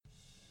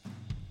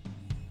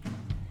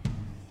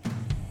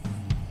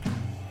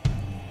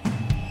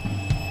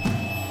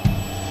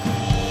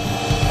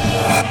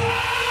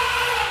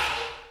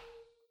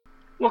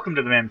Welcome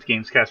to the Mammoth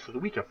Gamescast for the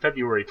week of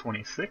February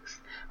 26th.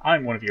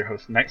 I'm one of your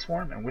hosts, Night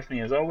Swarm, and with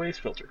me as always,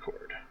 Filter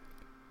Cord.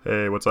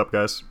 Hey, what's up,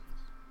 guys?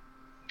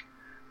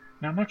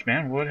 Not much,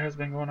 man. What has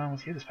been going on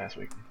with you this past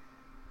week?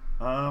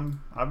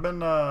 I've been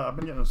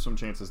getting some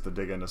chances to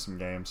dig into some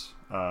games.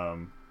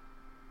 I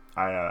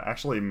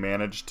actually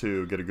managed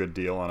to get a good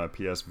deal on a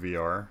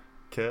PSVR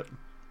kit,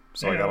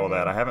 so I got all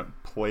that. I haven't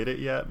played it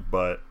yet,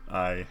 but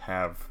I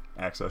have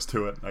access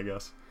to it, I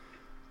guess.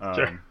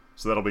 Sure.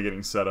 So that'll be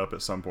getting set up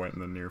at some point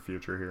in the near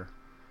future here.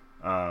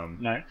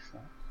 Nice.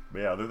 But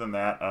yeah, other than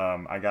that,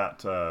 I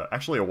got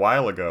actually a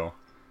while ago,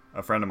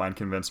 a friend of mine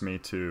convinced me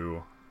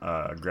to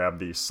grab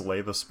the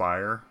Slay the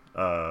Spire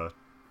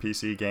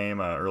PC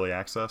game early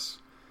access.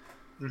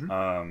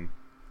 Mm-hmm.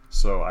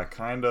 So I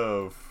kind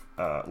of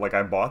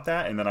I bought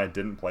that and then I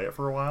didn't play it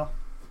for a while.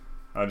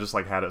 I just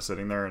had it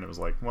sitting there and it was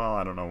like, well,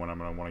 I don't know when I'm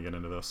gonna want to get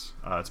into this.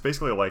 It's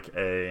basically like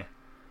a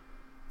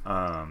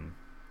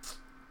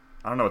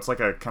I don't know. It's like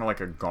a kind of like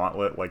a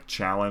gauntlet,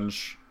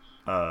 challenge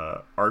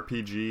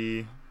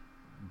RPG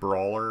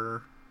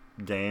brawler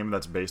game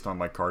that's based on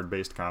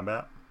card-based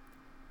combat.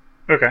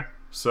 Okay.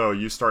 So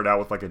you start out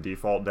with a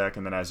default deck,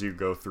 and then as you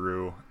go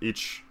through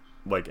each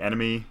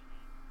enemy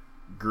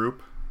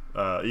group,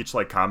 each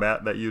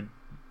combat that you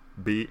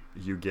beat,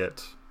 you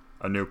get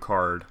a new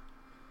card,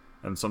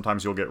 and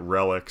sometimes you'll get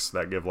relics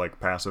that give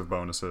passive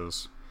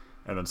bonuses.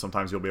 And then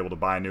sometimes you'll be able to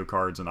buy new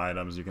cards and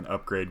items. You can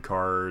upgrade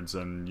cards,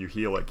 and you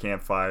heal at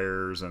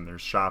campfires, and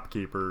there's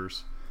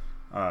shopkeepers.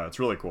 It's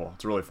really cool.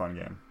 It's a really fun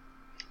game.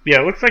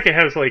 Yeah, it looks like it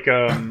has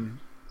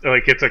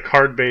it's a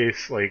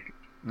card-based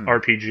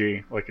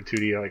RPG, like a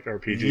 2D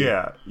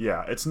RPG.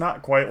 Yeah. It's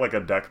not quite like a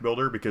deck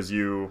builder because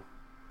you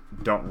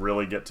don't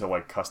really get to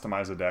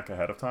customize a deck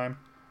ahead of time.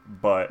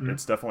 But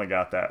it's definitely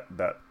got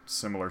that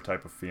similar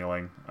type of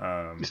feeling.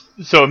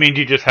 So, do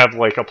you just have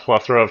a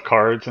plethora of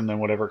cards, and then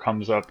whatever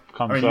comes up,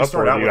 you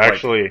start out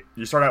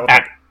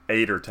with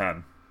 8 or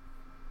 10.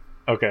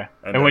 Okay,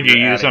 and when you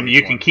use them,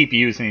 you can keep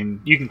using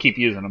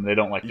them. They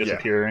don't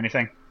disappear or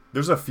anything.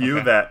 There's a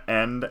few that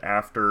end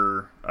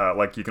after,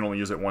 you can only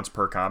use it once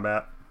per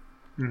combat.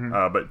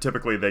 Mm-hmm. But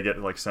typically they get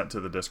sent to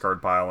the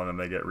discard pile, and then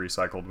they get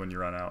recycled when you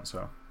run out.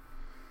 So.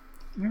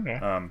 Okay.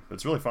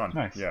 It's really fun.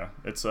 Nice. Yeah.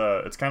 It's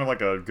kind of like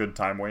a good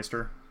time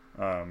waster.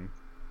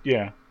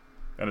 Yeah.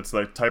 And it's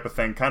the type of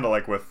thing, kind of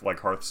like with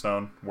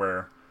Hearthstone,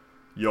 where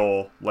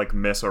you'll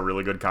miss a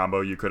really good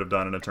combo you could have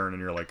done in a turn,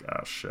 and you're like,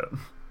 oh shit.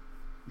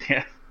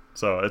 Yeah.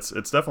 So it's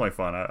definitely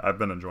fun. I've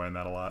been enjoying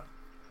that a lot.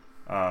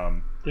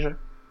 Sure.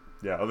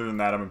 Yeah. Other than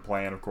that, I've been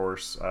playing, of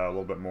course, a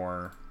little bit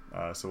more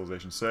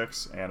Civilization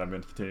 6, and I've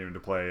been continuing to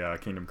play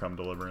Kingdom Come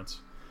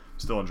Deliverance.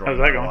 Still enjoying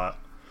that a lot.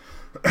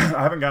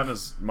 I haven't gotten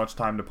as much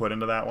time to put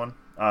into that one,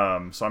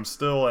 so I'm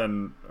still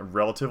in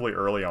relatively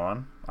early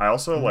on. I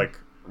also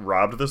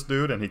robbed this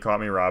dude, and he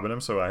caught me robbing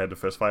him, so I had to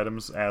fist fight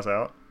his ass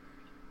out.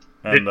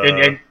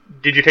 And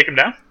did you take him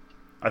down?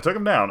 I took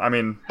him down.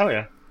 Hell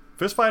yeah!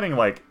 Fist fighting,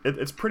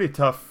 it's pretty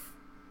tough.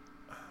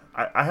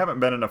 I haven't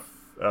been in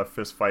a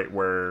fist fight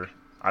where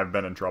I've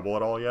been in trouble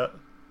at all yet.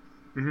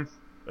 Mm-hmm.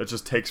 It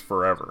just takes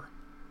forever,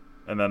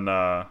 and then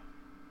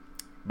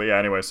but yeah.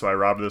 Anyway, so I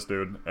robbed this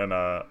dude,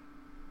 and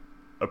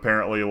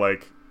apparently,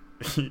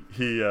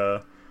 he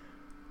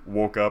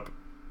woke up,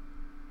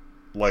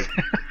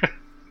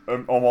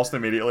 almost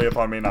immediately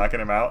upon me knocking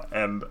him out,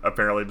 and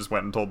apparently just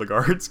went and told the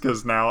guards,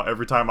 because now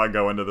every time I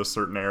go into this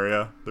certain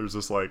area, there's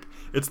this,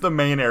 it's the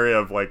main area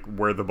of,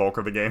 where the bulk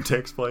of the game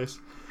takes place.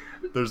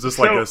 There's just,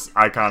 this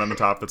icon on the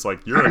top that's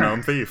you're a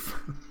gnome thief.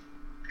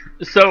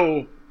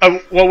 So,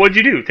 well, what'd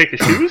you do? Take the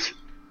shoes?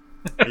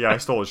 Yeah, I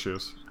stole his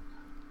shoes.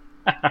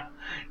 How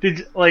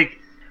did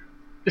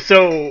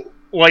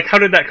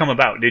that come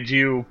about? Did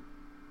you,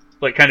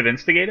 kind of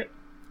instigate it?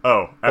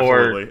 Oh,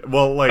 absolutely.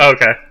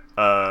 Okay.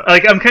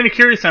 I'm kind of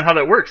curious on how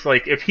that works.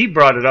 If he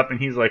brought it up and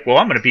he's like, well,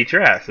 I'm going to beat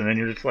your ass. And then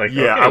you're just like,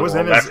 yeah, okay, I was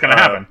in that's going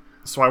to happen.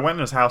 So I went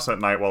in his house at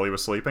night while he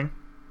was sleeping.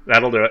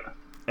 That'll do it.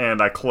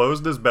 And I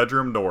closed his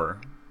bedroom door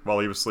while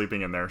he was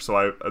sleeping in there.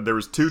 So there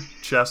was 2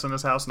 chests in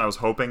his house, and I was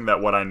hoping that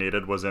what I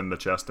needed was in the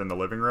chest in the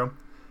living room.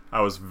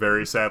 I was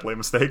very sadly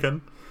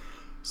mistaken.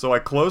 So I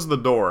closed the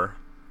door,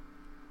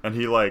 and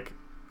he, that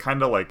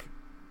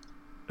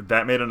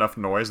made enough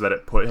noise that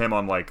it put him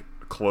on,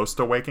 close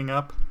to waking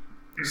up.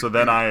 So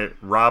then I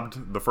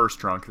robbed the first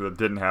trunk that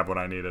didn't have what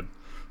I needed.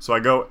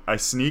 So I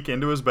sneak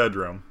into his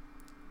bedroom,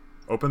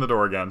 open the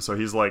door again, so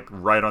he's,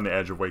 right on the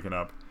edge of waking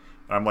up.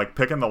 And I'm,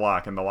 picking the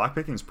lock, and the lock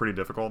picking is pretty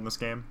difficult in this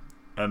game.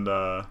 And,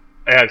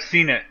 I've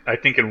seen it, I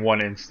think, in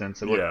one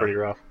instance. It looked pretty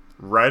rough.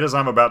 Right as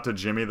I'm about to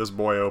jimmy this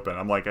boy open,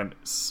 I'm like a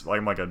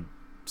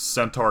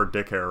centaur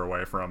dick hair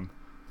away from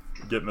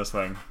getting this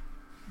thing.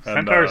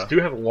 Centaurs do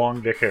have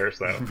long dick hairs,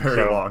 though.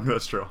 Very long,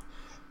 that's true.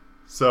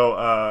 So,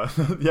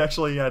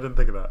 actually, I didn't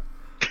think of that.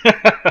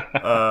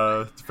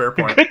 Fair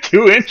point. Good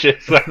 2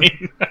 inches,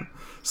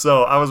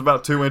 So, I was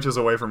about 2 inches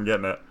away from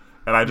getting it,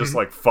 and I just,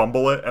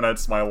 fumble it, and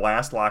it's my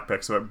last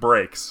lockpick, so it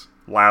breaks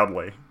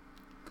loudly.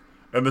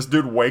 And this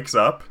dude wakes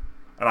up,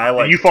 and I,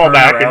 and you fall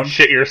back and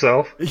shit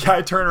yourself. Yeah,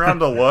 I turn around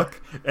to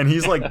look, and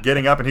he's,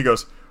 getting up, and he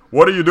goes,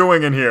 what are you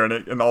doing in here?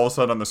 And all of a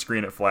sudden on the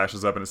screen it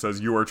flashes up and it says,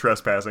 you are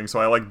trespassing. So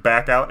I like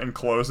back out and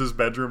close his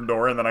bedroom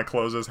door, and then I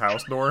close his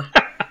house door.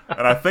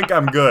 And I think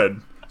I'm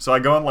good. So I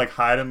go and like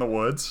hide in the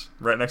woods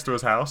right next to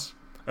his house.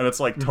 And it's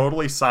like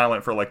totally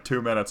silent for like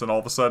 2 minutes. And all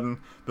of a sudden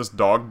this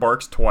dog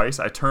barks twice.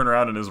 I turn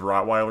around and his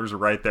Rottweilers are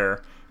right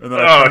there. And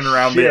then I turn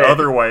around the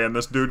other way and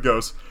this dude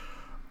goes,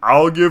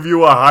 I'll give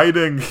you a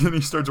hiding. And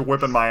he starts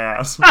whipping my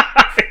ass.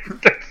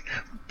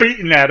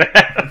 Beating that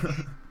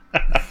ass.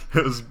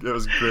 It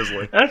was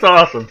grisly. That's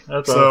awesome.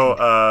 That's awesome.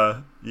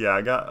 So,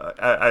 yeah,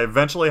 I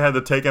eventually had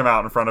to take him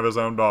out in front of his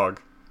own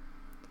dog.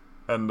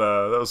 And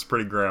that was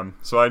pretty grim.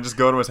 So I just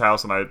go to his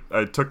house and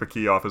I took the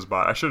key off his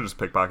body. I should have just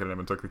pickpocketed him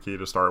and took the key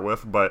to start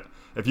with. But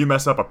if you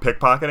mess up a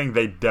pickpocketing,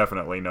 they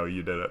definitely know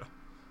you did it.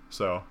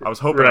 So I was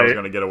hoping I was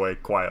going to get away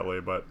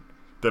quietly, but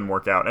didn't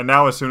work out. And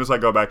now as soon as I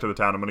go back to the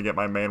town, I'm going to get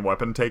my main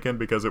weapon taken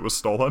because it was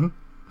stolen.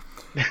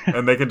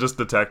 And they can just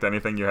detect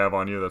anything you have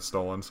on you that's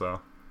stolen.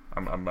 So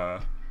I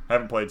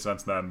haven't played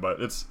since then. But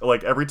it's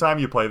like every time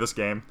you play this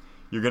game,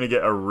 you're going to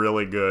get a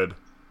really good...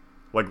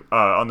 Like,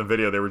 on the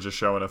video, they were just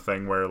showing a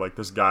thing where, like,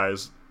 this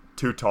guy's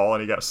too tall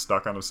and he got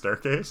stuck on a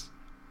staircase.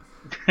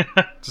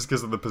 Just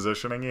because of the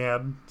positioning he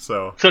had.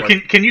 So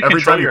like, can you every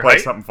control time you your play,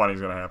 height? something funny's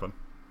going to happen.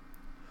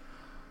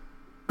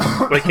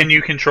 Like, can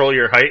you control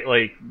your height,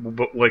 like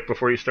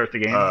before you start the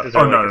game?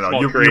 No.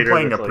 You're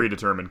playing a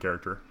predetermined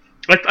character.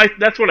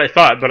 That's what I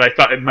thought, but I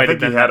thought it might have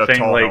been that thing. I think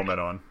he had a tall like, helmet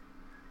on.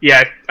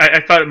 Yeah, I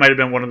thought it might have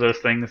been one of those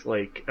things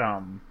like,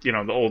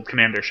 the old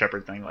Commander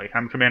Shepard thing. Like,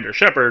 I'm Commander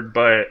Shepard,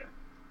 but...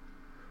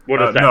 What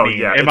does that mean?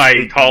 Yeah, am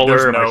I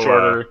taller? Am I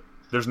shorter?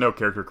 There's no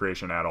character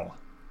creation at all.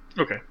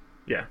 Okay.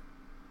 Yeah.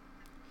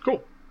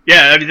 Cool.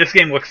 Yeah, I mean, this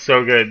game looks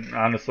so good.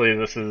 Honestly,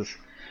 this is...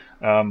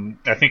 I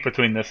think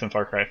between this and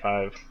Far Cry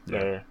 5,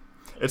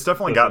 it's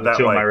definitely got that,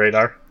 two on my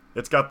radar.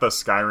 It's got the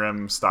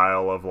Skyrim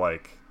style of,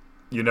 like,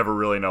 you never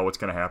really know what's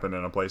going to happen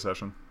in a play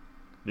session.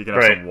 You can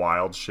have some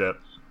wild shit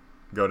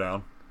go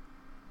down.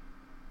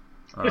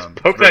 Just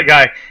poke that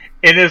guy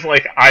in his,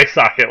 like, eye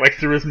socket, like,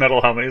 through his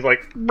metal helmet. He's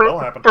like,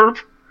 burp, burp.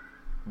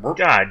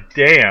 God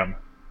damn.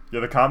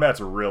 Yeah, the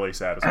combat's really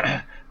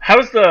satisfying.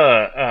 How's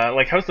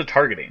the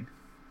targeting?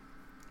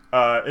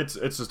 It's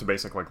just a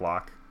basic like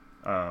lock.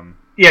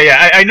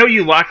 I know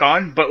you lock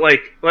on, but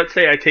like, let's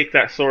say I take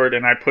that sword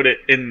and I put it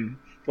in,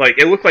 like,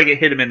 it looked like it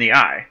hit him in the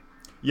eye.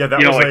 Yeah, that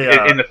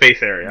was in the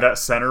face area. That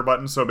center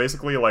button. So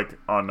basically, like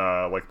on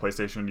like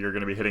PlayStation, you're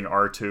going to be hitting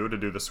R2 to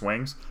do the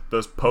swings.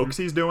 Those pokes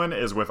he's doing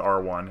is with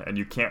R1, and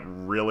you can't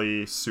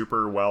really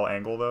super well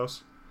angle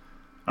those.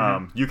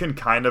 You can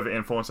kind of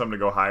influence them to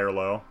go high or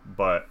low,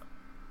 but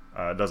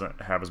it doesn't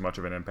have as much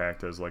of an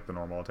impact as like the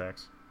normal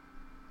attacks.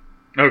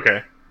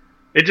 Okay.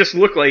 It just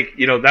looked like,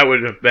 that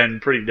would have been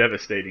pretty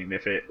devastating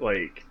if it,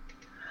 like,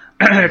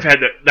 if had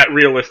that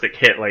realistic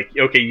hit, like,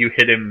 okay, you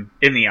hit him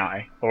in the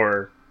eye,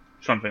 or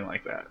something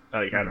like that.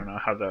 Like, I don't know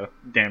how the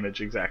damage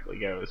exactly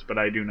goes, but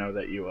I do know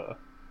that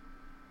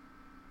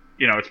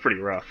it's pretty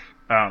rough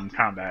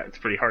combat. It's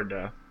pretty hard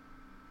to,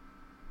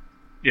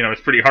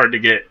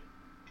 get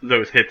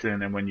those hits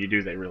in, and when you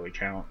do, they really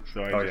count.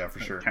 So I for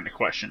sure. kind of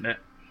questioned it.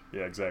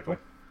 Yeah, exactly.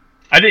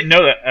 I didn't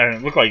know that.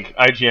 It looked like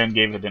IGN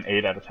gave it an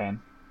 8 out of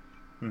 10.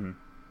 Mm-hmm.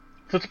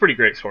 So it's a pretty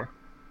great score.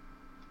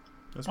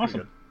 That's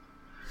awesome. Pretty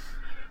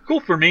good. Cool.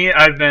 For me,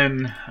 I've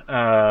been...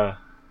 I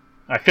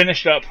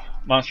finished up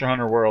Monster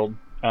Hunter World.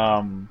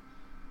 It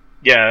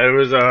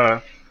was...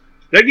 that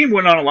game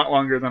went on a lot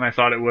longer than I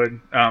thought it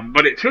would.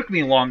 But it took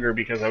me longer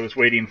because I was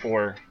waiting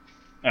for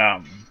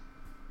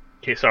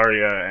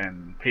Caesarea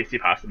and Pasty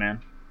Pasta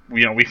Man.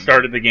 We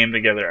started the game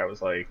together. I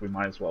was like, we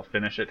might as well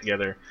finish it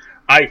together.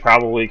 I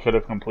probably could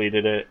have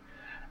completed it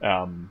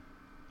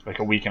like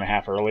a week and a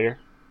half earlier.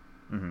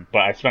 Mm-hmm.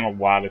 But I spent a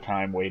lot of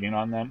time waiting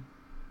on them.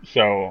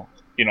 So,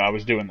 I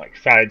was doing like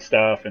side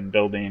stuff and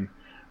building,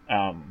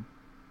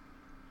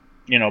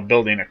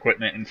 building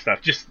equipment and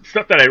stuff. Just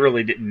stuff that I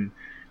really didn't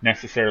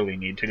necessarily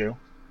need to do.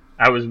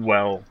 I was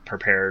well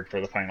prepared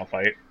for the final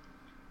fight.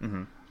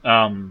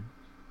 Mm-hmm.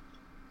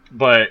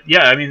 But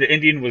yeah, I mean, the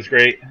Indian was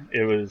great.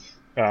 It was,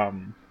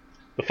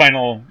 the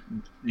final,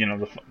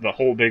 the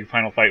whole big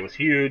final fight was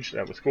huge.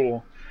 That was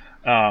cool.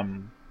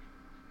 And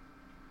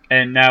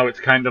now it's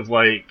kind of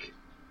like,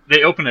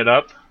 they open it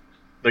up.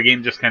 The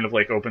game just kind of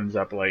like opens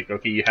up like,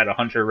 okay, you had a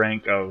hunter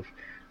rank of,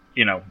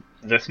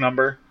 this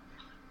number.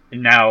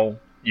 And now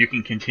you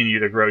can continue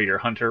to grow your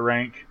hunter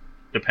rank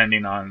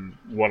depending on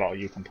what all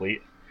you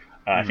complete.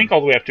 I think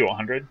all the way up to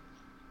 100.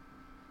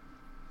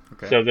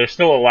 Okay. So there's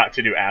still a lot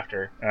to do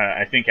after.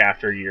 I think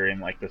after you're in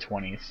like the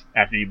 20s,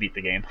 after you beat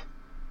the game.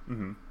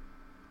 Mm-hmm.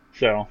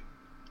 So,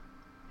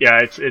 yeah,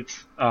 it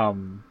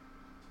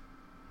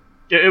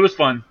was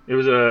fun. It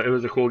was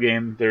a cool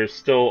game. There's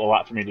still a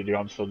lot for me to do.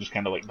 I'm still just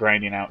kind of like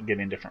grinding out and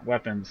getting different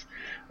weapons.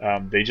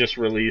 They just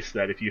released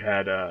that if you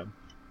had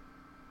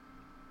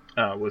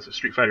was it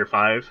Street Fighter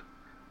V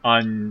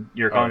on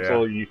your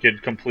console, you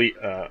could complete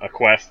a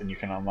quest and you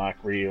can unlock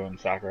Ryu and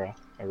Sakura,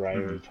 or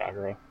Ryu and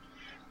Sakura.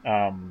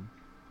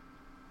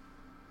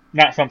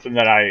 Not something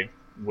that I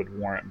would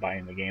warrant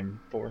buying the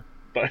game for,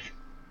 but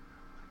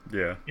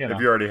Yeah. You know.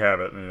 If you already have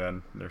it,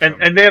 then there's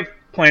And they have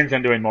plans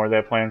on doing more. They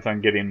have plans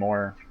on getting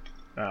more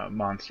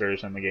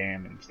monsters in the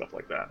game and stuff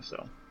like that.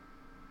 So,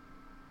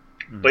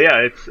 but yeah,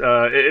 it's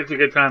a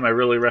good time. I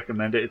really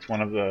recommend it. It's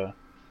one of the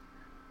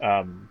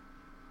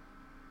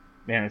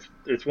man.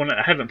 It's one.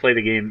 I haven't played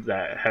a game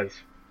that has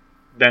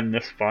been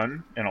this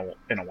fun in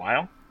a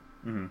while.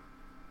 Mm-hmm.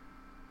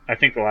 I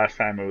think the last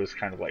time it was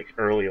kind of like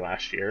early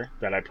last year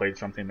that I played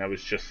something that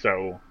was just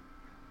so,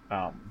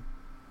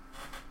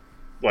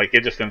 like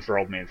it just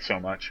enthralled me so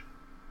much.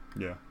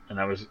 Yeah. And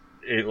I was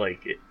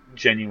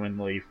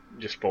genuinely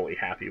just fully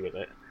happy with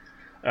it.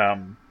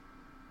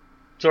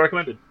 So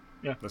recommended.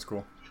 Yeah. That's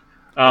cool.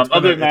 It's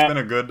been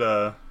a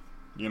good,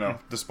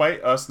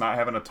 despite us not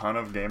having a ton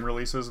of game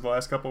releases the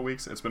last couple of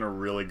weeks, it's been a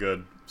really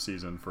good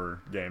season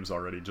for games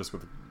already, just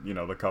with,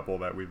 the couple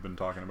that we've been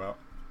talking about.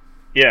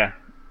 Yeah.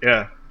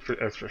 Yeah.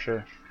 That's for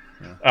sure.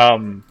 Yeah.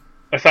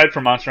 Aside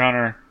from Monster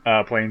Hunter,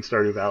 playing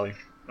Stardew Valley,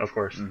 of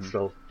course. Mm-hmm.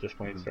 Still just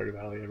playing Stardew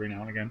Valley every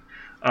now and again.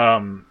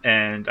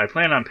 And I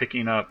plan on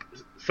picking up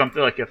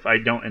something like if I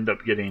don't end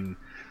up getting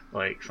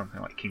like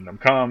something like Kingdom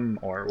Come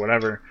or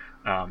whatever,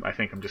 I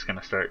think I'm just going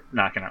to start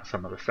knocking out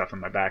some of the stuff in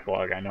my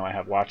backlog. I know I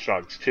have Watch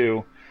Dogs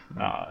 2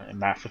 and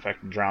Mass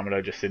Effect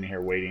Andromeda just sitting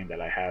here waiting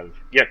that I have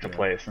yet to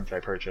play since I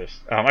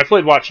purchased. I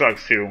played Watch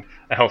Dogs 2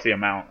 a healthy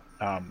amount.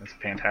 It's a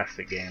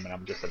fantastic game, and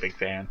I'm just a big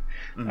fan.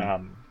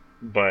 Mm-hmm.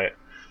 But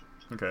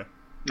okay.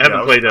 I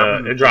haven't played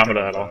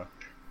Andromeda at all.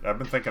 I've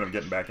been thinking of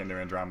getting back into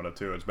Andromeda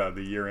too. It's about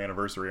the year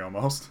anniversary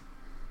almost.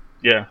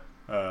 Yeah.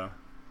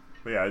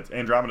 But yeah,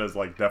 Andromeda is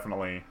like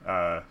definitely,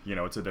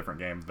 it's a different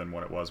game than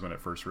what it was when it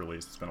first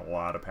released. It's been a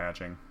lot of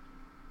patching.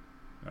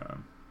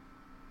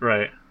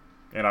 Right.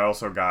 And I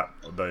also got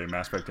the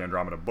Mass Effect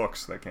Andromeda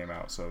books that came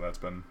out, so that's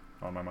been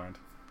on my mind.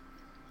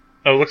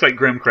 Oh, it looks like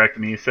Grim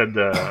corrected me. He said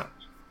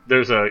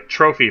there's a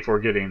trophy for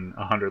getting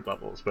 100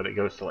 levels, but it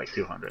goes to like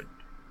 200.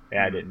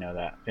 Yeah, I didn't know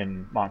that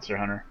in Monster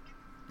Hunter.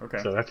 Okay.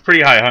 So that's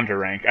pretty high hunter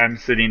rank. I'm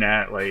sitting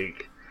at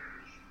like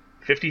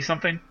 50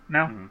 something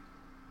now. Mm-hmm.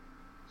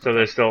 So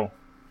there's still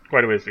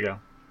quite a ways to go.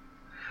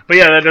 But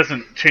yeah, that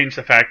doesn't change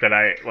the fact that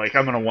I'm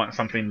going to want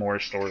something more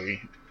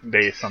story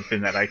based,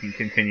 something that I can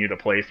continue to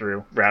play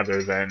through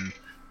rather than,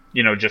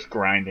 just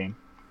grinding.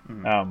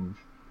 Mm-hmm.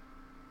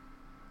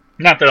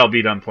 Not that I'll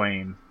be done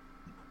playing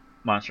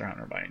Monster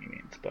Hunter by any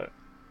means, but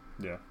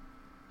yeah.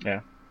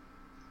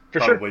 For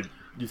Probably, sure.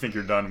 You think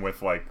you're done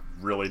with like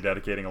really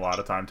dedicating a lot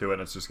of time to it,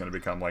 and it's just going to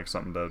become like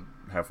something to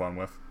have fun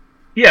with?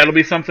 Yeah, it'll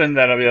be something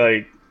that I'll be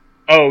like,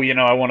 oh,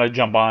 I want to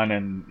jump on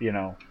and,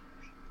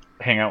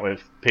 hang out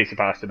with Pacey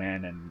Pasta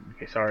Man and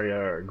Casaria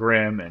or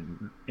Grim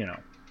and,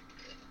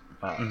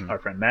 our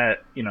friend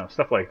Matt,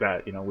 stuff like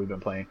that. We've been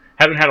playing.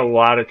 Haven't had a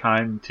lot of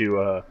time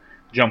to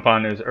jump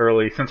on as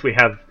early since we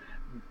have,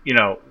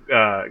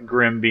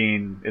 Grim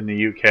being in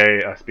the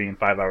UK, us being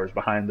 5 hours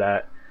behind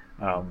that,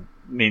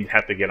 means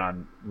have to get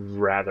on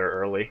rather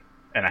early,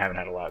 and I haven't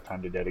had a lot of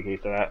time to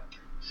dedicate to that.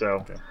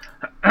 So,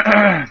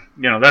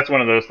 that's one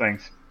of those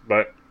things.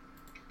 But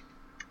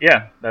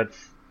yeah,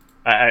 that's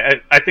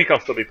I think I'll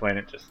still be playing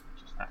it, just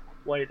not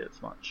quite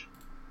as much.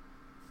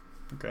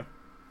 Okay.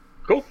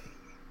 Cool.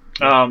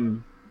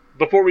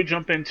 Before we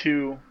jump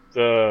into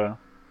the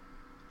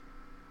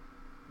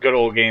good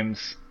old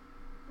games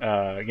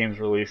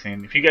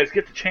releasing, if you guys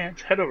get the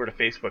chance, head over to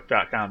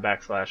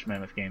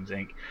facebook.com/Mammoth Games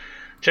Inc.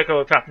 Check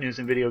out the top news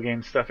and video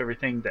game stuff,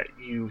 everything that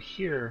you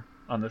hear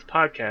on this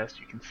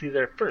podcast. You can see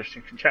there first.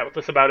 You can chat with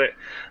us about it.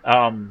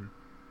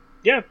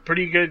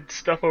 Pretty good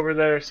stuff over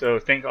there. So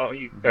thanks to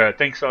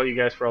all you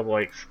guys for all the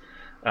likes,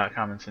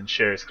 comments, and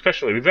shares.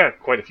 Especially, we've got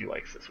quite a few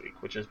likes this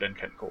week, which has been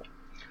kind of cool.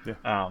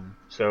 Yeah.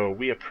 So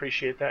we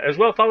appreciate that as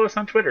well. Follow us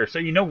on Twitter, so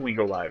when we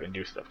go live and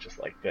do stuff just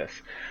like this.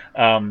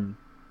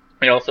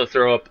 We also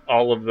throw up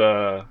all of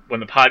when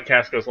the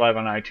podcast goes live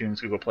on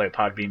iTunes, Google Play,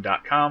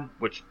 Podbean.com,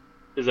 which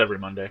is every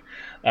Monday.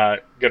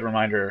 Good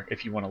reminder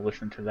if you want to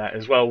listen to that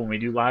as well when we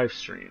do live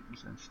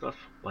streams and stuff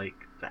like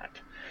that.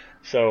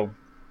 So,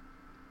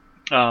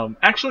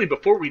 actually,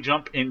 before we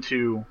jump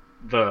into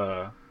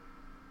the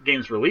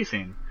games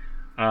releasing,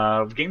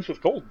 Games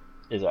with Gold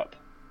is up.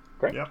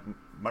 Correct? Yep.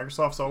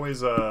 Microsoft's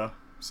always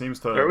seems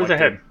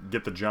to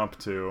get the jump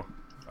to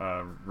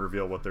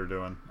reveal what they're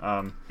doing.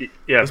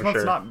 This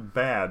month's not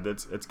bad.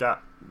 It's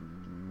got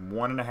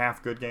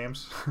 1.5 good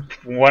games.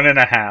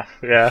 1.5,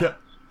 yeah.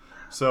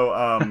 So,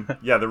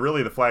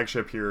 the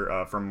flagship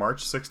here, from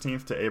March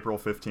 16th to April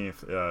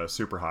 15th,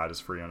 Super Hot is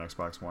free on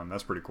Xbox One.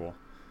 That's pretty cool.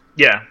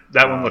 Yeah,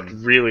 that one looked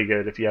really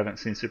good if you haven't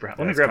seen Super Hot.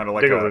 Let me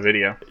dig over the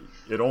video.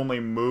 It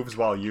only moves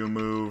while you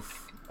move,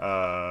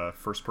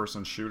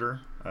 first-person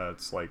shooter.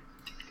 It's like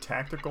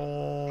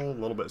tactical, a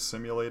little bit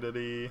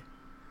simulated-y.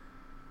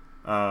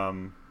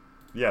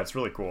 It's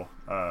really cool.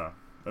 And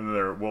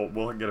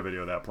we'll get a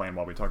video of that playing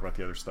while we talk about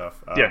the other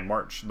stuff.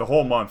 The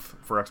whole month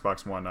for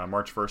Xbox One,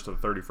 March 1st to the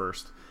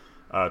 31st.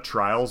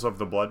 Trials of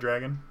the Blood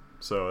Dragon,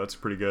 so that's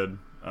pretty good.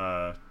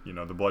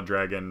 The Blood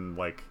Dragon,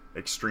 like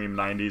extreme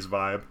 90s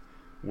vibe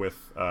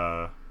with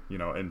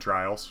in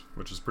Trials,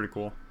 which is pretty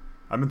cool.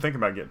 I've been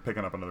thinking about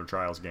picking up another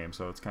Trials game,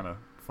 so it's kind of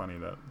funny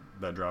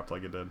that dropped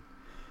like it did.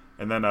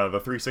 And then the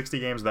 360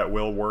 games that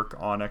will work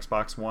on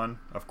Xbox One,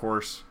 of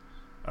course.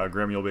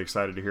 Grim, you'll be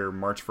excited to hear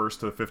March 1st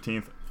to the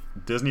 15th.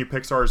 Disney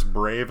Pixar's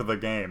Brave the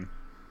Game.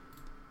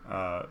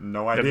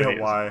 No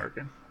idea why.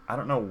 I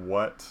don't know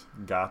what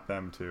got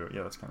them to.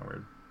 Yeah, that's kind of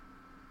weird.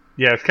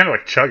 Yeah, it's kind of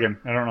like chugging.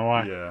 I don't know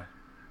why. Yeah.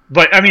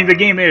 But I mean, the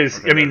game is.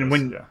 Okay, I mean,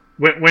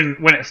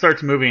 when it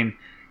starts moving,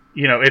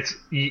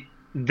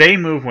 they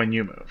move when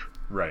you move.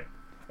 Right.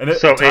 And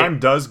time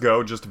does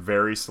go just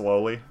very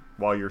slowly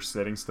while you're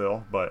sitting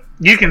still, but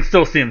you can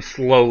still see him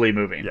slowly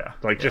moving. Yeah.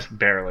 Just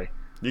barely.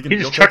 He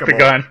just chucked the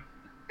gun.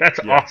 That's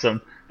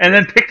awesome. And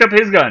then picked up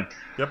his gun.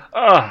 Yep.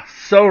 Oh,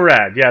 so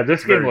rad. Yeah,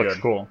 this game looks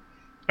good. cool.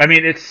 I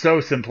mean, it's so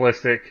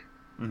simplistic.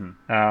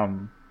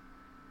 Mm-hmm.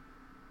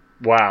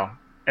 Wow.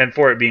 And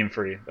for it being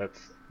free, that's...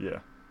 Yeah.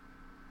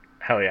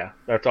 Hell yeah.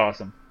 That's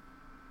awesome.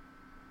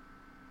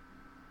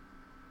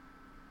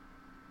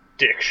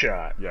 Dick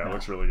shot. Yeah, it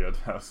looks really good.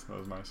 That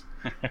was nice.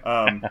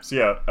 So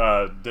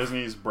yeah,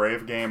 Disney's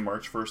Brave game,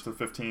 March 1st to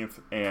 15th,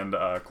 and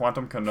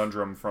Quantum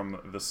Conundrum from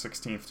the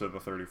 16th to the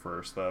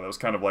 31st. That was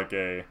kind of like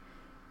a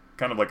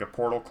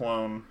Portal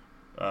clone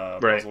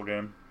puzzle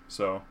game.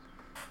 So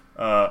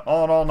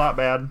all in all, not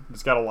bad.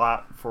 It's got a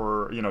lot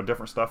for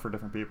different stuff for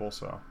different people.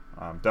 So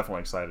I'm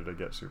definitely excited to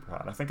get Super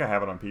Hot. I think I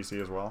have it on PC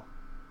as well.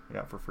 I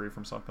got it for free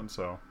from something.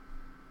 So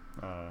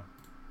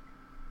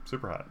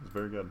Super Hot is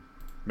very good.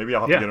 Maybe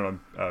I'll have to get it on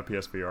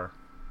PSVR.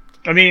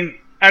 I mean,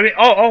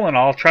 all in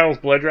all, Trials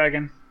Blood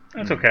Dragon,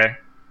 that's okay.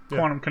 Yeah.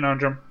 Quantum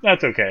Conundrum,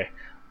 that's okay.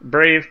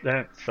 Brave,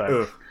 that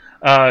sucks.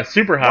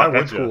 Super Hot,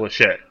 that's cool as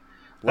shit.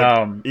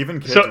 Even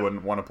kids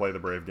wouldn't want to play the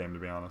Brave game, to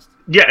be honest.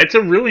 Yeah, it's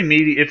a really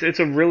it's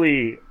a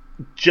really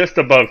just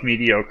above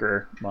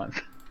mediocre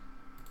month.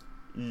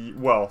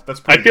 Well, that's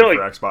pretty good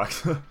for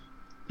Xbox.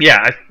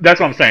 Yeah, that's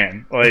what I'm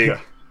saying.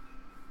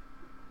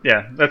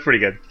 Yeah, that's pretty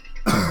good.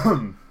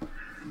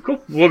 Cool.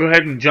 We'll go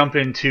ahead and jump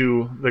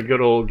into the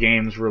good old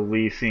games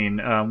releasing.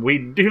 We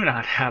do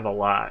not have a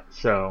lot,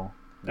 so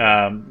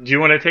do you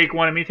want to take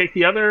one and me take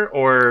the other,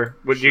 or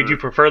did you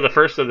prefer the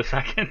first or the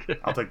second?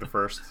 I'll take the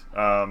first.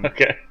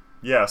 Okay.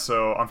 Yeah,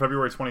 so on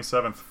February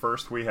 27th,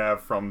 first we have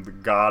from the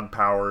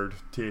God-powered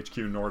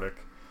THQ Nordic,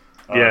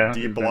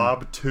 D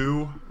Blob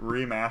 2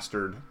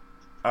 Remastered.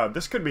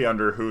 This could be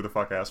under Who the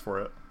Fuck Asked For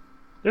It.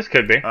 This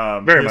could be.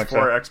 Very much so.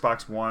 PS4,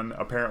 Xbox One.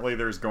 Apparently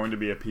there's going to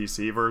be a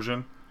PC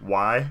version.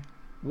 Why?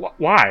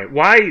 Why?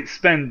 Why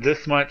spend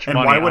this much money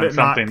on something? And why would it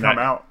not come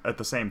out at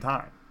the same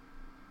time?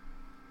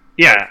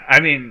 Yeah,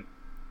 I mean...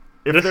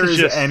 If there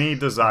is any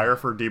desire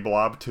for D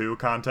Blob 2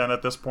 content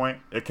at this point,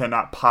 it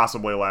cannot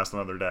possibly last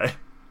another day.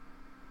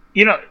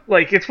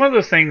 It's one of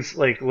those things,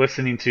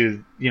 listening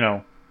to,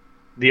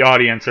 the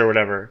audience or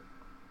whatever.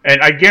 And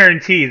I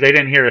guarantee they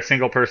didn't hear a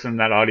single person in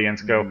that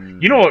audience go,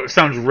 you know what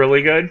sounds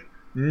really good?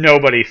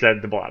 Nobody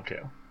said The Blob 2.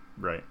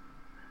 Right.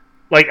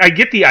 I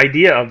get the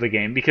idea of the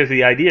game, because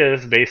the idea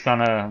is based on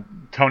a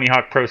Tony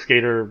Hawk Pro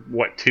Skater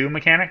 2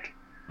 mechanic,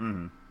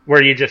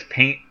 where you just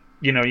paint,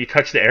 you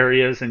touch the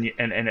areas and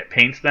it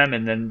paints them,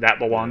 and then that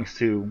belongs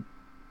to,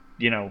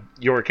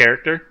 your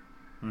character.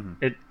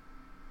 Mm-hmm.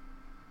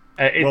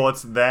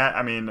 It's that.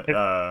 I mean, it's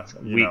a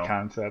weak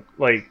concept.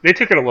 They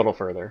took it a little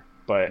further,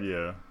 but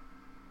yeah,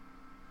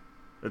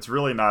 it's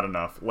really not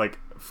enough.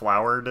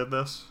 Flower did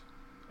this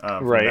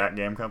from that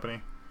game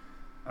company.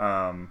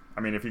 I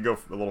mean, if you go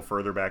a little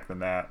further back than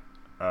that,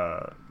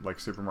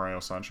 Super Mario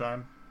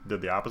Sunshine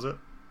did the opposite.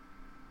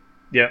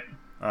 Yep.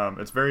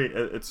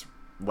 It's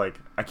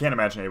I can't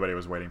imagine anybody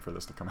was waiting for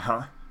this to come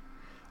out.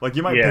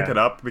 You might pick it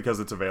up because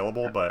it's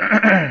available, but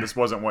this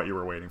wasn't what you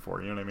were waiting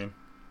for. You know what I mean?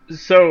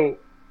 So,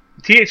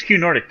 THQ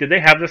Nordic, did they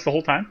have this the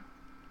whole time?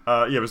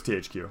 Yeah, it was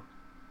THQ.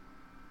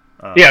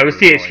 It was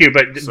THQ,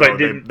 but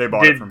they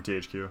bought it from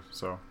THQ.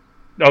 So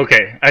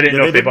okay, I didn't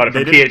know if they bought it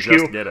from THQ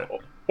just get it.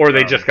 Or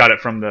they just got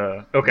it from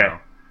the... Okay.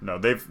 No,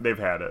 they've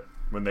had it.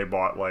 When they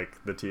bought,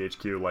 the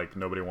THQ,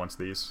 nobody wants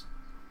these.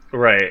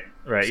 Right.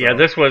 So. Yeah,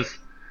 this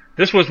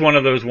was one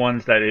of those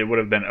ones that it would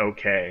have been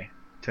okay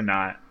to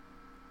not...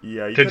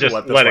 Yeah, you to just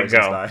let it go.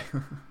 Die.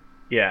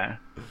 Yeah.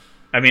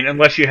 I mean,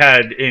 unless you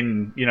had,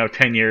 in,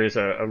 10 years,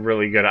 a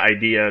really good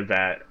idea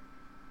that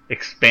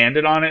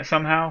expanded on it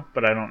somehow,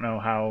 but I don't know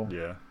how...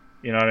 Yeah.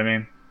 You know what I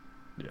mean?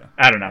 Yeah.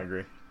 I don't know. I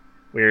agree.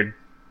 Weird.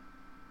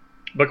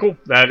 But cool.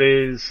 That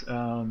is...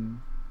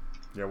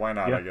 yeah, why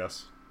not, I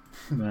guess.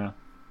 Yeah.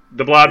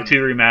 The Blob 2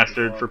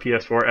 Remastered for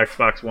PS4,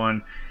 Xbox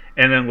One,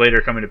 and then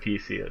later coming to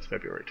PC as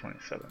February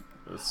 27th.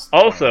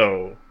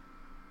 Also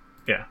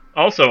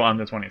on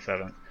the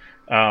 27th,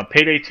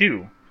 Payday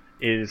 2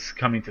 is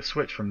coming to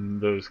Switch from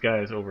those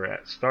guys over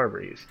at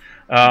Starbreeze.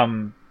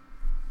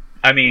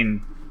 I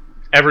mean,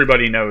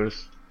 everybody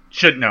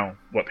should know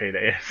what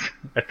Payday is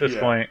at this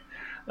point.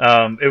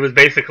 It was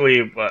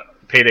basically...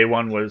 Payday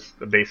 1 was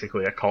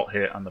basically a cult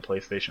hit on the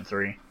PlayStation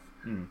 3.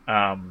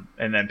 And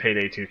then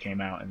Payday 2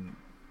 came out, and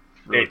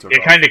it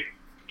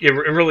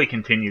really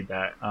continued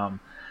that.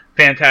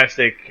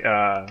 Fantastic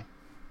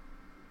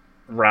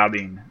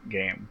robbing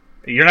game.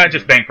 You're not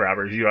just bank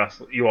robbers,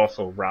 you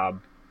also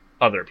rob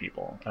other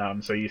people.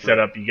 So you set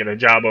up, you get a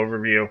job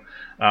overview.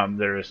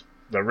 There's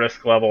the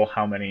risk level,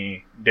 how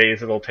many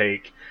days it'll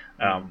take,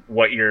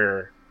 what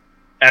your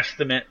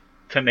estimate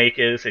to make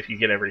is if you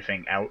get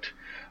everything out.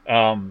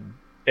 And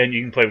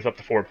you can play with up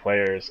to 4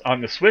 players. On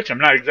the Switch, I'm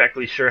not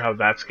exactly sure how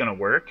that's going to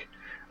work.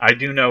 I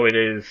do know it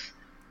is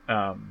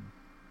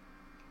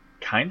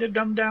kind of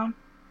dumbed down.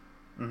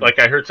 Mm-hmm. Like,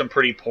 I heard some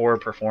pretty poor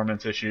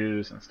performance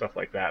issues and stuff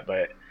like that,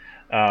 but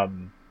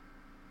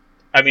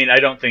I mean, I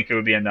don't think it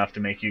would be enough to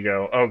make you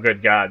go, oh,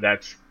 good God,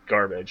 that's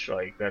garbage.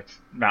 Like, that's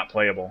not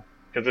playable.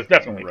 Because it's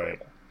definitely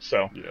playable.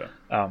 So, yeah.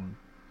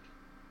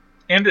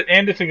 And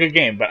it's a good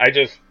game, but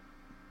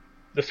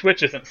the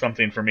Switch isn't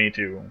something for me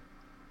to,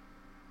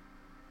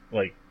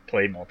 like,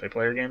 play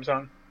multiplayer games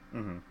on.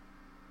 Mm-hmm.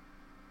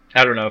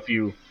 I don't know if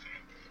you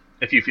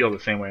feel the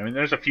same way. I mean,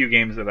 there's a few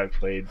games that I've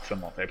played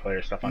some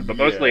multiplayer stuff on, but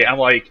mostly I'm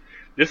like,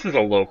 this is a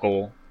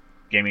local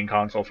gaming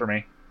console for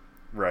me.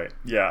 Right.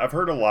 Yeah, I've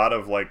heard a lot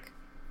of, like,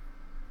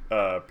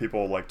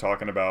 people, like,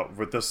 talking about,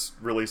 with this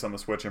release on the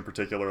Switch in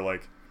particular,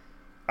 like,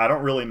 I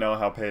don't really know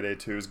how Payday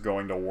 2 is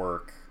going to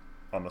work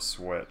on the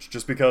Switch.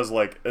 Just because,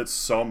 like, it's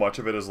so much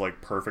of it is, like,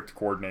 perfect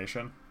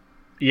coordination.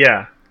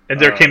 Yeah. And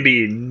there can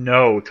be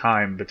no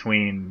time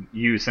between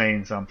you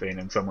saying something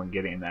and someone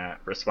getting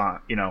that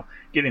response,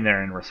 getting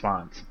there in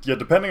response. Yeah,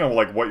 depending on,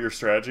 like, what your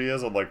strategy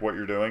is and, like, what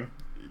you're doing,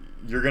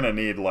 you're going to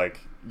need, like,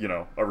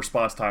 a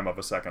response time of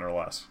a second or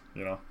less,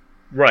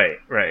 Right.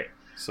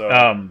 So,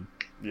 I don't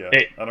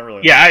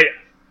really know. Yeah,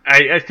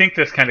 I think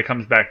this kind of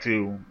comes back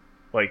to,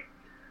 like,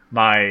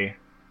 my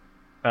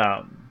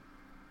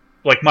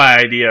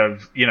idea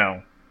of,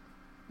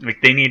 like,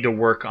 they need to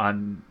work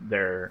on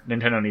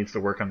Nintendo needs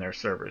to work on their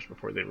servers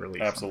before they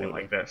release something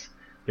like this.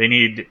 They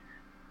need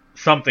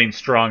something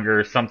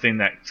stronger, something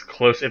that's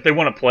close. If they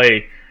want to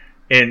play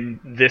in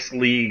this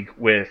league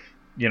with,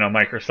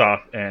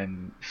 Microsoft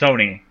and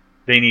Sony,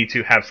 they need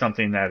to have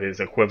something that is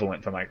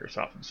equivalent to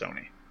Microsoft and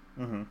Sony.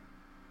 Mm-hmm.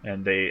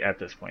 And they, at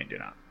this point, do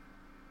not.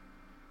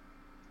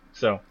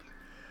 So,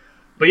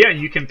 but yeah,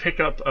 you can pick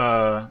up,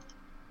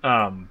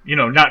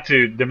 not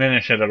to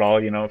diminish it at all,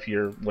 if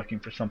you're looking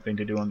for something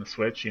to do on the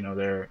Switch,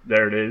 there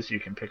it is. You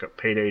can pick up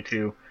Payday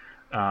 2,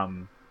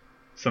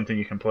 something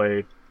you can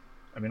play,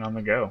 on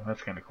the go.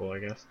 That's kind of cool, I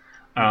guess.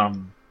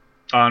 On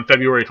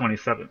February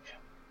 27th.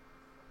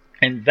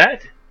 And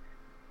that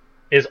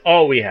is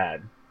all we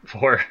had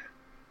for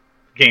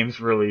games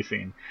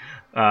releasing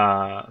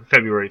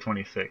February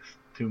 26th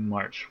to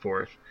March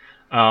 4th.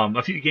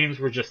 A few games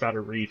were just out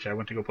of reach. I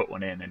went to go put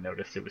one in and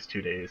noticed it was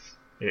 2 days.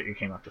 It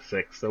came out the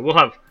 6th. So we'll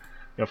have,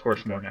 of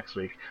course, more next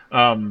week.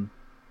 But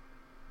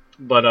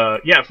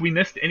if we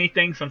missed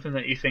anything, something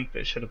that you think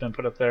that should have been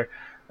put up there,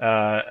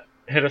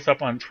 hit us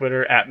up on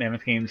Twitter at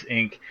Mammoth Games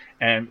Inc.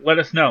 and let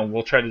us know.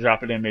 We'll try to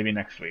drop it in maybe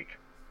next week.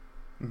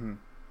 Mm-hmm.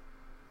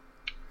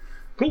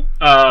 Cool.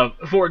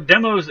 For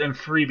demos and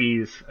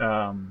freebies,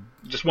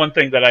 just one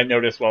thing that I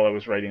noticed while I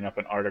was writing up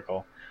an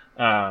article,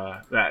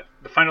 that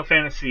the Final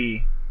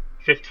Fantasy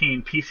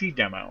 15 PC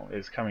demo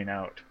is coming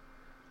out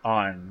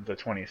on the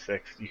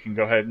 26th. You can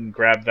go ahead and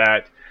grab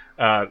that.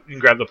 You can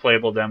grab the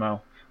playable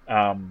demo.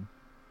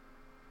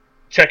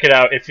 Check it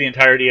out. It's the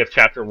entirety of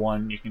Chapter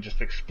 1. You can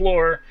just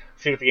explore,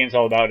 see what the game's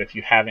all about if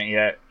you haven't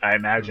yet. I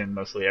imagine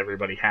mostly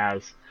everybody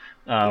has.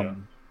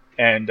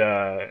 And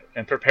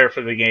prepare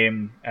for the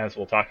game as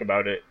we'll talk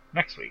about it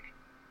next week.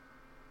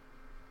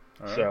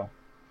 All right. So,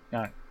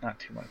 not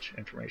too much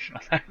information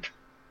on that.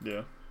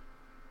 Yeah.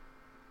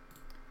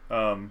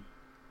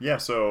 Yeah,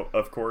 so,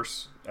 of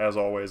course, as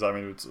always,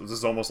 this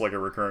is almost like a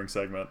recurring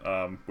segment.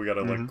 We got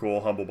a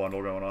cool Humble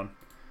Bundle going on.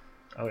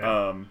 Oh,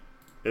 yeah.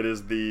 It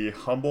is the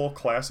Humble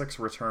Classics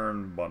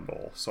Return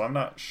Bundle. So I'm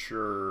not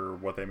sure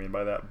what they mean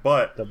by that,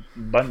 but... The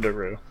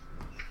Bundaroo.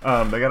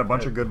 They got a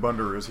bunch of good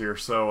Bundaroos here.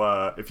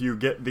 So if you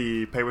get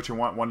the Pay What You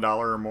Want $1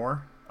 or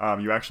more,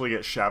 you actually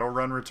get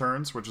Shadowrun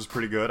returns, which is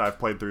pretty good. I've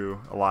played through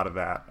a lot of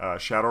that.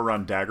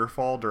 Shadowrun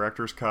Daggerfall,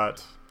 Director's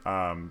Cut.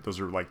 Those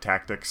are like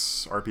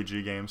tactics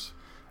RPG games.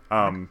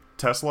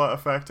 Tesla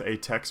Effect, a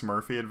Tex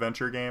Murphy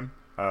adventure game.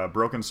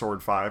 Broken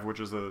Sword 5, which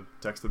is a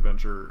text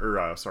adventure,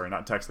 or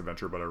not text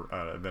adventure, but an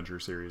adventure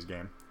series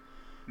game.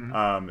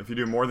 Mm-hmm. If you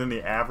do more than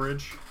the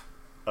average,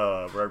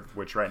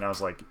 which right now is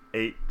like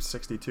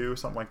 862,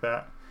 something like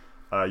that,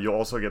 you'll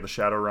also get the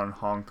Shadowrun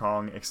Hong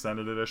Kong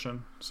Extended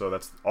Edition. So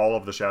that's all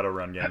of the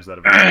Shadowrun games that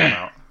have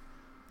come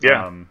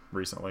out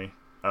recently.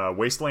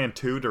 Wasteland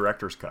 2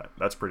 Director's Cut.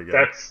 That's pretty good.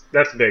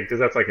 That's big, because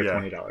that's like a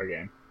 $20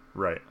 game.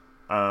 Right.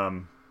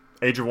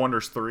 Age of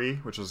Wonders 3,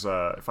 which is,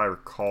 if I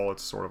recall,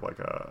 it's sort of like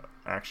a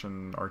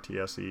action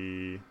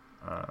RTS-y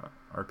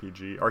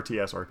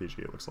RPG,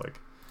 it looks like.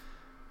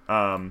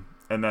 And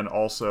then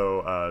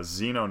also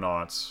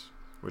Xenonauts,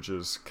 which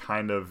is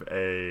kind of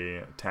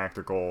a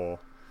tactical,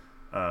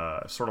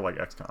 sort of like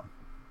XCOM.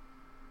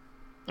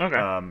 Okay.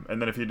 And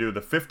then if you do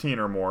the 15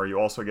 or more, you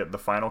also get the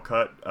Final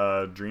Cut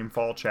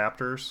Dreamfall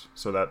chapters,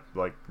 so that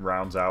like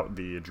rounds out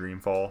the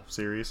Dreamfall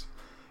series.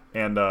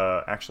 And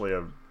actually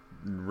a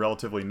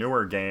relatively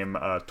newer game,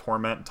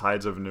 Torment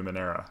Tides of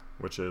Numenera,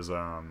 which is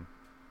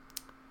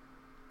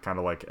kind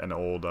of like an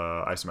old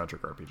isometric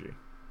RPG.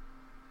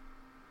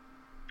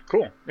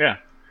 Cool. Yeah.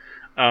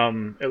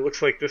 It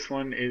looks like this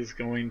one is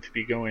going to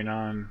be going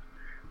on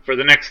for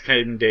the next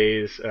 10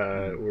 days.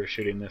 We're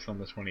shooting this on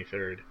the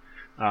 23rd.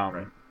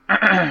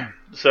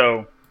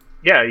 So,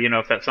 yeah,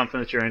 if that's something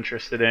that you're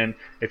interested in,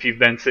 if you've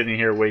been sitting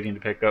here waiting to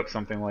pick up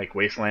something like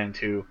Wasteland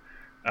 2,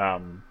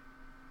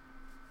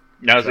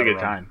 now's a good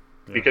time.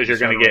 Yeah, because you're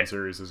going to get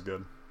series is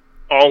good.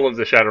 All of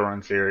the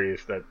Shadowrun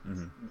series, that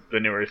the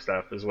newer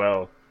stuff as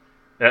well.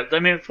 It's a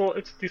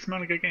decent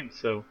amount of good games.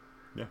 So,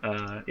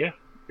 yeah,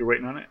 you're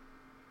waiting on it.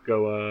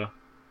 Go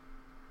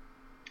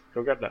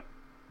grab that.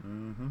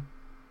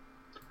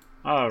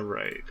 All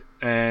right,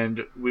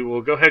 and we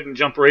will go ahead and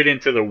jump right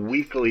into the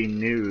weekly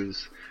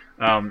news.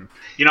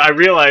 I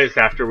realized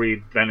after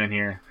we'd been in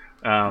here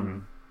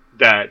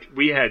that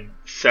we had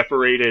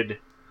separated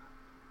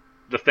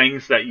the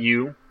things that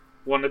you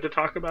wanted to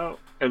talk about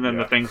and then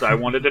the things I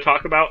wanted to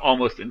talk about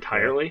almost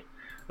entirely.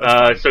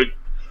 So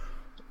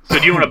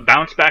do you want to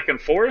bounce back and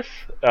forth?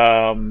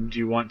 Do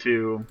you want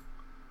to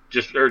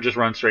just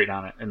run straight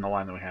down it in the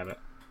line that we have it?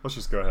 Let's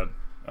just go ahead.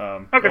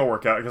 Okay. It'll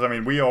work out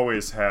because we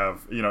always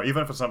have, even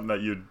if it's something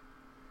that you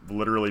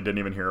literally didn't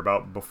even hear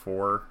about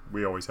before,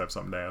 we always have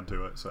something to add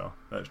to it. So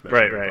that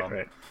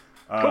right.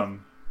 Cool.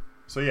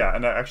 So yeah,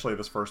 and actually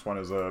this first one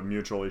is a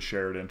mutually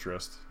shared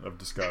interest of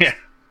discuss.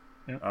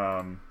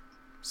 Yeah.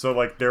 So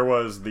like there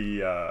was the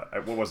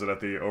what was it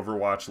at the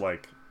Overwatch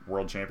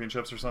World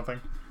Championships or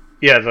something?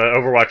 Yeah, the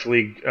Overwatch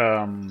League.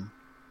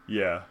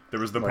 Yeah, there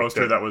was the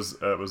poster that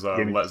was Let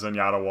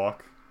Zenyatta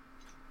Walk.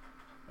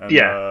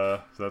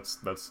 And,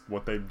 that's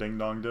what they ding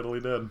dong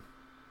diddly did.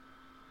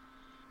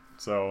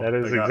 So that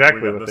is we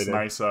got this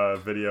nice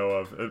video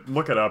of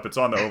look it up. It's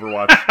on the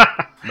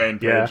Overwatch main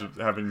page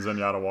having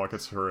Zenyatta Walk.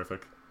 It's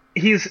horrific.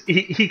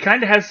 He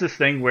kind of has this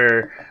thing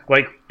where,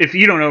 if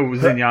you don't know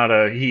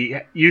Zenyatta, he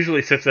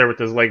usually sits there with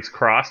his legs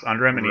crossed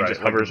under him and he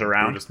just hovers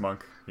around. Buddhist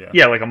monk.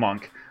 Yeah, like a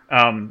monk.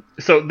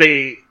 So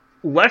they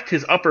left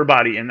his upper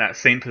body in that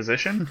same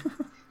position,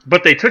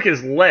 but they took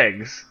his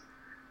legs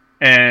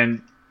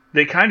and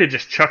they kind of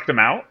just chucked him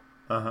out.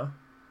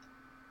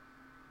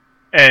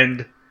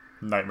 And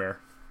nightmare.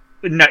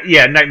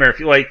 Nightmare. If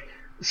you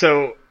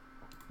so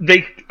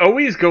they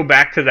always go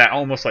back to that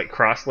almost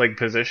cross-leg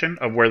position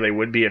of where they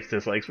would be if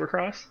his legs were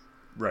crossed.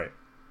 Right.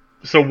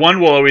 So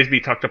one will always be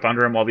tucked up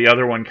under him while the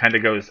other one kind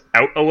of goes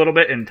out a little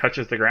bit and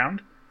touches the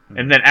ground.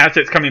 And then as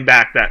it's coming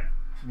back, that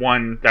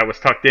one that was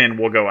tucked in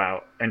will go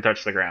out and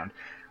touch the ground.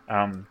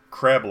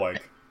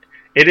 Crab-like.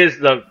 It is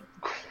the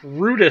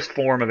crudest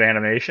form of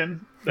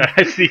animation that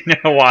I've seen in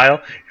a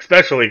while,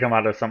 especially come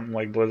out of something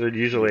like Blizzard.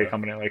 Usually a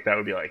company like that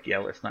would be like,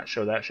 let's not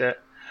show that shit.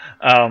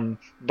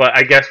 But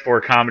I guess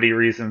for comedy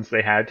reasons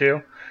they had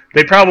to.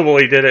 They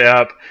probably did it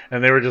up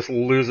and they were just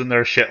losing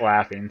their shit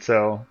laughing.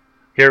 So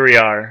here we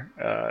are,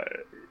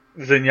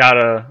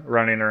 Zenyatta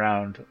running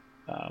around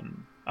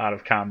out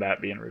of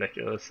combat being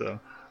ridiculous. So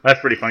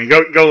that's pretty funny.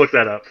 Go look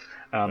that up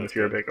if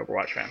you're a big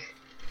Overwatch fan.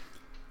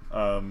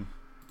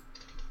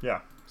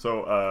 Yeah.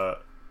 So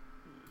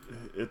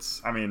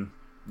it's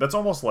that's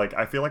almost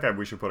I feel like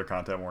we should put a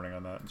content warning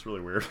on that. It's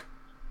really weird.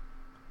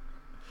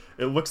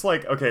 It looks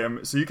like, okay,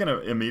 so you can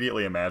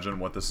immediately imagine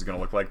what this is going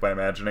to look like by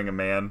imagining a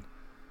man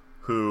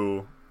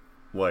who,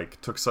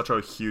 took such a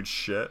huge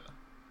shit.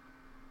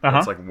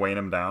 It's weighing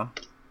him down.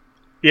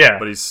 Yeah.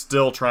 But he's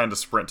still trying to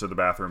sprint to the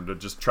bathroom to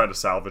just try to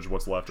salvage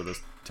what's left of this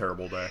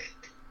terrible day.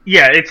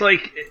 Yeah, it's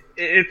like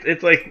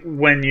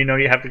when you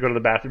have to go to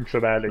the bathroom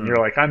so bad and you're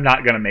like, I'm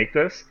not going to make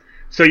this.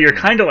 So you're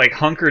kind of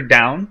hunkered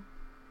down.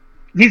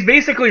 He's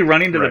basically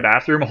running to the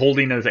bathroom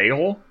holding his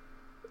a-hole.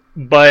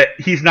 But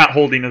he's not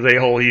holding his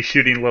a-hole. He's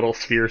shooting little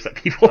spheres at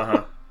people.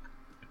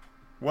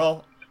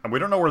 Well, we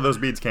don't know where those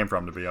beads came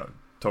from, to be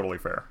totally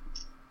fair.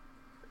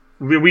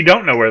 We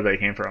don't know where they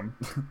came from.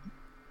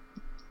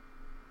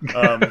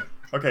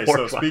 Okay,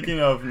 so speaking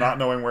of not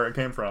knowing where it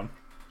came from.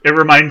 It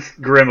reminds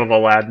Grimm of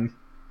Aladdin.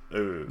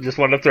 Just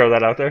wanted to throw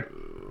that out there.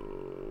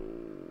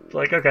 It's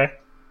okay.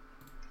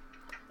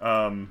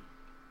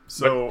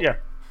 So, but,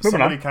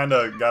 somebody kind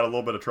of got a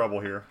little bit of trouble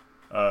here.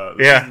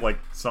 This is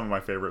some of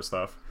my favorite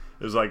stuff.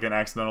 It was an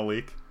accidental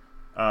leak.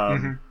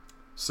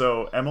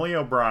 So Emily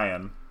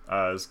O'Brien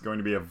is going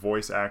to be a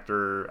voice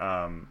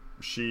actor.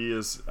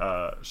 She's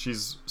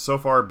so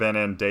far been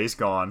in Days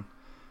Gone.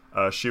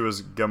 She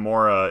was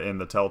Gamora in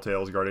the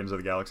Telltale's Guardians of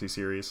the Galaxy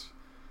series.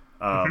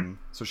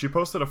 So she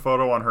posted a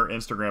photo on her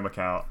Instagram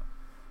account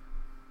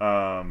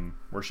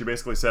where she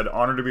basically said,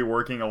 "Honored to be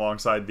working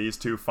alongside these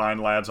two fine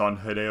lads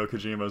on Hideo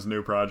Kojima's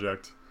new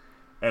project."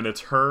 And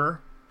it's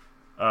her,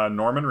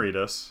 Norman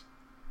Reedus,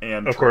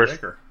 and Troy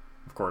Baker.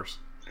 Of course.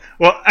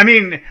 Well,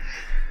 looking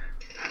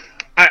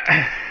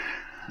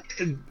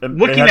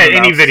at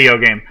any video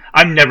game,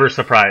 I'm never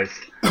surprised.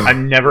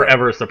 I'm never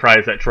ever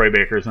surprised that Troy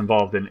Baker is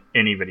involved in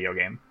any video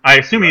game. I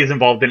assume he's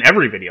involved in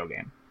every video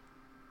game,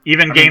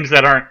 even games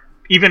that aren't,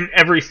 even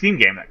every Steam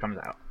game that comes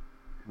out.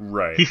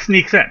 Right. He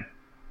sneaks in.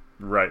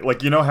 Right.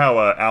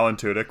 How Alan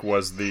Tudyk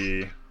was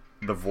the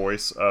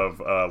voice of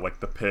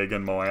the pig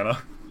in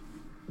Moana.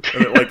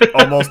 and it like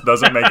almost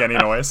doesn't make any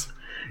noise.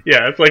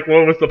 Yeah, it's like,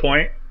 what was the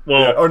point?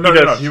 Well, Yeah. Oh no,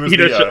 no, he was he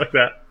the, does shit like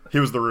that. He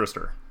was the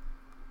rooster.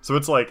 So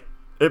it's like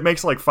it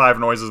makes like 5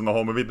 noises in the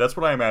whole movie. That's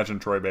what I imagine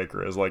Troy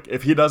Baker is. Like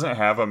if he doesn't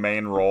have a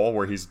main role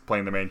where he's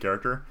playing the main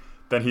character,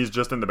 then he's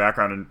just in the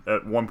background, and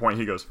at one point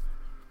he goes,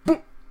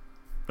 boop,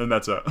 and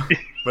that's it.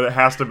 But it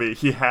has to be.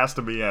 He has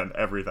to be in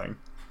everything.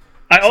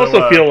 I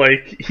also feel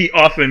like he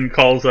often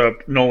calls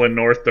up Nolan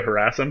North to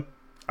harass him.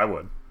 I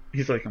would.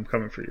 He's like, I'm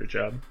coming for your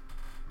job.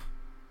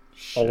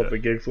 Shit. All of the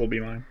gigs will be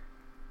mine.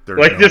 There's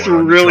like, no just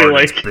one really,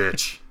 Uncharted's like...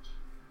 bitch.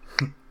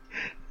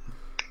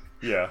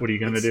 Yeah. What are you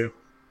going to do?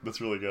 That's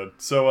really good.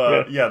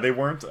 So, yeah, they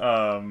weren't,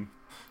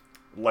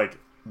 like,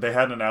 they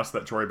hadn't announced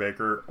that Troy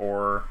Baker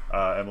or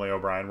Emily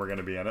O'Brien were going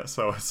to be in it.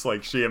 So it's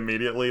like she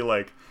immediately,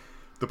 like,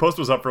 the post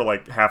was up for,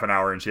 like, half an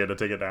hour and she had to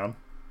take it down.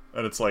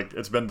 And it's like,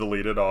 it's been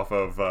deleted off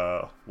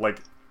of, like,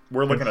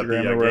 we're looking Instagram at the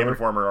or Game whatever.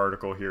 Informer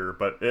article here,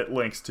 but it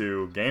links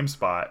to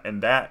GameSpot,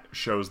 and that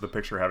shows the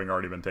picture having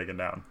already been taken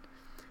down.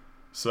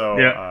 So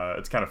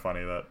it's kind of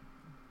funny that,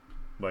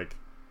 like,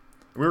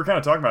 we were kind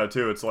of talking about it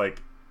too. It's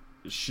like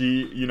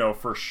she, you know,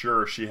 for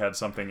sure she had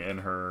something in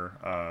her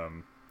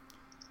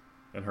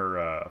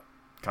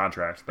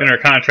contract. In her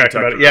contract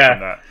about it, protected her yeah. from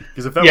that.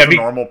 Because if that was a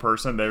normal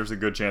person, there's a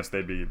good chance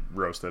they'd be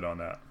roasted on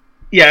that.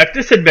 Yeah, if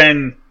this had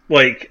been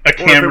like a Or if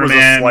it was a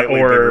cameraman slightly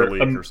bigger or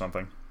leak or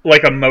something.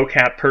 like a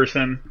mocap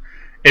person,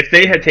 if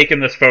they had taken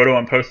this photo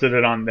and posted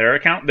it on their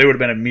account, they would have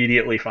been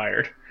immediately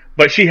fired.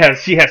 But she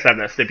has to have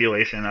that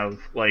stipulation of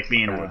like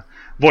being a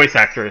voice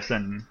actress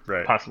and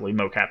possibly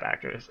mocap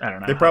actress. I don't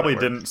know. They probably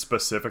didn't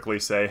specifically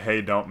say,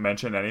 "Hey, don't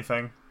mention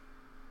anything."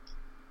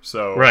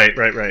 So right.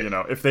 You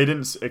know, if they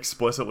didn't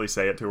explicitly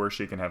say it to her,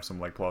 she can have some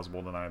like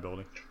plausible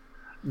deniability.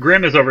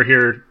 Grim is over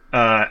here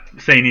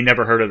saying he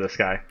never heard of this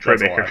guy, Troy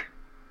That's Baker. A lie.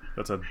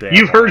 That's a damn.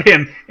 You've lie. heard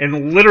him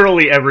in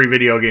literally every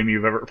video game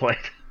you've ever played.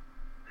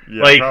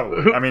 Yeah, like,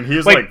 probably. I mean,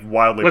 he's like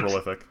wildly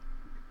prolific.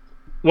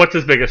 What's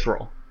his biggest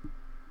role?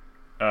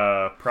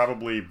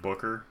 Probably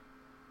Booker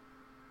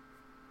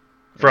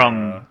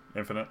from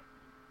Infinite.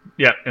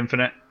 Yeah,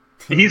 Infinite.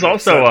 He's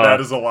also that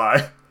is a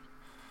lie.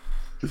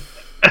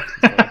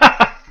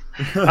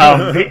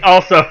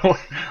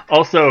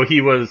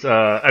 He was.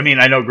 I mean,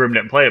 I know Grim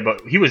didn't play it,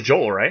 but he was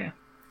Joel, right?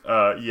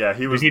 Yeah,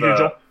 he was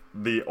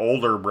the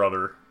older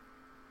brother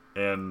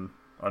in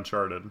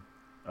Uncharted.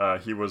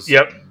 He was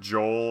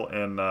Joel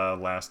in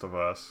Last of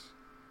Us.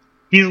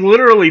 He's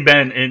literally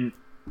been in.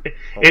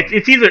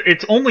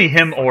 It's only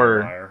him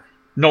or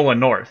Nolan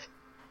North.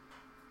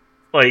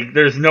 Like,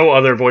 there's no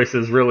other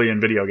voices really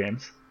in video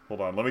games. Hold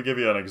on, let me give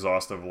you an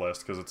exhaustive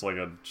list because it's like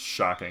a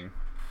shocking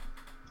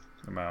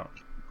amount.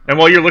 And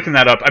while you're looking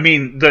that up, I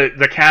mean,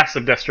 the cast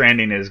of Death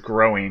Stranding is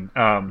growing.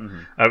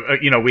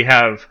 You know, we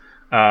have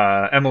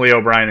Emily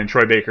O'Brien and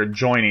Troy Baker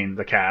joining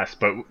the cast,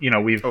 but you know,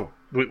 we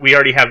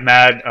already have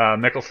Mad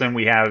Mikkelsen,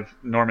 we have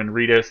Norman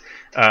Reedus,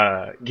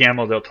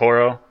 Guillermo del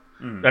Toro.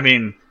 I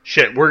mean,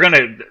 shit,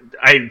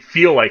 I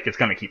feel like it's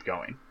gonna keep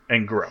going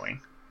and growing.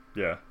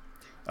 Yeah.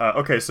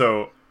 Okay,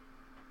 so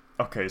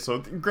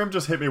Grim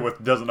just hit me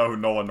with doesn't know who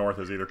Nolan North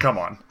is either. Come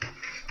on.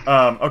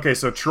 Okay,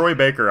 so Troy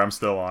Baker, I'm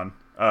still on.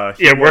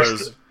 He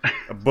was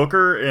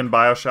Booker in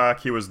BioShock.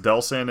 He was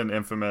Delsin in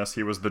Infamous.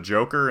 He was the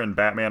Joker in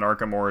Batman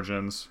Arkham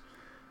Origins.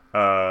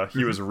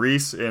 He was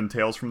Reese in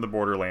Tales from the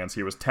Borderlands.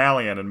 He was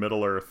Talion in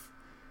Middle-earth.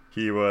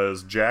 He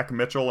was Jack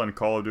Mitchell in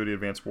Call of Duty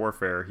Advanced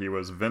Warfare. He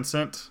was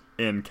Vincent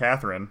in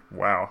Catherine.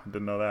 Wow,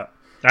 didn't know that.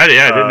 I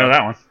didn't know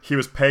that one. He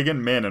was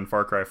Pagan Min in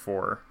Far Cry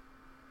 4.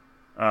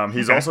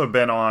 He's also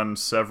been on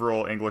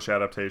several English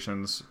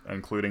adaptations,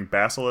 including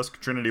Basilisk,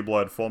 Trinity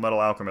Blood, Full Metal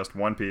Alchemist,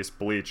 One Piece,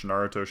 Bleach,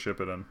 Naruto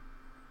Shippuden.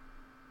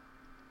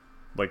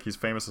 Like, he's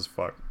famous as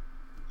fuck.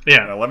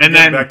 Yeah. Now, let me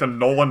get back to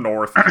Nolan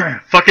North.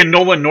 Fucking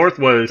Nolan North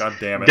was God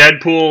damn it.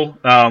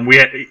 Deadpool. We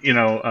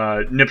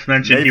had, Nips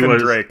mentioned Nathan he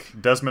was Drake,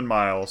 Desmond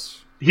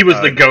Miles. He was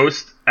the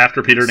Ghost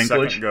after Peter Dinklage.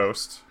 Second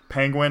Ghost.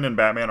 Penguin in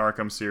Batman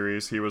Arkham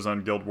series. He was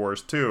on Guild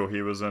Wars 2.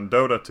 He was in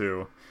Dota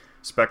 2.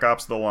 Spec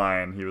Ops: The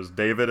Line. He was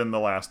David in The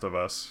Last of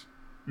Us.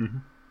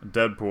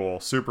 Deadpool,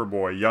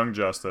 Superboy, Young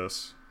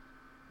Justice,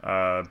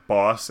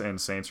 Boss in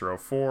Saints Row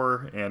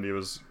 4, and he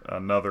was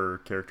another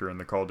character in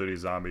the Call of Duty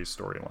Zombies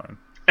storyline.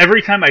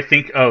 Every time I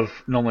think of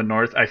Nolan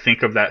North, I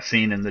think of that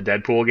scene in the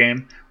Deadpool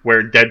game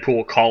where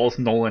Deadpool calls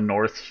Nolan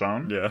North's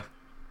phone. Yeah.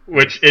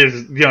 Which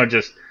is,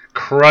 just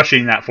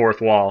crushing that fourth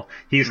wall.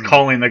 He's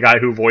calling the guy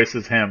who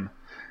voices him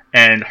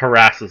and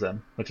harasses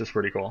him, which is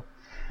pretty cool.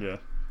 Yeah.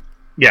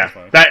 Yeah.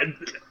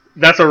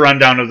 That's a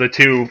rundown of the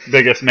two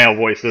biggest male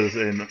voices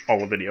in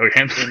all of video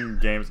games. In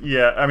games.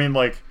 Yeah, I mean,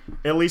 like,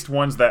 at least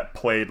ones that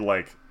played,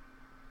 like,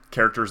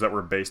 characters that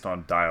were based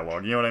on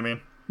dialogue. You know what I mean?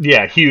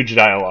 Yeah, huge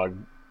dialogue.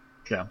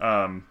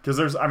 Yeah.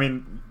 Because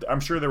I'm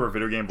sure there were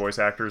video game voice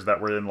actors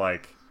that were in,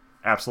 like,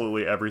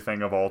 absolutely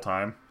everything of all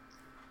time.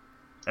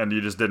 And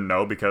you just didn't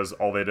know because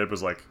all they did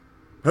was, like,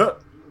 huh,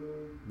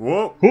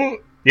 whoa.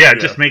 Yeah,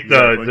 just make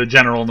the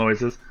general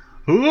noises.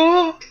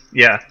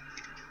 Yeah.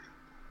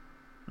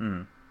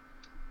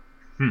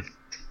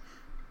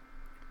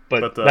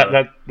 But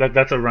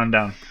that's a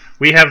rundown.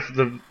 We have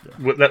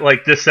that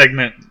like this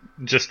segment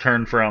just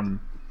turned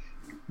from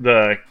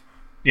the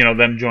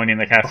them joining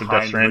the cast of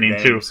Death Stranding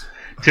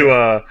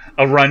to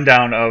a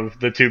rundown of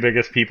the two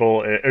biggest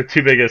people or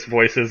two biggest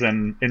voices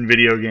in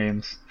video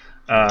games,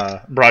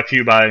 brought to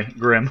you by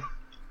Grim.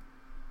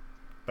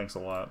 Thanks a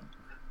lot.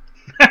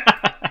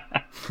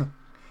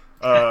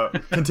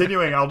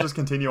 Continuing, I'll just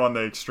continue on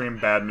the extreme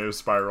bad news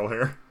spiral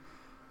here.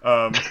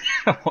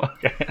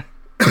 Okay.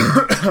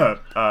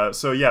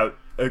 So yeah,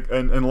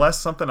 unless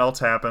something else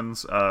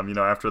happens,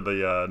 after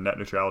the net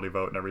neutrality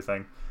vote and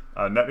everything,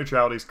 net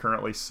neutrality is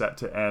currently set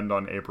to end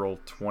on April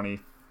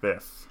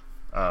 25th.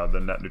 The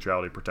net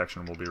neutrality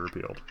protection will be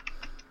repealed.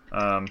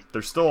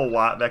 There's still a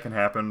lot that can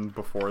happen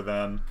before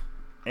then,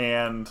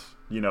 and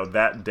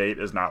that date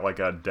is not like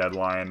a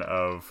deadline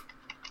of,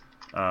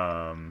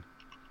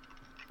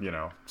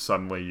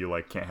 suddenly you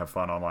like can't have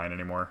fun online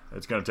anymore.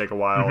 It's gonna take a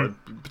while,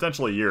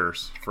 potentially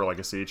years, for like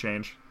a sea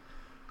change.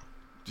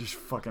 Just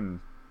fucking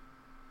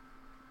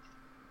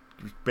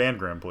ban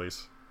Grim,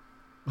 please.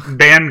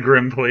 Ban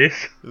Grim,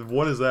 please.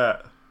 What is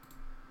that,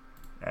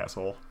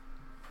 asshole?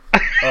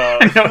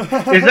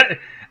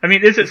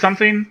 Is it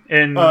something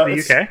in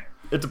the UK?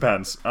 It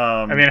depends.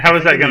 How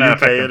is that going to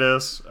affect it?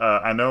 Is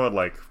I know in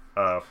like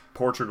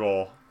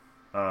Portugal,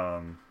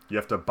 you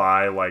have to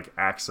buy like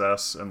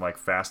access and like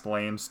fast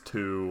lanes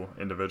to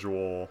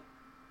individual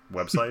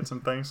websites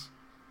and things.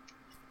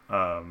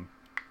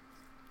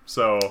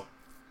 So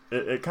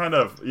it kind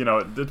of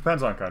it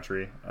depends on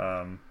country.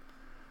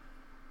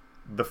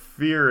 The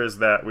fear is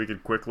that we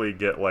could quickly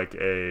get like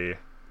a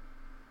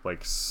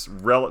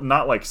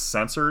not like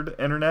censored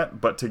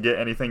internet, but to get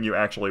anything you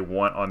actually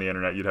want on the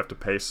internet, you'd have to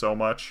pay so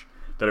much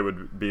that it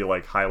would be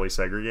like highly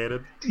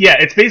segregated. Yeah,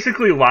 it's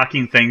basically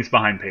locking things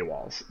behind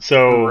paywalls.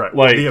 So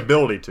like the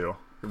ability to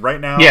right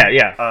now. Yeah.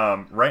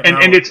 Right now,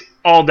 and it's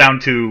all down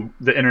to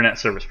the internet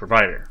service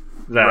provider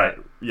that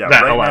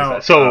allows now,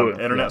 that. So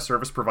internet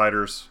service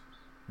providers,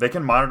 they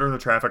can monitor the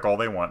traffic all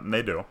they want, and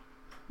they do.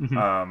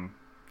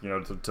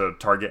 To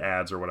target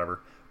ads or whatever.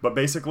 But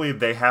basically,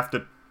 they have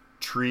to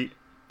treat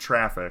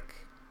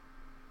traffic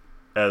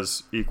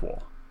as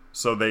equal.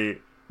 So they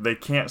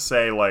can't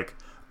say like,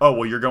 oh,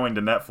 well, you're going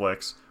to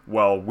Netflix.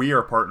 Well, we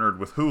are partnered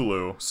with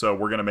Hulu, so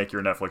we're going to make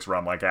your Netflix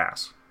run like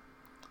ass.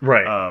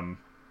 Right.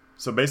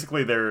 So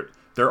basically, there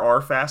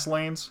are fast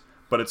lanes,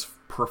 but it's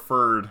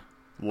preferred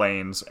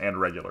lanes and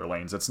regular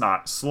lanes. It's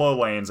not slow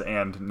lanes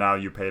and now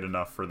you paid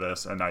enough for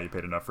this and now you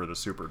paid enough for the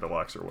super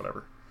deluxe or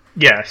whatever.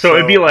 Yeah, so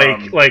it'd be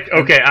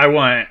okay, I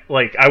want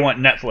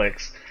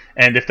Netflix,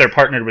 and if they're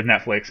partnered with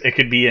Netflix, it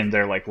could be in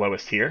their like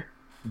lowest tier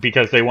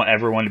because they want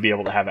everyone to be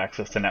able to have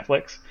access to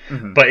Netflix.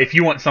 But if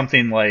you want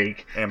something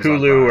like Amazon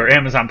Hulu Prime or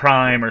Amazon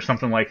Prime or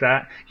something like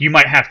that, you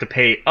might have to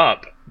pay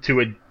up to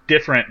a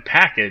different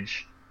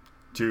package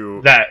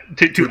to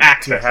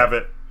access to have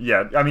it.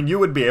 Yeah, I mean you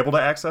would be able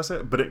to access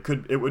it, but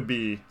it would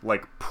be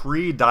like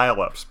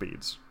pre-dial-up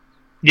speeds.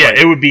 Yeah, like,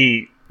 it would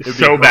be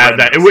so bad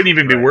that it wouldn't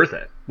even be worth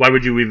it. Why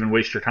would you even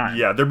waste your time?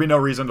 Yeah, there'd be no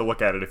reason to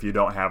look at it if you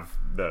don't have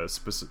the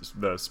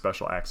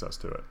special access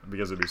to it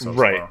because it'd be so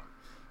slow.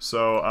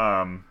 So,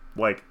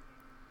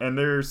 and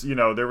there's,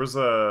 there was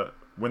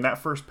when that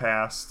first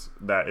passed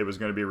that it was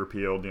going to be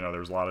repealed, there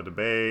was a lot of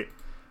debate,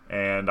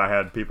 and I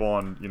had people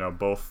on,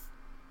 both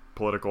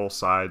political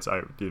sides,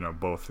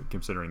 both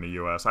considering the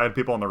U.S. I had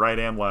people on the right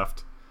and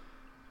left,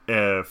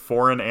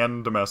 foreign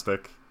and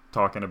domestic,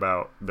 talking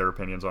about their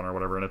opinions on it or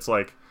whatever, and it's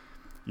like,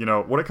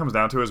 what it comes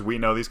down to is we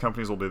know these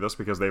companies will do this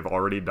because they've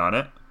already done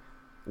it.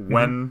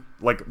 When,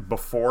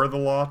 before the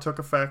law took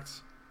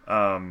effect,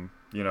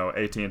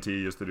 AT&T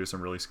used to do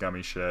some really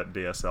scummy shit.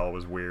 DSL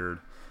was weird.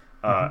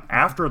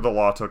 After the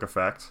law took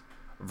effect,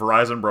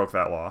 Verizon broke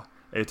that law.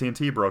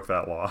 AT&T broke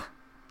that law.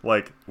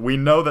 We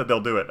know that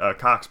they'll do it.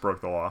 Cox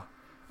broke the law.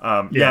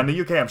 In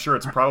the UK, I'm sure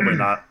it's probably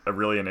not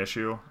really an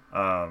issue.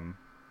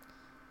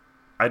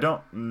 I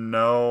don't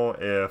know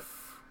if...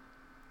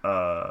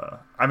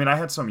 I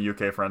had some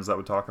UK friends that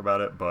would talk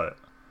about it, but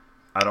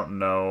I don't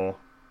know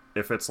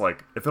if it's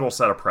if it'll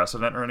set a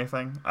precedent or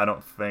anything. I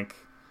don't think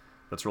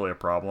that's really a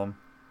problem.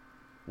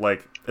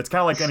 It's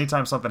kind of like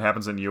anytime something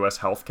happens in US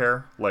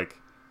healthcare,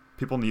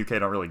 people in the UK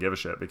don't really give a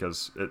shit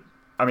because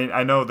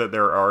I know that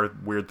there are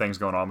weird things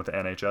going on with the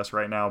NHS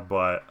right now,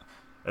 but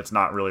it's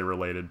not really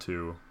related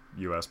to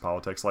US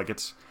politics.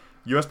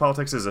 U.S.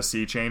 politics is a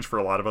sea change for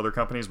a lot of other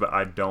companies, but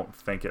I don't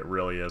think it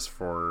really is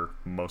for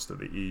most of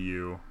the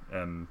EU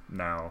and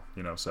now,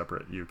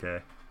 separate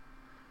UK.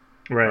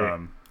 Right.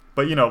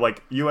 But,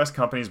 U.S.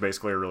 companies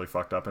basically are really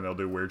fucked up and they'll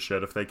do weird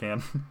shit if they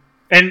can.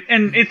 And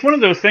it's one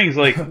of those things,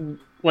 they'll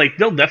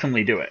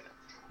definitely do it.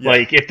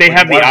 Yeah. If they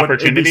have the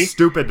opportunity. It'd be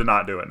stupid to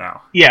not do it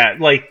now. Yeah,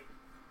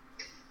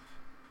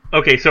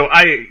 okay, so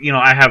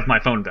I have my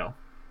phone bill,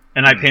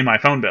 and I pay my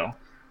phone bill,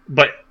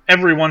 but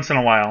every once in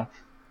a while,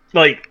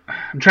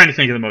 I'm trying to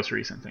think of the most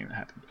recent thing that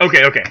happened.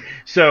 Okay.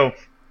 So,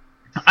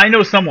 I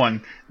know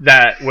someone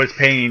that was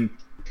paying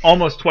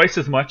almost twice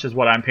as much as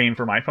what I'm paying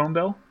for my phone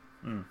bill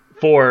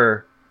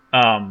for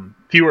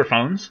fewer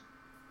phones,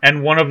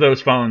 and one of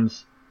those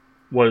phones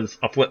was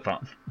a flip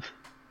phone.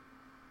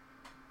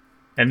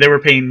 and they were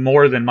paying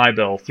more than my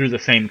bill through the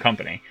same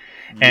company.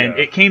 And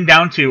it came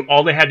down to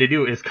all they had to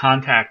do is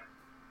contact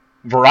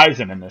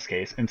Verizon in this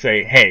case and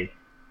say, hey,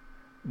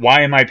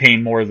 why am I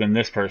paying more than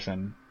this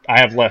person? I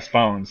have less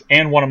phones,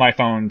 and one of my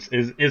phones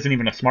isn't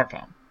even a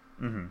smartphone.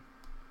 Mm-hmm.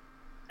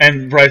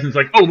 And Verizon's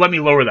like, oh, let me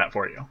lower that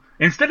for you.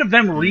 Instead of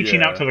them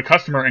reaching out to the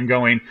customer and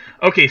going,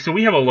 okay, so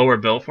we have a lower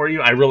bill for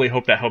you. I really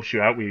hope that helps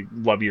you out. We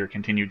love your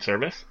continued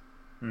service.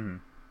 Mm-hmm.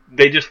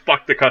 They just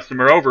fuck the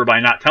customer over by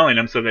not telling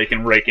them so they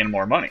can rake in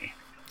more money.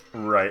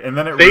 Right, and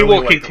then they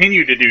will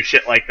continue to do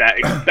shit like that,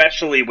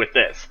 especially with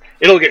this.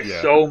 It'll get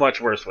so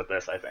much worse with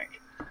this, I think.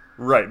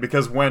 Right,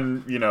 because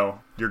when,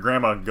 your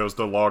grandma goes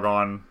to log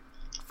on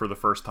for the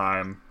first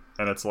time,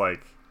 and it's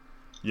like,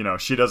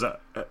 she doesn't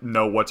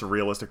know what's a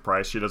realistic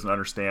price. She doesn't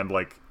understand,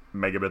 like,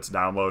 megabits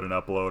download and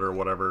upload or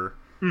whatever.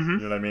 Mm-hmm. You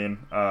know what I mean?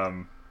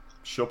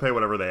 She'll pay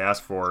whatever they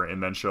ask for,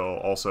 and then she'll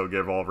also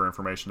give all of her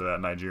information to that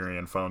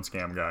Nigerian phone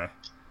scam guy.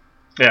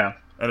 Yeah.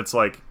 And it's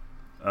like,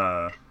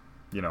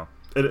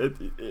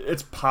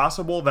 it's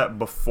possible that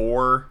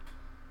before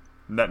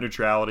net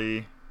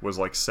neutrality was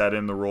like set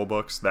in the rule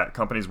books that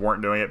companies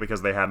weren't doing it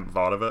because they hadn't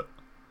thought of it,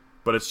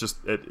 but it's just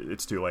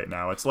it's too late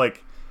now. It's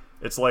like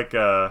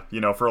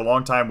for a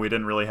long time we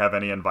didn't really have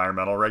any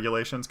environmental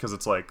regulations because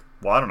it's like,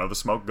 well, I don't know, the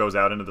smoke goes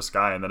out into the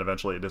sky and then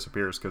eventually it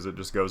disappears because it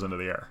just goes into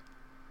the air,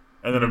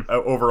 and then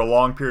over a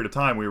long period of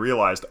time we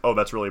realized, oh,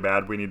 that's really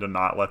bad, we need to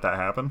not let that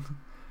happen.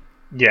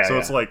 Yeah. So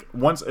it's like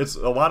once it's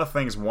a lot of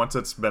things. Once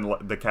it's been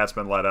the cat's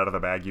been let out of the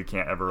bag, you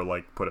can't ever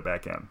like put it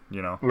back in.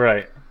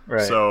 Right.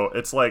 So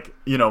it's like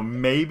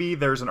maybe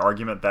there's an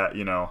argument that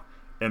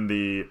in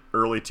the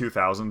early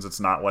 2000s it's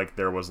not like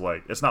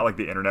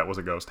the internet was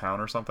a ghost town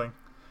or something,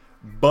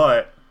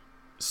 but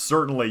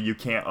certainly you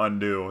can't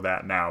undo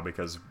that now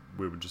because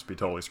we would just be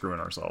totally screwing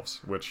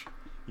ourselves. Which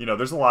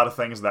there's a lot of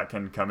things that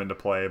can come into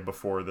play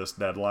before this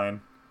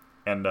deadline,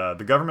 and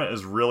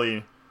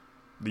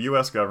the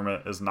U.S.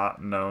 government is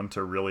not known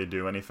to really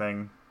do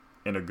anything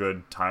in a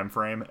good time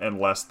frame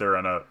unless they're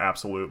in an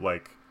absolute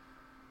like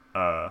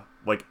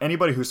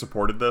anybody who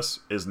supported this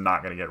is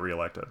not going to get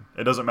reelected.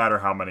 It doesn't matter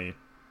how many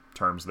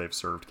terms they've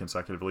served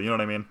consecutively. You know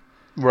what I mean?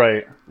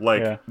 Right.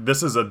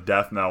 This is a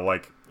death knell.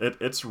 Like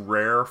it's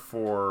rare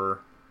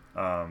for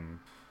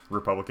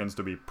Republicans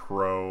to be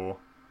pro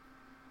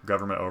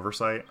government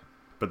oversight,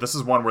 but this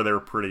is one where they were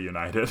pretty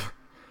united.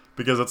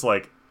 Because it's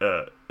like,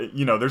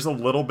 there's a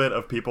little bit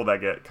of people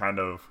that get kind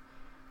of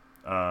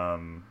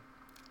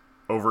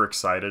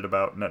overexcited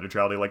about net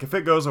neutrality. Like, if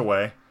it goes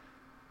away,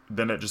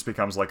 then it just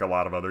becomes like a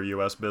lot of other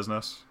U.S.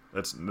 business.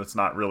 It's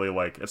not really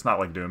like, it's not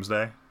like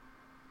doomsday.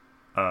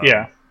 In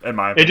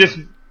my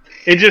opinion.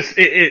 It just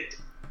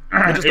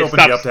opens you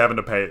up to having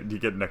to pay. You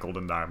get nickeled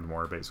and dimed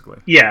more, basically.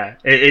 Yeah,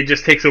 it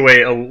just takes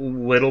away a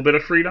little bit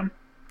of freedom.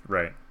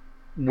 Right.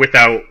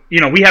 Without,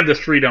 we have this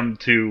freedom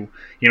to,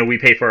 we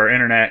pay for our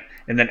internet,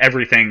 and then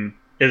everything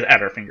is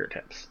at our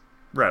fingertips.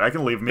 Right, I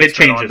can leave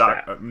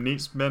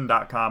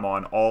meatspin.com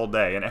on all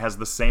day, and it has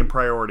the same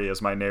priority as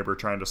my neighbor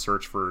trying to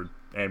search for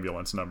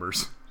ambulance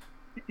numbers.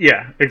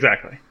 Yeah,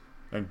 exactly.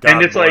 And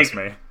God it's bless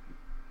like, me.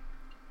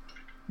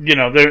 I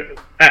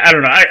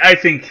don't know. I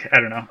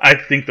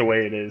think the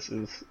way it is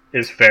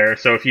fair.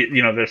 So if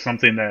there's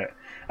something that,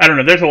 I don't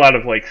know, there's a lot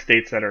of like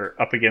states that are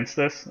up against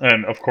this,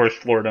 and of course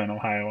Florida and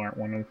Ohio aren't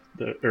one of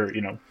the,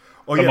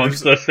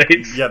 amongst those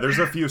states. Yeah, there's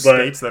a few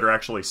states that are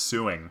actually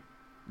suing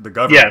the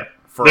government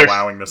for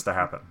allowing this to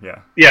happen. Yeah.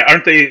 Yeah,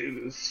 aren't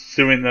they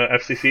suing the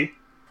FCC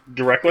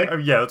directly?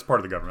 Yeah, that's part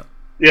of the government.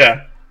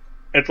 Yeah.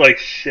 It's like,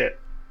 shit.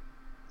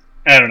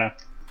 I don't know.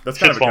 That's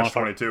kind of a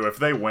catch-22. If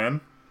they win,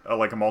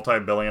 like a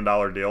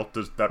multi-billion-dollar deal,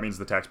 that means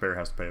the taxpayer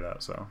has to pay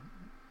that, so...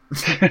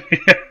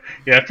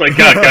 Yeah, it's like,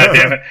 God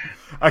damn it.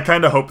 I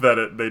kind of hope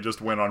that they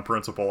just win on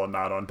principle and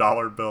not on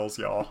dollar bills,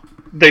 y'all.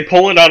 They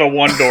pull it out of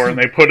one door and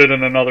they put it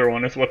in another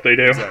one, is what they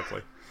do.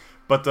 Exactly.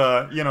 But,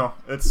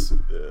 it's...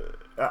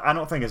 I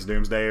don't think it's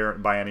doomsday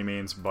by any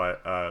means,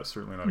 but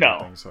certainly not a good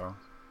thing, so...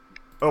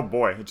 Oh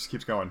boy, it just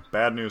keeps going.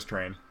 Bad news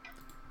train.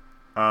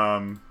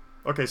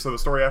 Okay, so the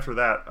story after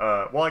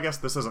that... well, I guess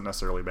this isn't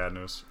necessarily bad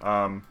news.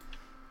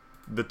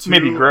 The two,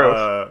 maybe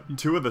gross.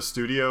 Two of the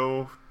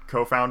studio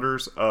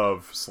co-founders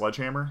of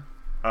Sledgehammer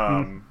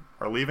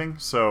are leaving.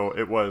 So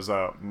it was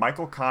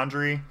Michael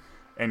Condrey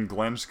and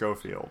Glenn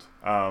Schofield.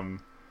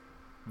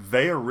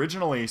 They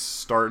originally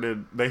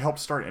they helped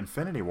start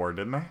Infinity Ward,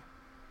 didn't they?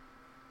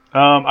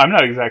 I'm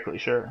not exactly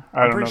sure.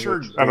 I'm pretty sure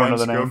Glenn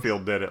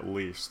Schofield did at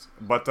least.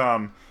 But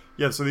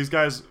so these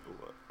guys,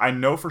 I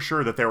know for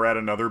sure that they were at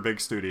another big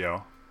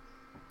studio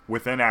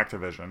within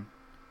Activision,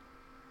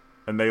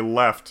 and they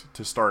left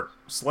to start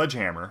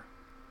Sledgehammer,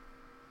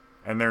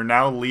 and they're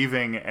now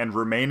leaving and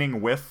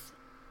remaining with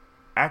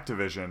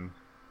Activision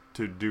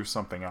to do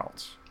something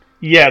else.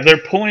 Yeah, they're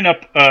pulling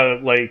up a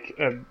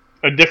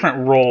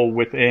different role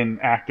within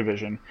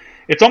Activision.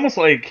 It's almost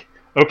like,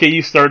 okay,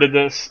 you started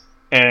this,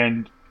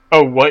 and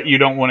you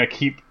don't want to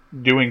keep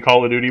doing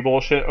Call of Duty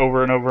bullshit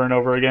over and over and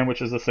over again,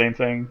 which is the same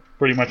thing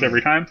pretty much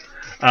every time.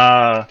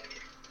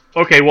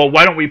 Okay, well,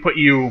 why don't we put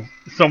you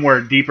somewhere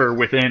deeper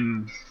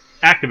within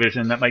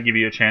Activision, that might give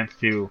you a chance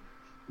to,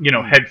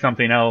 head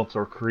something else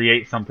or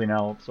create something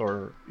else,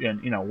 or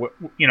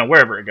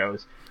wherever it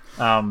goes.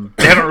 They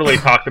haven't really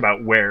talked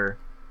about where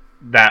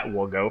that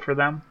will go for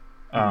them.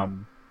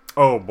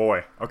 Oh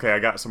boy. Okay, I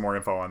got some more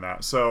info on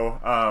that. So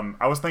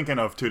I was thinking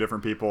of two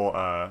different people.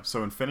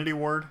 So Infinity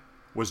Ward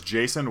was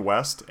Jason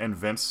West and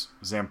Vince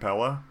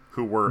Zampella,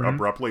 who were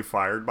abruptly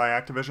fired by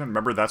Activision.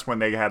 Remember, that's when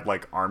they had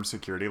like armed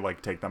security,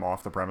 like take them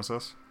off the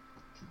premises.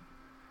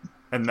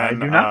 And then I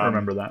do not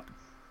remember that.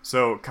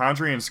 So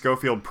Condrey and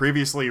Schofield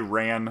previously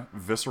ran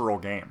Visceral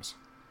Games.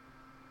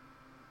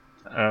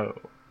 Oh,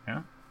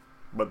 yeah.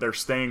 But they're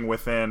staying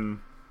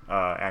within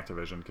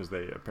Activision because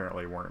they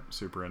apparently weren't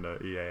super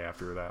into EA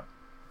after that.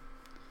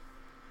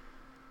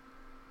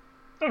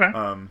 Okay.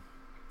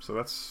 So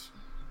that's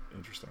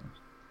interesting.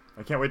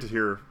 I can't wait to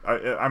hear.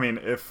 I mean,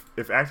 if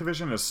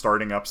Activision is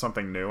starting up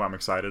something new, I'm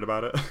excited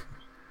about it.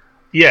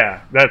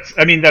 Yeah, that's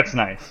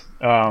nice.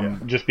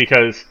 Just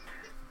because,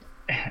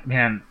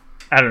 man,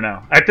 I don't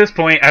know. At this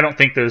point, I don't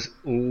think there's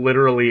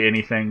literally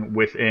anything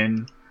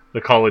within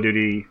the Call of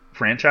Duty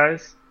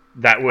franchise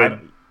that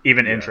would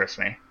interest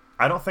me.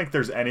 I don't think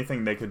there's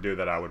anything they could do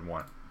that I would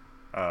want.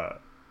 I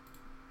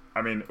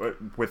mean,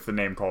 with the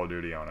name Call of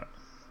Duty on it.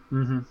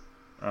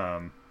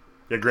 Mm-hmm.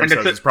 Yeah, Grim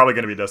says it's probably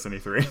going to be Destiny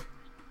 3.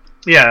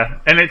 Yeah,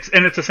 and it's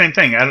the same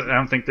thing. I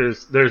don't think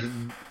there's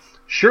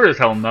sure as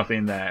hell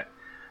nothing that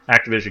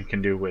Activision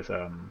can do with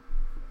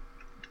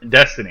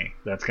Destiny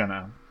that's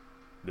gonna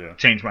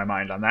change my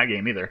mind on that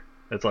game either.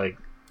 It's like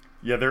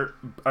we're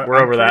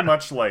over that.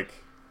 Much like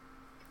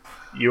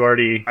you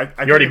already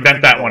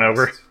bent that one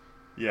over.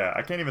 Yeah,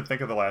 I can't even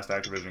think of the last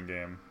Activision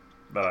game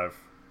that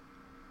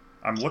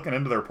I'm looking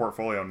into their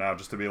portfolio now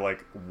just to be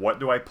like, what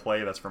do I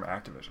play that's from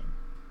Activision?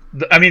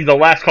 The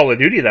last Call of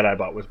Duty that I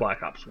bought was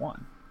Black Ops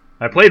 1.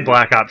 I played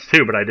Black Ops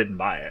 2, but I didn't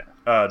buy it.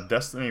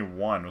 Destiny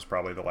 1 was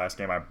probably the last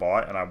game I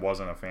bought, and I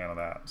wasn't a fan of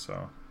that.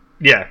 So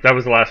yeah, that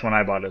was the last one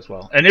I bought as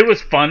well. And it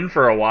was fun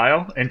for a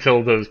while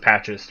until those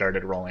patches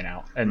started rolling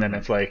out. And then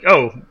it's like,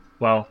 oh,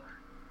 well,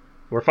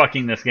 we're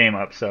fucking this game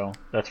up, so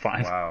that's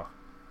fine. Wow.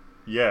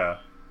 Yeah.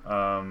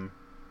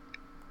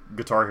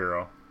 Guitar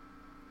Hero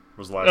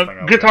was the last thing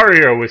I was Guitar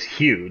Hero was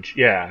huge.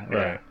 Yeah. Right.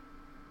 Yeah.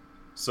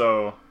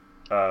 So,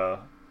 wow,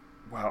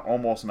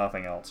 almost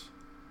nothing else.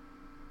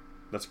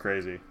 That's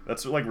crazy.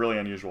 That's like really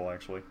unusual,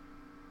 actually.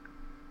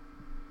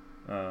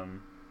 Holy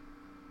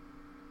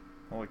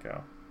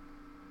cow.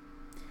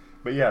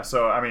 But yeah,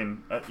 so I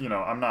mean, I'm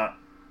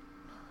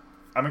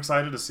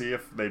excited to see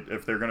if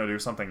they're gonna do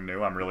something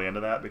new. I'm really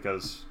into that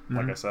because,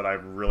 like I said, I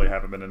really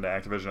haven't been into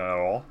Activision at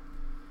all.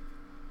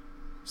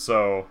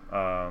 So,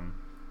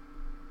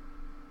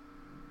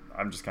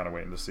 I'm just kind of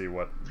waiting to see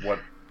what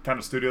kind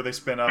of studio they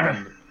spin up,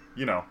 and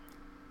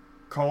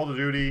Call of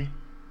Duty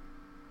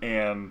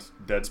and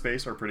Dead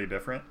Space are pretty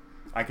different.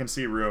 I can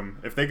see room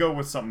if they go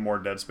with something more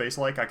Dead Space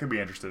like. I could be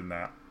interested in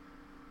that,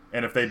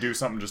 and if they do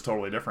something just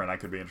totally different, I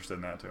could be interested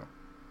in that too.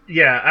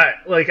 Yeah,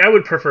 I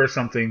would prefer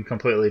something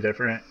completely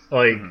different.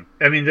 Like,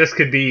 this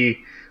could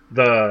be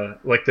the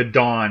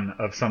dawn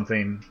of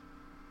something,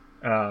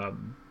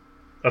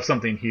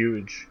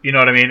 huge. You know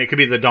what I mean? It could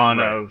be the dawn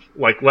of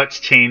like, let's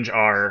change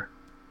our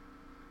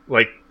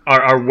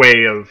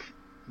way of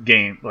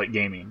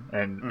gaming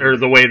and or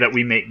the way that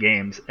we make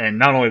games, and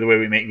not only the way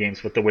we make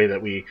games, but the way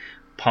that we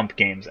pump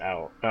games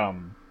out.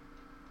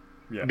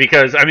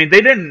 Because they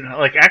didn't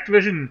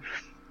Activision.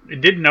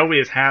 It didn't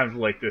always have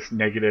like this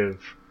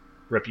negative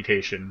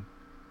reputation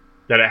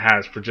that it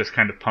has for just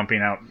kind of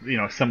pumping out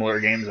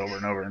similar games over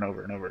and over and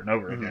over and over and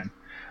over again,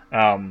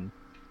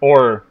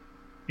 or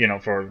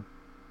for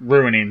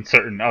ruining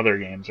certain other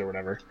games or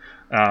whatever.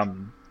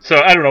 So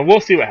I don't know. We'll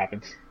see what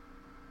happens.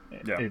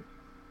 There's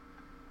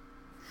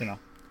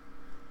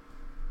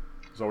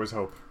always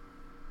hope.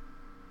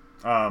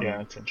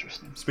 Yeah, it's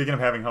interesting. Speaking of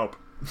having hope,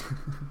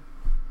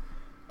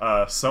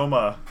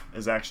 Soma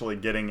is actually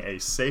getting a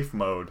safe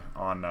mode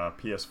on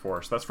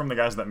PS4. So that's from the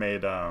guys that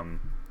made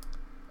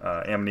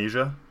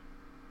Amnesia.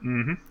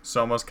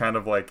 Soma's kind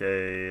of like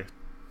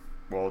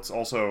it's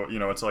also,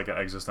 it's like an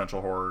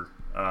existential horror,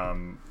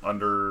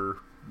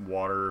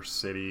 underwater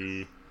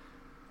city,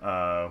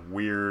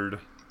 weird,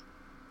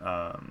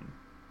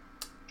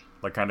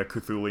 like kind of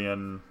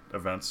Cthulhian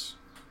events.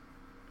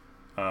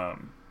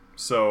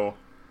 So,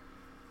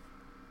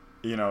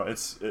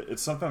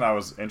 it's something I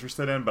was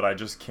interested in, but I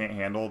just can't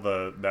handle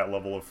that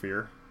level of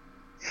fear.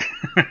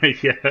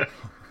 Yeah.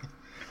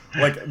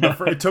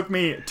 It took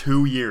me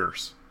 2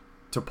 years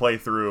to play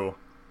through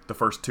the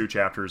first 2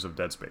 chapters of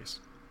Dead Space.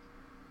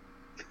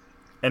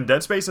 And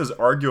Dead Space is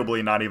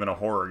arguably not even a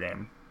horror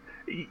game.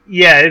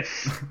 Yeah,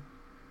 it's...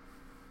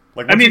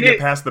 once you get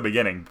past the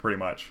beginning, pretty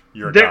much,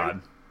 you're a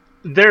god.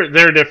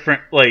 They're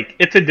different.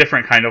 It's a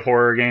different kind of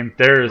horror game.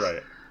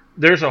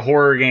 There's a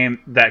horror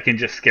game that can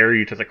just scare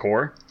you to the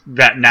core,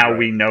 that now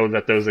we know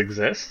that those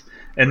exist.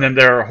 And then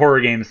there are horror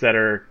games that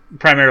are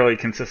primarily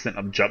consistent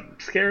of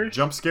jump scares.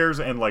 Jump scares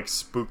and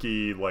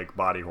spooky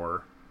body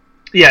horror.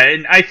 Yeah,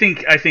 and I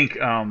think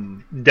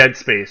Dead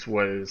Space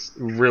was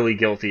really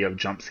guilty of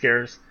jump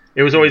scares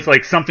It was always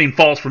like something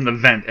falls from the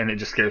vent and it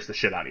just scares the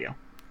shit out of you.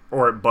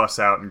 Or it busts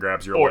out and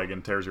grabs your leg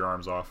and tears your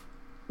arms off.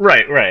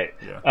 Right.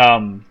 Yeah.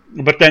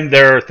 But then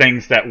there are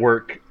things that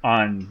work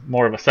on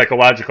more of a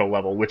psychological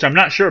level, which I'm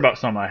not sure about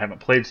Soma. I haven't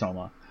played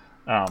Soma.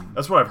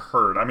 That's what I've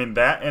heard. I mean,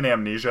 that and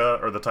Amnesia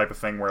are the type of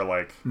thing where,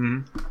 like,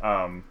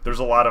 there's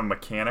a lot of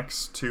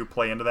mechanics to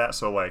play into that.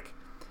 So, like,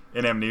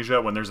 in Amnesia,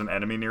 when there's an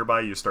enemy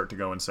nearby, you start to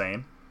go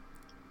insane.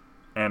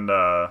 And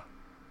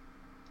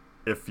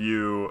if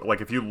you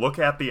look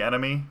at the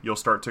enemy, you'll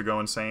start to go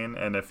insane.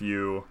 And if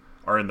you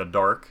are in the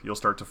dark, you'll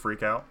start to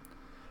freak out.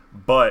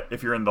 But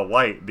if you're in the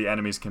light, the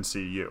enemies can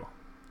see you.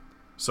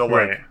 So,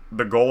 like,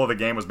 the goal of the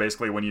game was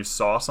basically when you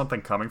saw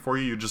something coming for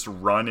you, you just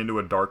run into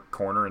a dark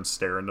corner and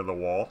stare into the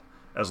wall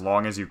as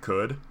long as you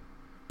could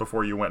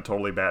before you went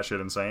totally batshit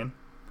insane.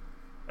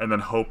 And then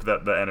hope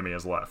that the enemy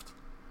is left,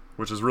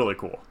 which is really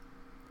cool.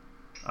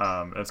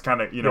 It's kind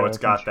of, it's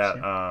got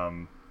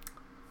that,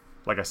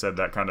 like I said,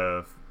 that kind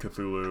of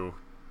Cthulhu,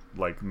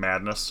 like,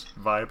 madness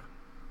vibe.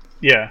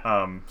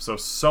 Yeah. So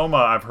Soma,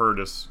 I've heard,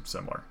 is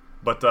similar.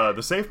 But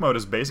the safe mode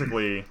is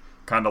basically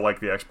kind of like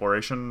the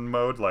exploration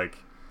mode. Like,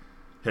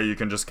 hey, you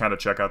can just kind of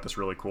check out this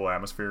really cool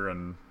atmosphere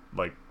and,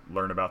 like,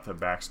 learn about the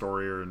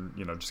backstory or,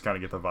 just kind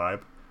of get the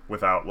vibe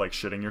without, like,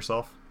 shitting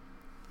yourself.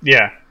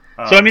 Yeah.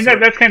 So, I mean,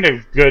 that's kind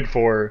of good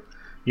for,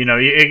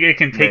 it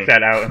can take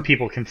that out and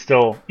people can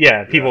still,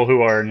 people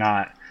who are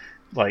not,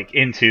 like,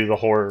 into the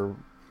horror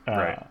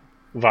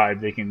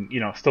vibe, they can,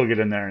 still get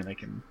in there and they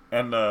can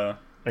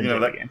enjoy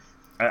the game.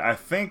 I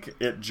think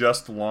it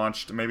just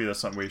launched. Maybe that's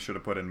something we should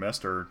have put in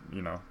Myst or,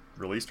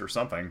 released or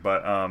something.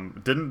 But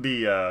didn't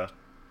the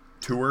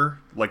tour,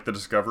 like the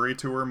Discovery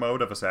Tour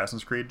mode of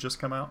Assassin's Creed just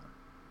come out?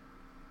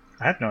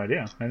 I have no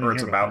idea. Or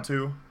it's about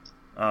to.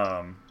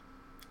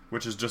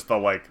 Which is just the,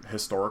 like,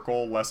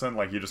 historical lesson.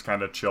 Like, you just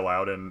kind of chill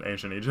out in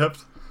ancient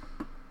Egypt.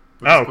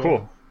 Oh,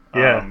 cool.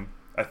 Yeah.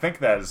 I think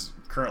that is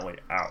currently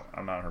out.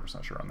 I'm not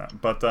 100% sure on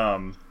that. But,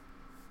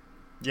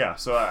 yeah.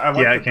 So I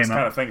like that this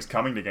kind of thing's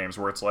coming to games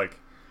where it's like,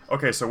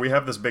 okay, so we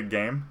have this big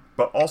game,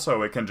 but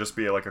also it can just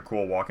be like a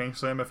cool walking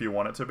sim if you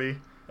want it to be,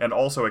 and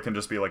also it can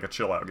just be like a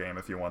chill out game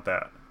if you want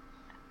that.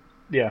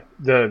 Yeah,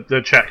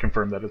 the chat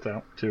confirmed that it's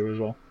out too as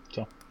well.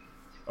 So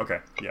okay,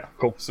 yeah,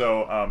 cool.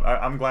 So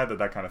I'm glad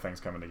that kind of thing's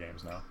coming to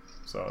games now.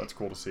 So it's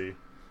cool to see.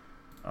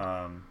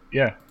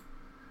 Yeah.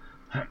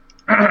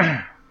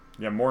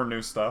 Yeah, more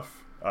new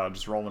stuff.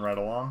 Just rolling right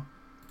along.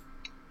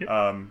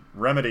 Yep.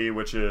 Remedy,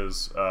 which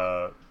is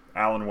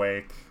Alan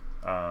Wake.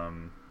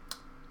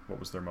 What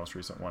was their most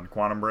recent one?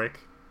 Quantum Break?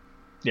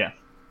 Yeah.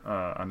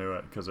 I knew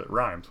it because it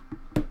rhymed.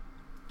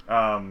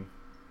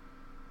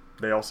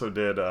 They also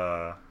did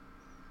the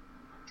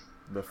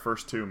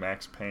first two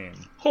Max Payne.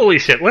 Holy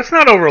shit, let's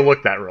not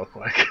overlook that real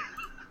quick.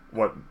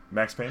 What,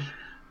 Max Payne?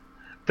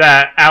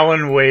 That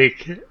Alan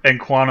Wake and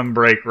Quantum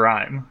Break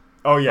rhyme.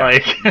 Oh, yeah.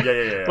 Like,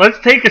 yeah. Let's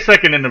take a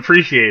second and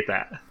appreciate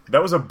that.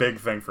 That was a big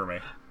thing for me.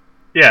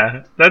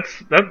 Yeah,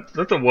 that's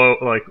a whoa,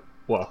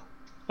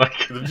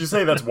 like, did you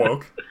say that's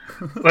woke?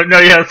 Like, no,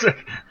 yeah,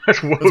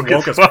 that's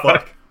woke as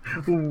fuck.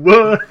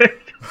 What?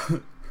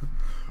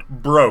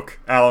 Broke.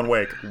 Alan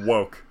Wake.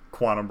 Woke.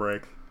 Quantum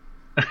Break.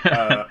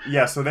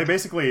 Yeah, so they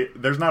basically,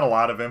 there's not a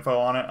lot of info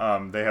on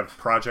it. They have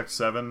Project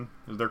 7,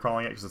 as they're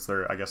calling it, because it's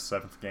their, I guess,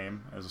 7th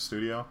game as a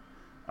studio.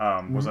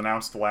 Was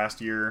announced last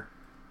year.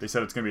 They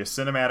said it's going to be a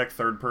cinematic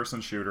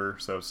third-person shooter,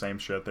 so same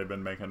shit they've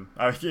been making.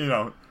 Not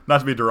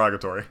to be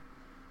derogatory.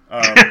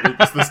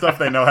 It's the stuff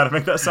they know how to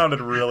make. That sounded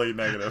really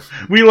negative.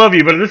 We love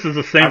you, but this is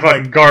the same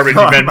fucking garbage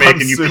you've been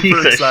making, you piece of shit.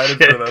 I'm super excited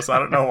for this. I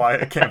don't know why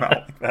it came out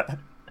like that.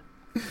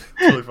 It's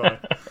really funny.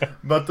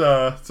 But,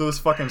 so this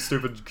fucking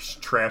stupid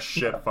trash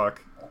shit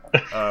fuck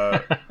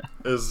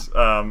is,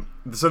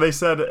 so they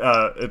said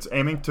it's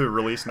aiming to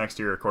release next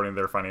year according to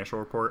their financial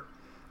report.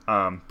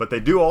 But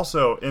they do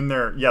also, in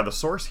their, the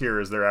source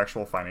here is their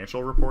actual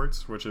financial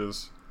reports, which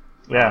is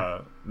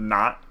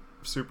not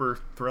super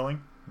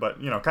thrilling. But,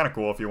 kind of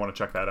cool if you want to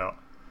check that out.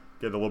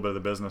 Get a little bit of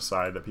the business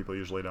side that people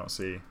usually don't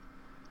see.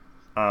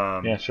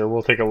 Yeah, sure.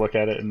 We'll take a look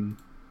at it and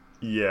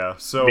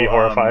so be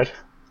horrified.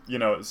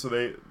 So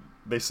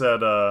they said,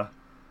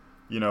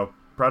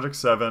 Project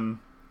 7,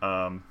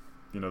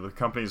 the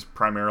company's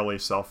primarily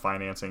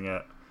self-financing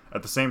it.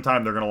 At the same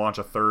time, they're going to launch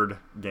a third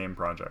game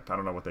project. I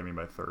don't know what they mean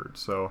by third.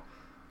 So,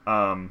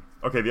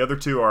 the other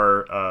two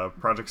are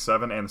Project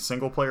 7 and the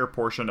single-player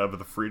portion of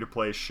the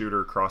free-to-play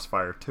shooter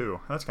Crossfire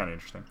 2. That's kind of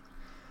interesting.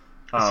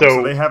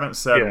 So they haven't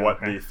said what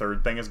the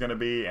third thing is going to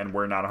be, and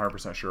we're not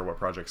 100% sure what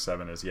Project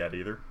 7 is yet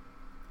either.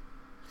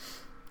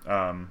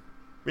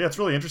 It's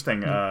really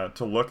interesting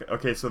to look.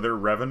 Okay, so their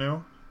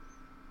revenue,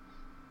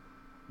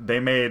 they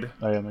made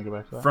let me go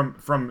back to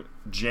that. From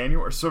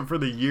January. So for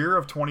the year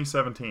of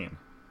 2017,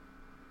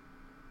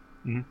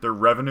 their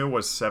revenue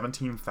was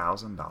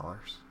 $17,000.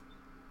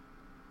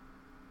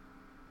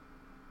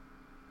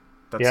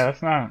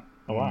 That's not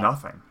a lot.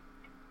 Nothing.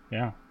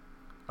 Yeah.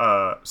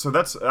 So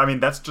that's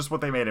just what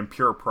they made in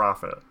pure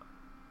profit.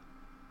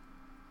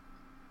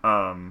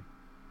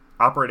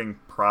 Operating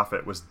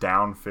profit was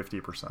down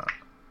 50%.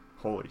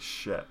 Holy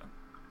shit.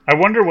 I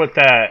wonder what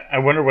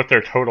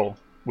their total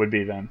would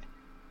be then.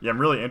 Yeah, I'm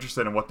really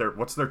interested in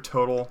what's their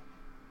total.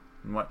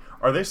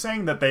 Are they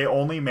saying that they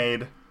only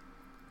made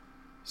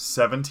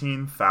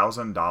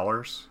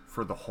 $17,000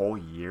 for the whole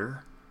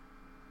year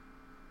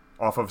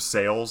off of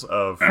sales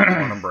of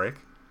Quantum Break?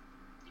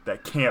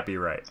 That can't be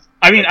right.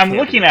 I mean, I'm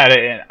looking at it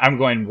and I'm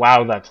going,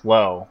 wow, that's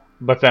low.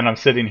 But then I'm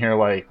sitting here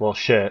like, well,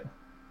 shit.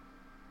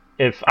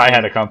 If I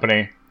had a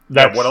company,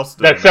 that's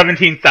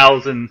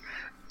 17,000.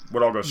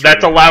 Would all go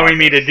that's allowing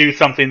me to do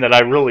something that I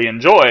really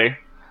enjoy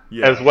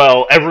as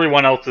well.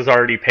 Everyone else is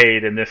already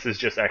paid, and this is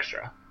just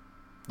extra.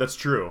 That's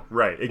true.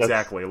 Right.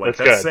 Exactly.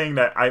 That's saying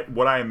that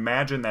what I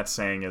imagine that's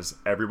saying is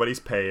everybody's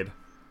paid.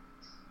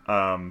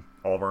 All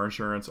of our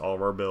insurance, all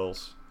of our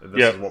bills.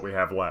 This is what we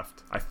have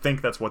left. I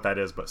think that's what that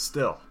is, but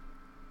still.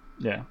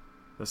 Yeah.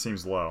 This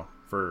seems low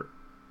for.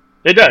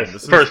 It does.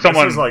 This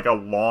is like a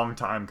long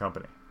time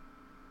company.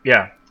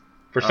 Yeah.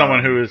 For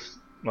someone who is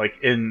like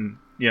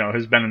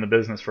who's been in the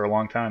business for a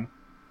long time.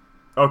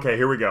 Okay,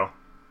 here we go.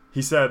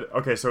 He said,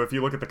 okay, so if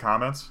you look at the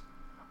comments,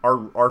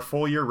 our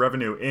full year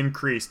revenue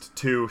increased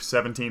to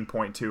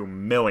 17.2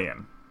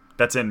 million.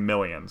 That's in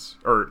millions,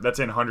 or that's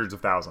in hundreds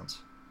of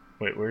thousands.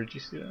 Wait, where did you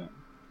see that?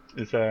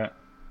 Is that?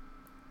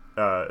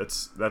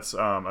 That's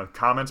a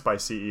comments by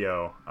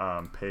CEO,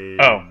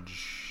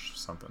 page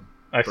something.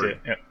 I see it.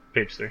 Yep,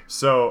 page 3.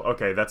 So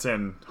okay, that's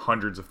in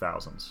hundreds of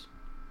thousands.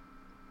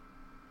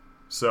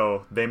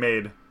 So they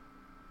made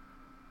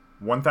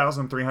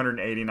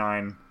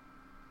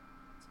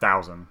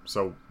 1,389,000,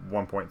 so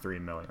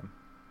 1.3 million.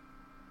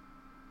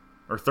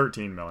 Or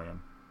 13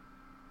 million.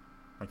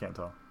 I can't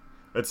tell.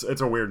 It's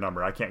a weird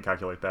number. I can't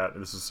calculate that.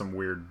 This is some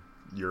weird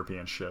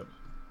European shit.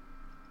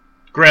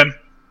 Grim.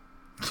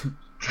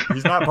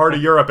 He's not part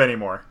of Europe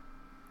anymore.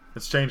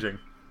 It's changing.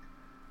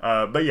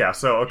 But yeah,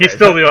 so okay. He's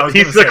still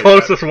the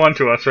closest one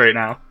to us right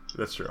now.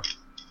 That's true.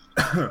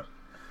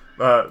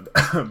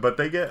 But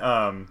they get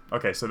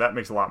okay, so that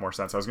makes a lot more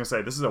sense. I was gonna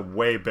say this is a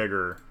way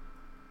bigger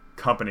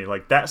company.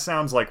 Like that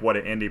sounds like what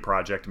an indie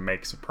project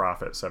makes a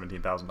profit,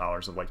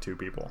 $17,000 of like 2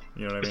 people.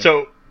 You know what I mean?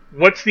 So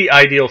what's the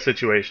ideal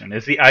situation?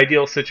 Is the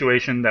ideal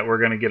situation that we're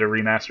gonna get a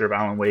remaster of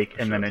Alan Wake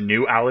and then a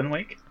new Alan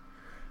Wake?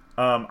 Is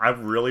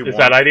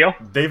that ideal?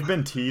 They've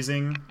been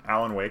teasing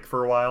Alan Wake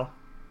for a while.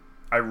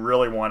 I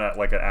really want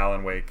like an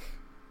Alan Wake.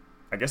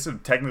 I guess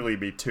it'd technically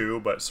be 2,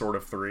 but sort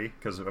of 3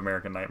 because of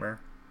American Nightmare.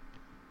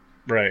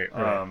 Right.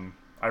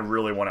 I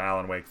really want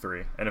Alan Wake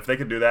 3, and if they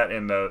could do that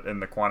in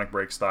the Quantum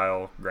Break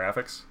style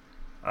graphics,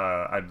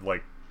 I'd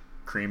like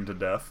cream to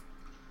death.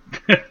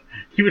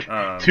 He would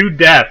to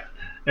death,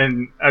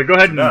 and go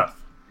ahead and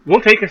we'll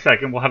take a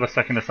second. We'll have a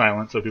second of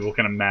silence so people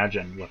can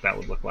imagine what that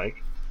would look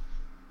like.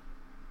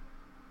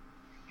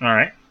 All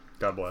right.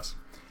 God bless.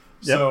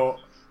 Yep. So,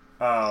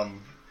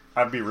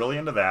 I'd be really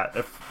into that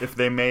if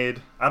they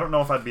made. I don't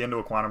know if I'd be into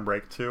a Quantum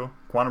Break 2.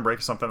 Quantum Break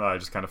is something that I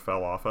just kind of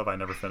fell off of. I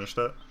never finished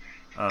it.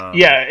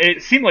 Yeah,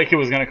 it seemed like it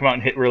was going to come out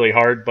and hit really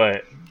hard,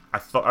 but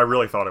I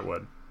really thought it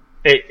would.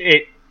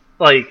 It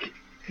like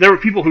there were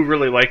people who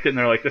really liked it, and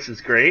they're like, "This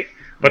is great,"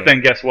 but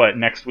then guess what?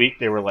 Next week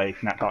they were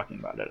like not talking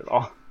about it at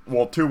all.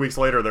 Well, 2 weeks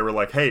later they were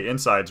like, "Hey,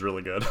 Inside's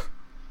really good."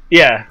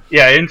 Yeah,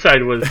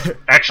 Inside was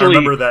actually. I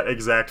remember that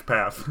exact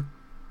path.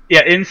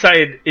 Yeah,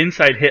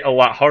 Inside hit a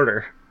lot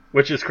harder,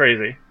 which is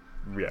crazy.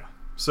 Yeah.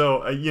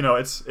 So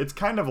it's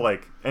kind of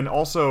like, and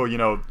also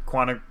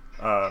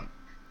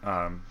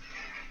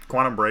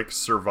Quantum Break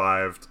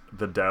survived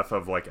the death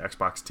of like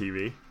Xbox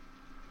TV.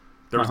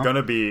 There was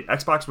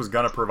Xbox was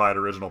gonna provide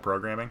original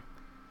programming,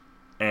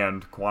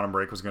 and Quantum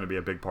Break was gonna be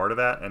a big part of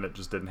that, and it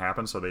just didn't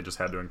happen. So they just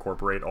had to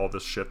incorporate all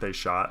this shit they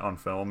shot on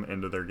film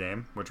into their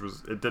game,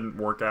 it didn't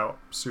work out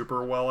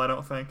super well. I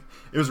don't think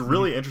it was a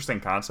really interesting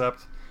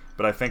concept,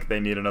 but I think they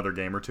need another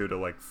game or two to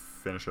like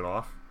finish it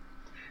off.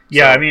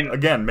 Yeah, so, I mean,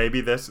 again,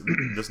 maybe this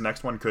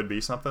next one could be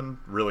something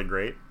really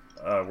great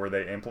where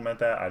they implement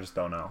that. I just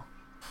don't know.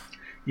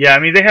 Yeah, I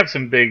mean, they have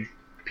some big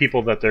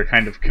people that they're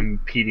kind of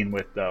competing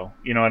with, though.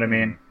 You know what I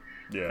mean?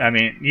 Yeah. I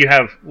mean, you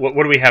have what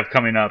do we have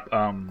coming up?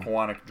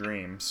 Quantic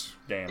Dreams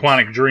games.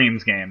 Quantic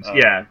Dreams games.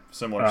 Yeah.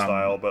 Similar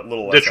style, but a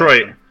little less.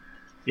 Detroit. Action.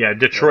 Yeah,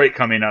 Detroit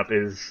coming up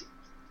is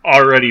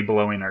already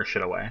blowing our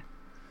shit away.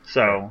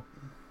 So,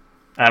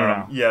 I don't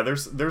know. Yeah,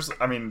 there's.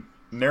 I mean,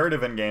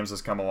 narrative in games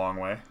has come a long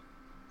way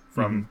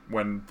from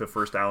when the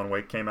first Alan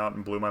Wake came out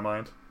and blew my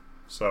mind.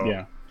 So,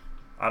 yeah.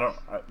 I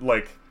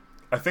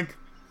think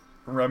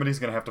Remedy's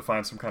going to have to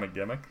find some kind of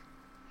gimmick.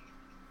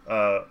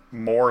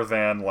 More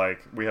than,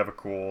 like, we have a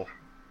cool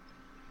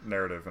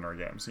narrative in our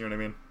games. You know what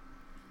I mean?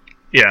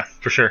 Yeah,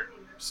 for sure.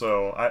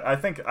 So, I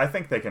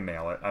think they can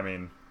nail it. I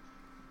mean,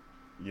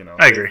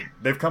 I agree.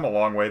 They've come a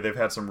long way. They've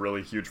had some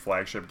really huge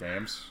flagship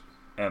games.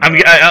 And,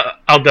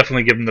 I'll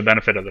definitely give them the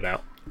benefit of the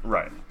doubt.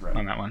 Right.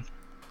 On that one.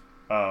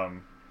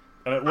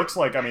 And it looks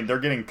like, I mean, they're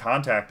getting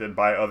contacted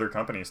by other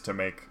companies to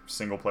make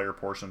single-player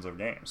portions of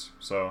games.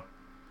 So,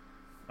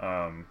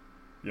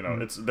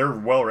 they're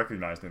well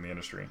recognized in the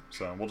industry.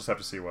 So we'll just have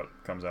to see what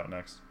comes out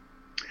next.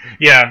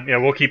 Yeah,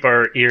 we'll keep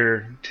our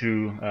ear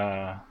to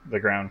the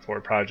ground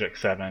for Project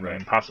 7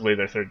 and possibly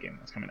their third game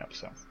that's coming up.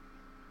 So,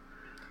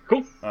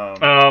 Cool.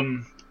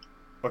 Um,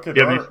 okay,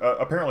 yeah,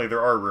 apparently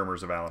there are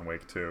rumors of Alan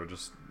Wake 2,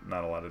 just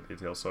not a lot of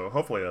details. So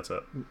hopefully that's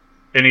it.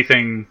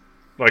 anything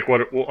like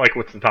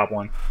what's the top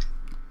one?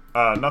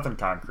 Nothing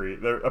concrete.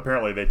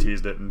 Apparently they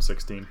teased it in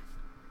 16.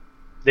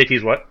 They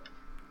tease what?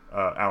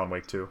 Alan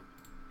Wake 2.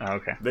 Oh,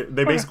 okay.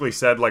 They basically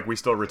said, like, we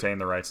still retain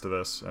the rights to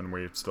this, and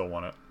we still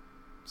want it.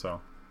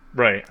 So,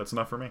 right. That's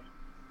enough for me.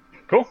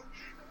 Cool.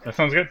 That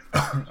sounds good.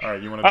 All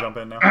right, you want to jump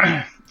in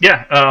now?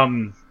 Yeah.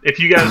 If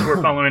you guys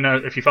were following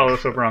us, if you follow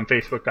us over on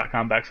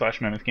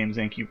Facebook.com/Mammoth Games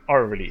Inc., you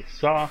already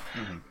saw.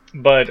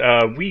 Mm-hmm.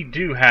 But we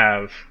do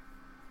have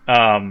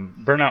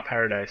Burnout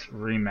Paradise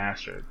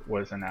Remastered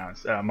was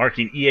announced,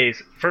 marking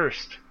EA's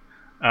first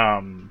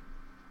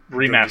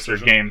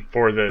remastered game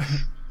for this.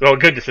 Well,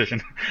 good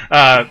decision.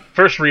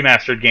 First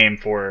remastered game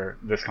for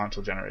this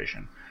console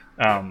generation.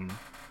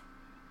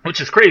 Which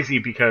is crazy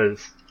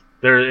because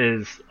there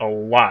is a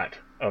lot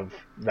of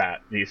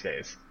that these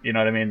days. You know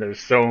what I mean? There's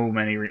so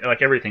many,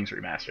 everything's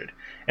remastered.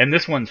 And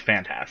this one's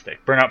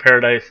fantastic. Burnout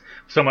Paradise,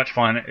 so much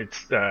fun.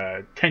 It's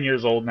 10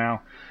 years old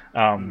now.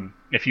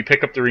 If you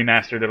pick up the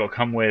remastered, it'll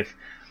come with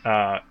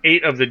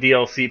 8 of the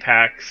DLC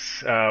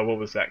packs. What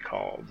was that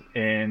called?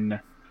 In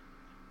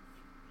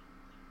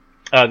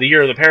the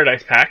Year of the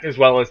Paradise pack, as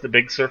well as the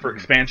Big Surfer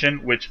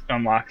expansion, which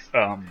unlocks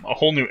a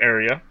whole new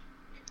area.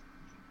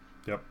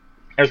 Yep.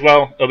 As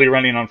well, it'll be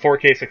running on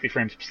 4K 60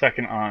 frames per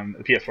second on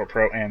the PS4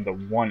 Pro and the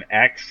One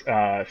X,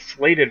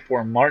 slated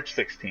for March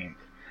 16th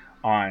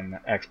on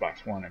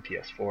Xbox One and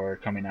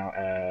PS4, coming out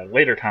at a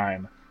later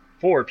time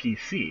for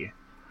PC.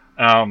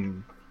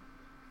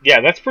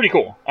 Yeah, that's pretty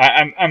cool.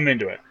 I'm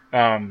into it.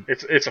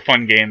 It's a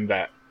fun game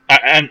that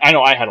I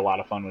know I had a lot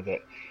of fun with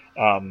it.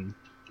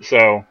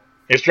 So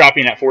it's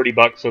dropping at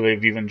 $40, so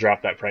they've even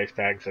dropped that price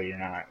tag, so you're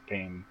not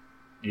paying,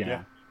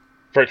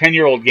 for a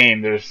 10-year-old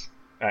game. There's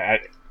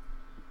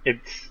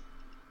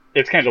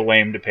it's kind of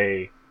lame to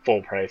pay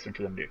full price and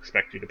for them to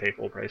expect you to pay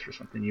full price for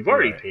something you've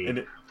already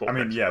paid full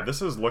price for.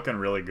 This is looking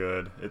really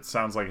good. It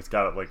sounds like it's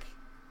got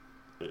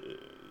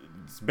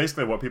it's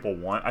basically what people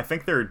want. I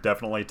think they're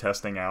definitely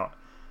testing out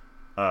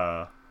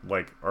are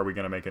we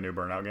going to make a new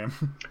Burnout game?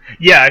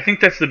 Yeah, I think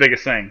that's the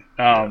biggest thing.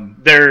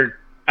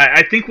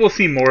 I think we'll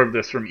see more of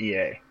this from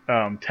EA,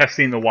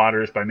 testing the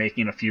waters by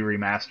making a few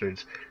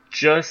remasters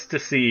just to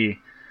see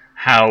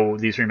how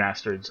these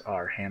remasters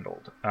are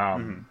handled.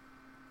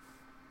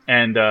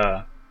 And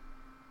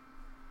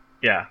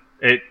yeah,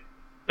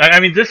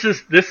 this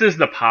is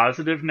the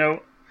positive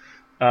note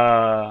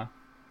for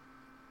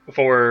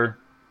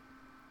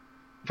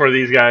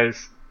these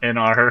guys in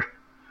our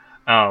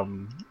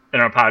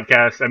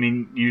podcast. I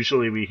mean,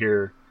 usually we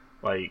hear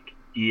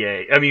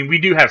EA. I mean, we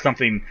do have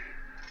something.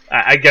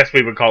 I guess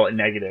we would call it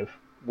negative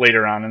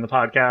later on in the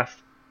podcast.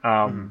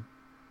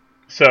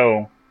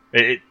 So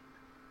I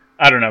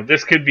don't know.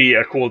 This could be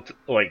a cool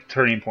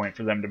turning point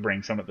for them to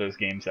bring some of those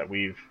games that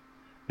we've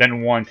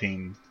been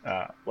wanting,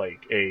 not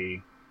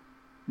a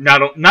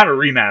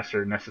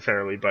remaster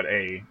necessarily, but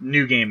a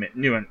new game,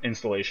 new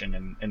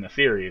installation in the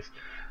series.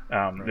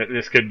 Right.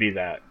 This could be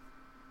that.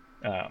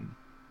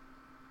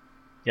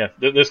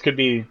 This could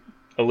be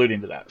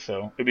alluding to that.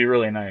 So it'd be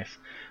really nice.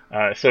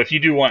 So if you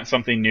do want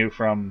something new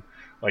from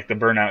the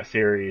Burnout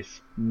series,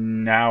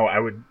 now I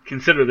would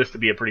consider this to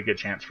be a pretty good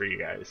chance for you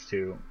guys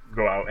to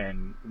go out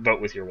and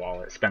vote with your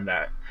wallet, spend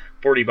that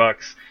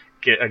 $40,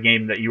 get a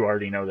game that you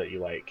already know that you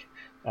like,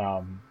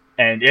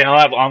 and it'll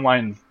have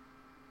online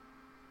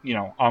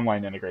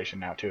integration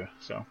now too.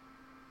 So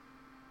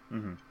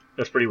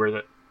that's pretty worth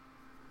it.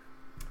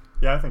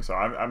 Yeah, I think so.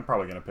 I'm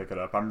probably gonna pick it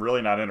up. I'm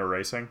really not into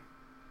racing,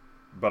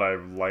 but I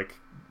like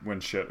when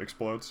shit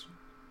explodes.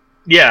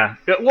 Yeah,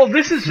 well,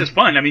 this is just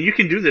fun. I mean, you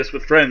can do this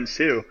with friends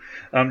too.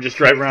 Just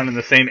drive around in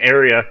the same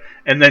area,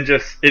 and then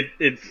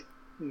it's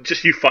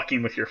just you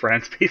fucking with your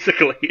friends,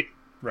 basically.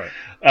 Right.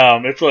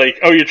 It's like,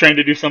 oh, you're trying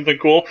to do something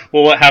cool?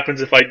 Well, what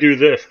happens if I do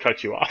this?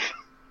 Cut you off.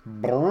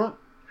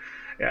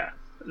 Yeah.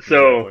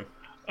 So,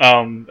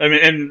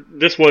 exactly. And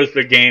this was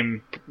the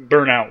game.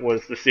 Burnout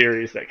was the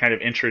series that kind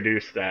of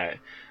introduced that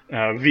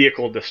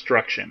vehicle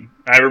destruction.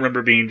 I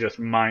remember being just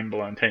mind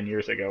blown 10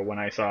 years ago when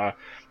I saw.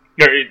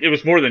 It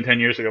was more than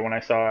 10 years ago when I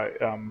saw,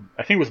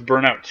 I think it was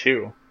Burnout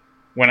 2,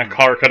 when a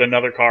car cut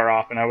another car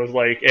off, and I was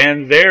like,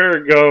 and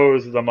there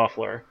goes the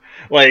muffler.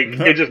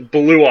 It just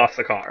blew off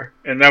the car,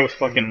 and that was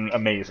fucking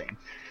amazing.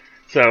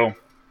 So,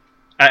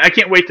 I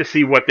can't wait to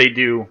see what they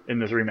do in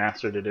this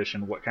remastered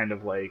edition, what kind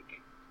of,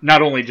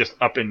 not only just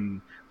up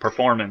in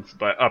performance,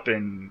 but up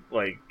in,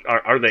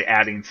 are they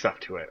adding stuff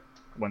to it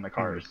when the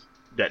cars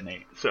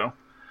detonate, so.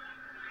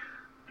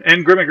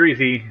 And Grim agrees,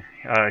 he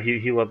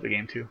loved the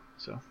game too,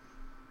 so.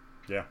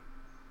 Yeah,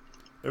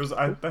 it was.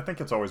 I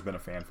think it's always been a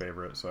fan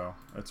favorite, so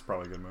it's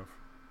probably a good move.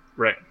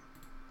 Right.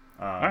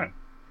 All right.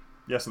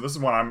 Yeah, so this is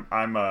one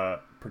I'm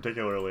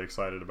particularly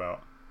excited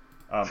about.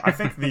 I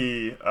think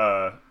the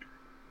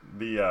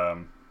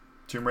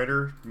Tomb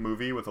Raider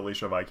movie with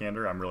Alicia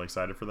Vikander, I'm really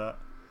excited for that.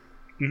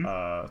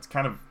 It's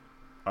kind of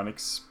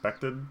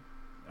unexpected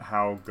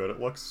how good it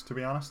looks, to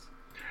be honest.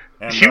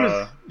 And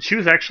she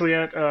was actually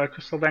at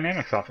Crystal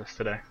Dynamics office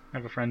today. I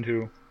have a friend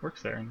who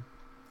works there, and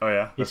oh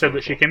yeah, he said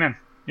that she came in.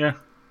 Yeah,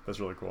 that's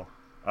really cool.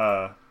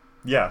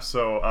 Yeah.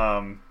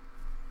 So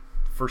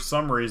for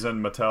some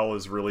reason, Mattel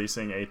is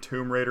releasing a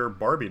Tomb Raider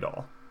Barbie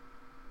doll.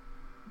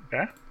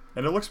 Yeah.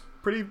 And it looks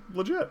pretty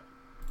legit.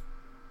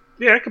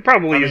 Yeah, it could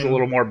probably use a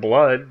little more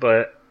blood,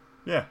 but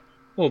yeah,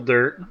 a little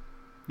dirt.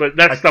 But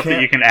that's stuff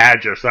that you can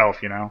add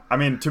yourself, you know. I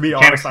mean, to be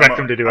honest, honest, expect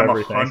them to do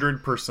everything. I'm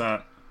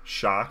 100%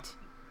 shocked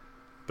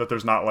that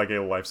there's not like a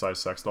life-size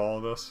sex doll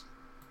of this.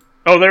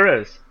 Oh,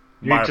 there is.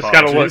 You My just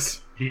gotta look.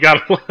 apologies. You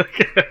gotta look.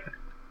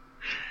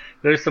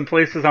 There's some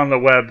places on the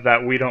web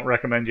that we don't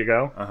recommend you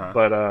go,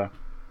 but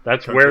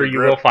that's Kung where Fu you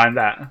grip. will find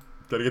that.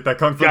 Gotta get that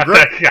kung fu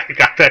grip.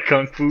 Got that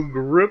kung fu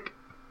grip.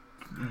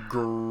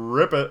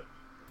 Grip it.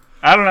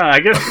 I don't know. I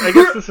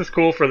guess this is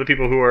cool for the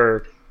people who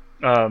are,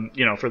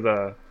 for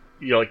the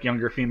like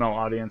younger female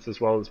audience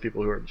as well as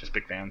people who are just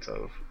big fans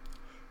of,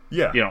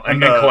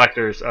 and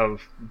collectors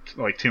of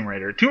like Tomb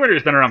Raider. Tomb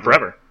Raider's been around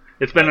forever.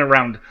 It's been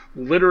around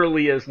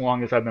literally as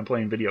long as I've been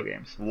playing video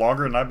games.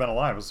 Longer than I've been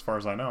alive, as far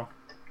as I know.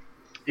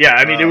 Yeah,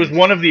 I mean, it was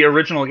one of the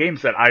original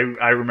games that I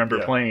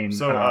remember playing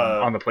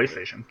on the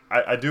PlayStation.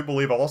 I do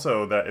believe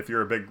also that if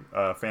you're a big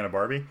fan of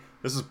Barbie,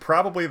 this is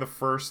probably the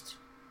first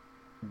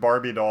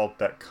Barbie doll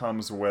that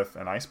comes with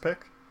an ice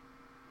pick.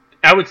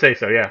 I would say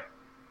so, yeah.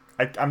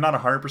 I'm not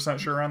 100%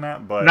 sure on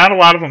that, but... Not a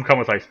lot of them come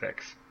with ice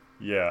picks.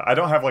 Yeah, I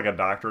don't have like a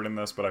doctorate in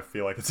this, but I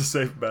feel like it's a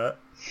safe bet.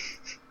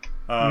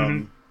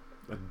 I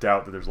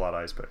doubt that there's a lot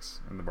of ice picks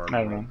in the Barbie.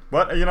 I don't know.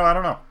 But, I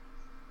don't know.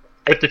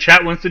 If the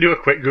chat wants to do a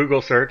quick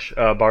Google search,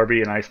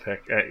 Barbie and ice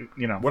pick,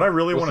 What I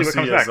really want to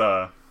see is,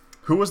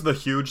 who was the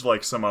huge,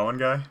 like, Samoan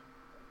guy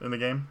in the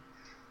game?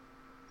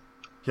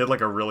 He had, like,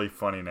 a really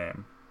funny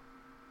name.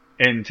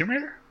 In Tomb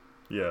Raider?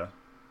 Yeah.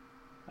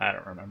 I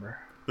don't remember.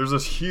 There's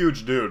this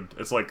huge dude.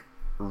 It's like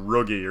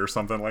Roogie or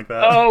something like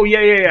that. Oh,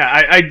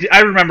 yeah. I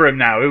remember him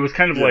now. It was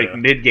kind of like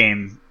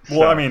mid-game stuff.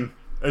 Well, I mean,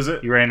 is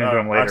it you ran into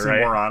him later,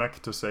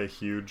 oxymoronic to say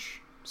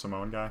huge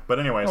Samoan guy? But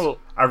anyways,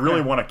 I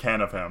really want a can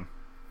of him.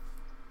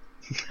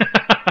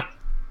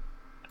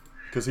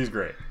 Because he's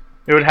great.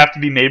 It would have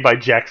to be made by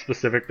Jack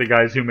Specific, the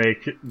guys who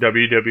make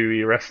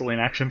WWE wrestling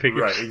action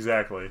figures. Right,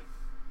 exactly.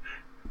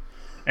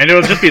 And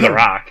it'll just be The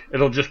Rock.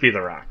 It'll just be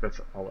The Rock.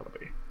 That's all it'll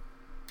be.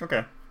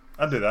 Okay,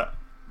 I'd do that.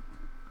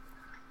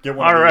 Get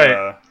one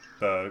of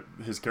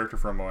his character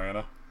from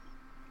Moana.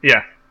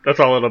 Yeah,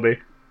 that's all it'll be.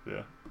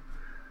 Yeah.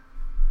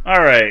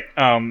 All right.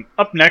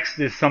 Up next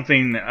is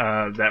something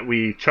that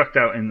we chucked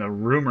out in the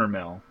rumor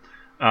mill.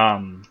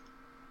 I'm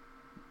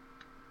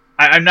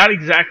not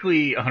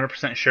exactly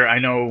 100% sure I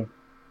know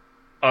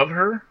of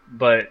her,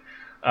 but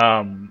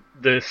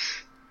this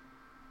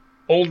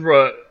old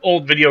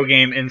video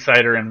game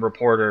insider and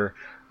reporter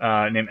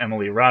named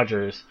Emily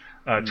Rogers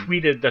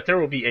tweeted that there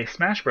will be a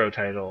Smash Bros.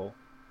 Title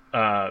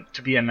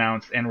to be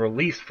announced and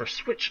released for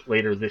Switch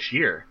later this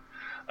year.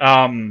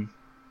 Grim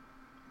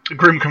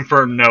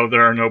confirmed, no,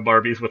 there are no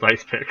Barbies with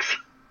ice picks.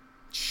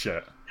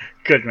 Shit.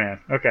 Good man.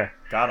 Okay.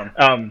 Got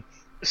him.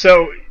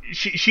 So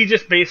she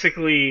just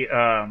basically,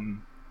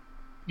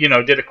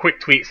 did a quick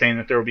tweet saying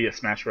that there will be a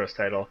Smash Bros.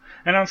 Title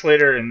announced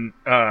later and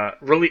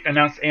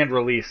announced and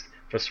released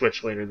for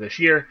Switch later this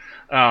year,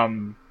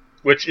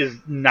 which is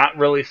not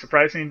really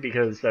surprising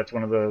because that's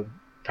one of the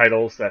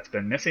titles that's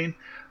been missing.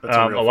 That's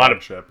a real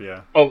flagship,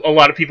 yeah. A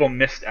lot of people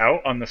missed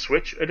out on the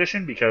Switch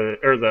edition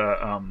or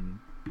the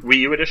Wii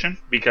U edition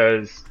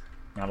because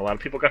not a lot of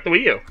people got the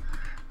Wii U.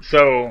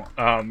 So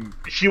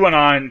she went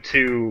on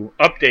to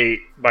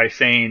update by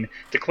saying,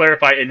 to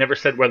clarify, it never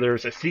said whether it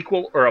was a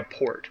sequel or a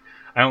port.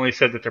 I only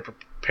said that they're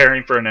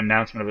preparing for an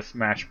announcement of a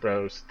Smash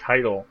Bros.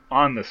 Title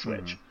on the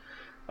Switch.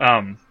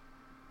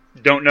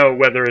 Don't know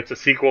whether it's a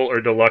sequel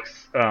or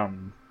deluxe,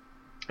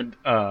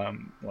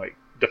 like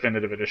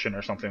definitive edition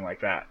or something like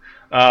that.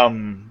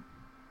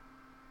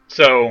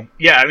 So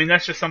yeah, I mean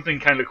that's just something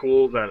kind of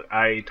cool that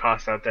I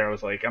tossed out there. I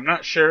was like, I'm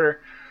not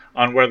sure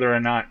on whether or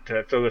not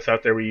to throw this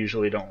out there. We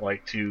usually don't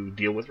like to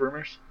deal with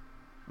rumors.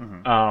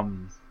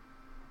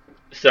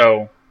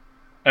 So,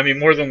 I mean,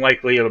 more than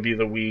likely it'll be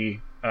the Wii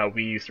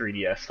U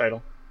 3DS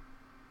title.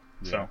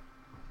 Yeah. So,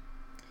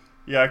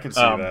 yeah, I can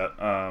see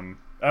that.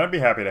 I'd be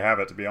happy to have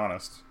it, to be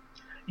honest.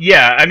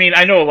 Yeah, I mean,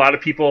 I know a lot of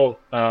people,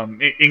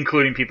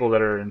 including people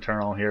that are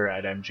internal here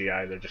at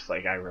MGI, they're just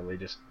like, I really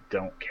just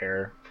don't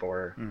care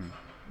for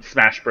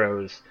Smash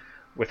Bros.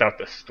 Without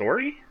the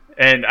story.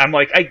 And I'm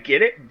like, I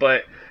get it,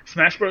 but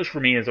Smash Bros.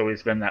 For me has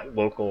always been that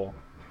local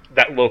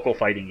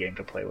fighting game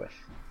to play with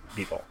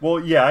people. Well,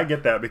 yeah, I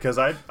get that because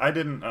I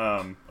didn't,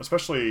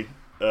 especially,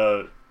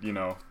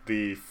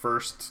 the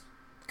first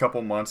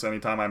couple months,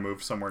 anytime I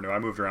moved somewhere new, I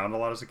moved around a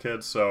lot as a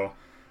kid, so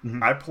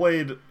I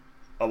played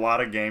a lot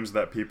of games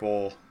that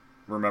people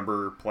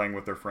remember playing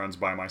with their friends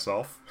by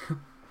myself.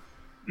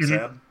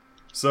 Sad.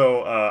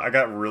 So I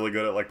got really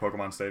good at like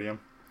Pokemon Stadium.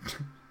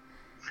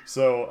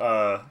 So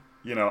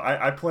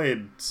I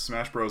played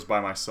Smash Bros by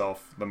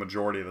myself the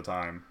majority of the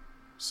time.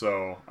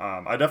 So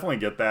I definitely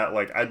get that.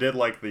 Like I did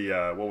like the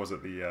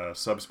the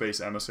Subspace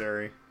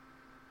Emissary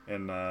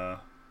in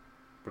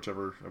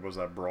whichever it was,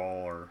 that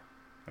Brawl, or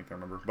I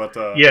can't remember. But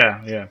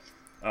yeah.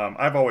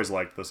 I've always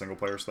liked the single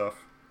player stuff,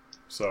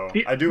 so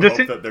I do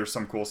hope that there's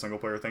some cool single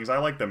player things. I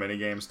like the mini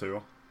games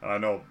too. I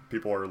know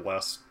people are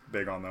less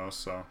big on those,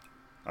 so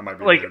I might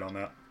be weird on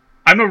that.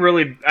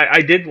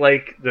 I did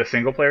like the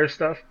single player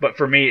stuff, but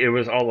for me it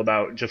was all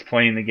about just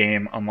playing the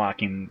game,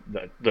 unlocking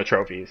the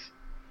trophies,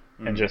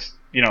 and just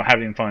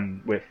having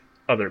fun with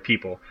other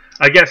people.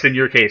 I guess in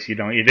your case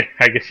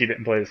I guess you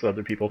didn't play this with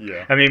other people.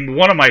 Yeah. I mean,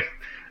 one of my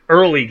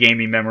early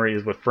gaming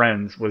memories with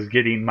friends was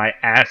getting my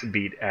ass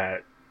beat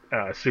at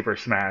Super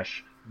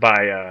Smash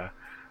by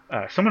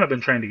someone I've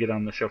been trying to get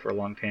on the show for a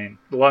long time,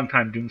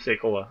 Doomsday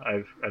Cola.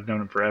 I've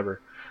known him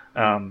forever.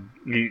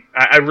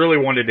 I really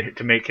wanted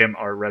to make him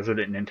our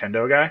resident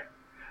Nintendo guy,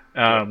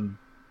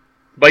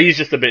 but he's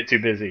just a bit too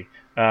busy,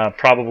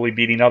 probably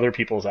beating other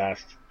people's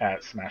ass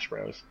at Smash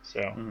Bros.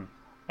 So,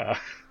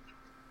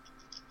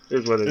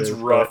 is what it is. It's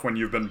rough when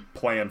you've been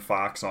playing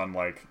Fox on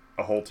like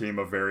a whole team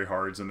of very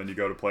hards, and then you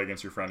go to play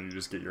against your friend and you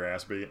just get your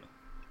ass beat.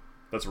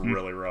 That's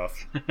really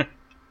rough.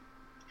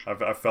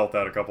 I've felt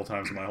that a couple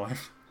times in my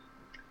life.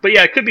 But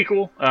yeah, it could be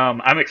cool.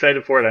 I'm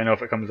excited for it. I know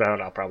if it comes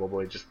out, I'll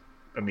probably just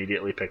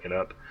immediately pick it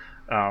up.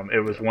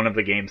 It was one of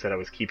the games that I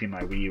was keeping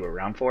my Wii U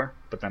around for,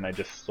 but then I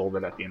just sold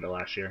it at the end of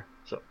last year.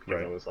 So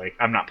I was like,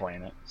 I'm not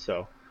playing it.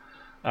 So,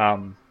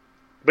 but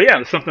yeah,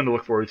 there's something to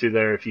look forward to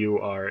there if you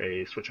are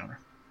a Switch owner.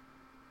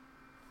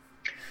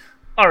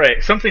 All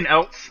right, something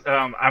else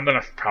I'm going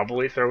to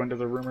probably throw into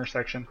the rumor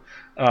section.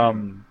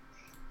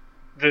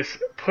 This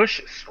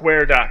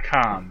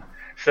PushSquare.com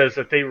says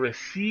that they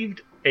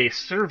received a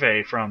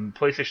survey from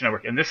PlayStation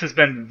Network, and this has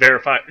been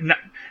verified,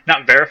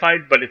 not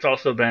verified, but it's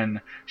also been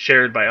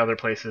shared by other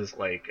places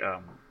like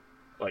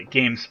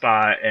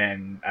GameSpot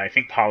and I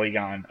think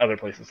Polygon, other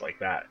places like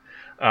that,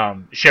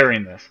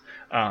 sharing this.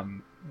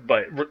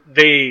 But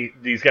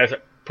these guys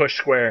at Push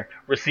Square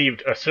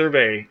received a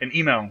survey, an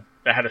email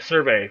that had a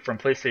survey from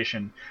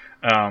PlayStation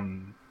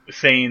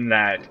saying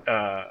that,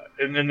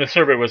 and then the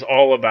survey was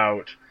all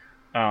about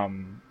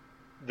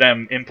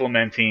them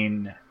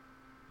implementing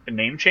a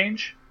name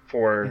change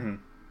for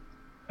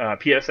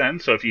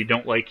PSN. So if you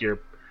don't like your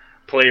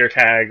player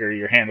tag or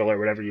your handle or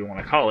whatever you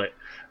want to call it,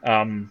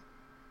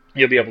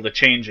 you'll be able to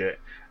change it.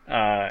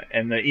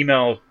 And the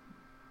email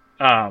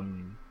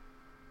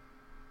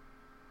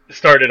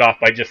started off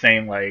by just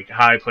saying like,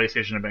 "Hi,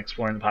 PlayStation have been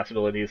exploring the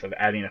possibilities of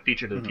adding a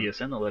feature to the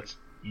PSN that lets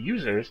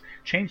users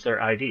change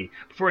their ID.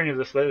 Before any of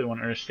this, they want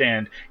to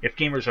understand if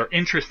gamers are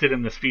interested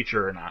in this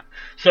feature or not."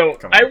 So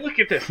I look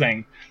at this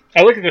thing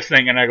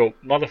and I go,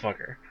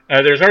 motherfucker,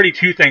 there's already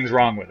two things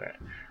wrong with it.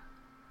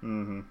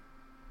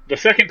 The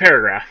second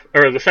paragraph,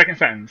 or the second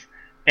sentence,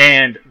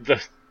 and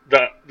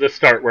the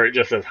start where it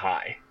just says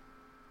hi.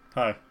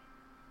 Hi.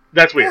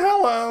 That's weird.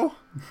 Hello.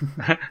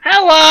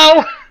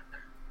 Hello.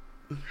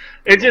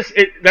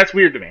 That's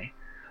weird to me.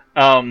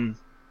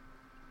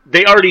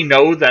 They already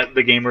know that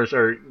the gamers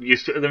are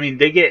used to. I mean,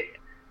 they get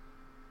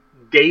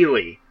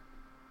daily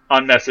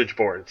on message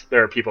boards.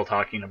 There are people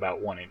talking about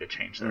wanting to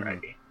change their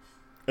ID.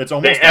 It's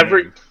almost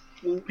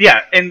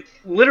yeah, and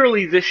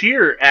literally this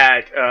year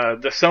at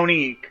the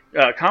Sony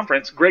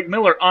conference, Greg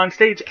Miller on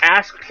stage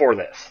asked for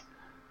this.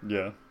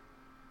 Yeah,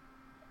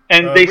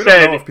 and we they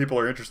said, don't know if people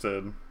are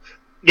interested.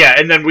 Yeah,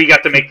 and then we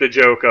got to make the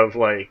joke of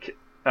like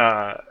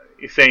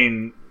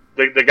saying.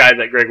 The guy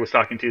that Greg was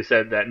talking to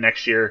said that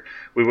next year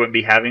we wouldn't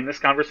be having this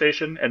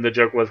conversation, and the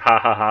joke was, ha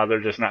ha ha,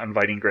 they're just not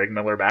inviting Greg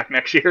Miller back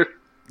next year.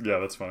 Yeah,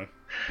 that's funny.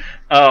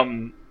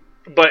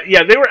 But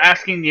yeah, they were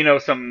asking,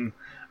 some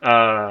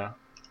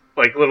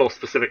like little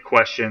specific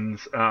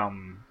questions,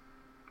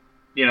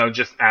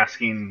 just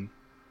asking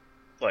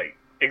like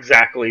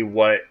exactly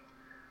what,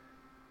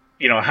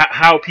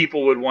 how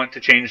people would want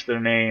to change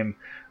their name.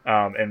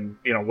 And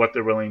what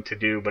they're willing to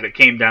do, but it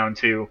came down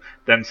to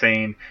them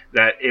saying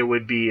that it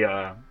would be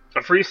a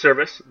free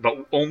service,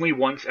 but only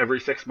once every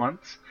 6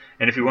 months.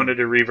 And if you wanted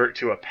to revert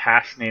to a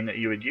past name that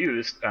you had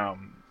used,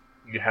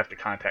 you'd have to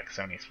contact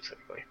Sony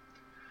specifically.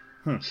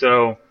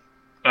 So,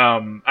 I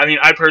mean,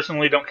 I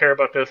personally don't care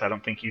about this. I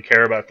don't think you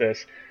care about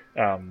this.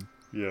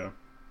 Yeah.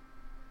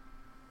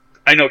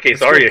 I know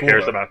Case Aria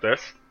cares about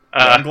this.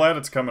 I'm glad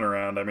it's coming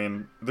around. I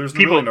mean, there's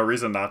really no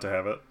reason not to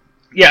have it.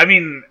 Yeah, I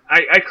mean,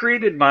 I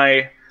created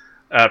my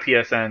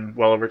PSN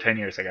well over 10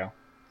 years ago.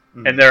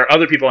 And there are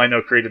other people I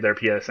know created their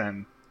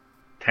PSN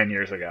 10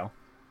 years ago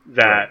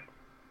that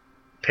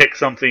pick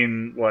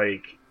something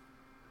like...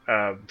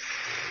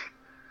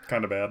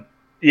 kind of bad.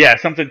 Yeah,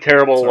 something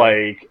terrible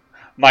like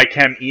My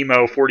Chem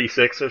Emo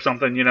 46 or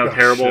something,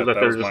 terrible shit, that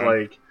they're just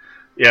mine. Like...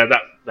 Yeah,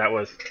 that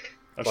was...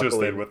 I should have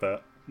stayed with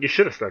that. You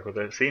should have stuck with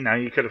it. See, now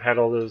you could have had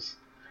all those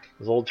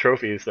old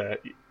trophies that,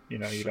 you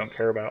don't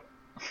care about.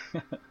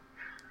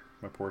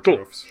 My poor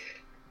trophies.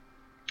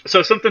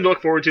 So something to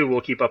look forward to.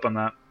 We'll keep up on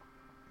that.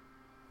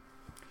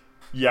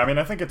 Yeah, I mean,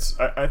 I think it's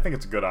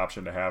a good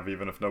option to have,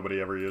 even if nobody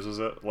ever uses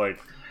it. Like,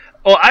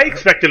 I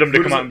expected them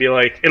to come out and be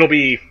like, it'll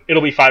be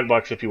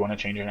 $5 if you want to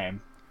change your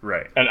name.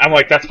 Right. And I'm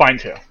like, that's fine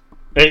too.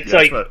 It's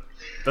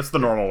that's the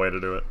normal way to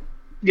do it.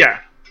 Yeah.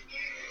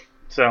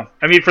 So,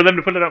 I mean, for them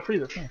to put it out free,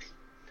 that's nice.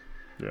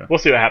 Yeah. We'll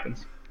see what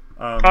happens.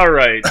 All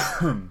right.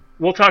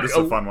 We'll talk. This is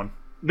a fun one.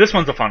 This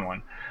one's a fun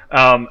one.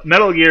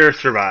 Metal Gear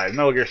Survive.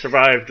 Metal Gear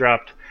Survive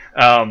dropped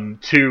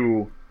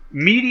to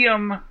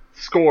medium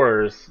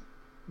scores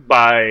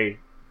by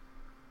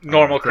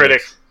normal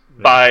critics.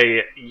 Yeah.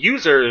 By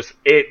users,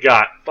 it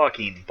got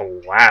fucking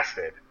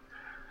blasted.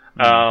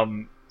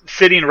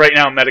 Sitting right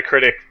now,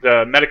 Metacritic,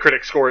 the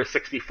Metacritic score is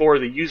 64.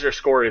 The user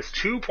score is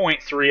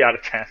 2.3 out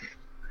of 10.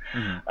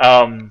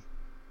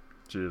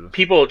 Jesus.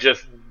 People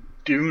just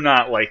do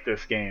not like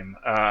this game,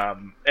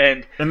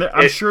 and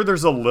I'm sure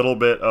there's a little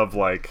bit of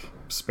like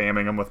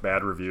spamming them with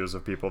bad reviews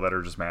of people that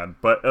are just mad,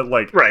 but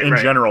in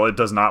general, it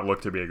does not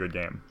look to be a good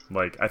game.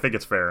 Like, I think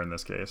it's fair in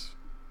this case.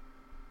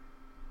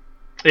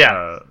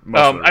 Yeah,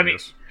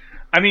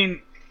 I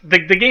mean,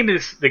 the game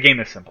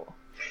is simple.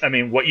 I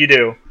mean, what you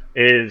do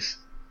is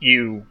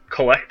you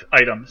collect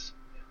items,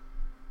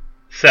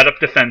 set up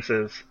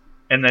defenses,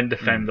 and then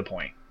defend the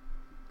point.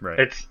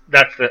 Right.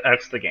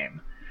 That's the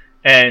game,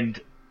 and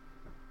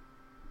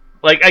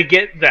like I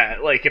get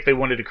that. Like if they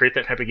wanted to create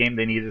that type of game,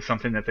 they needed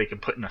something that they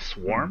could put in a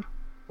swarm,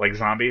 like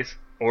zombies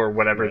or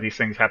whatever these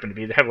things happen to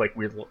be. They have like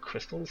weird little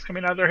crystals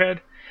coming out of their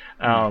head.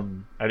 I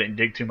didn't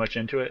dig too much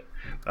into it,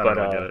 but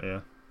I get it, yeah.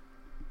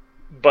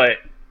 But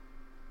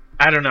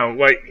I don't know.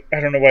 Like I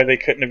don't know why they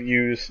couldn't have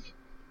used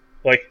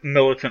like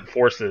militant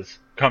forces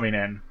coming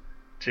in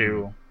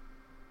to,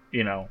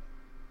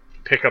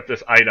 pick up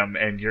this item,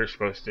 and you're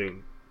supposed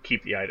to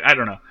keep the item. I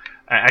don't know.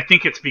 I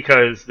think it's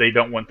because they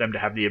don't want them to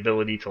have the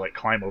ability to like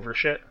climb over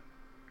shit.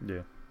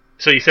 Yeah.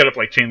 So you set up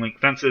like chain link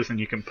fences, and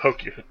you can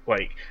poke your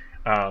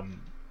your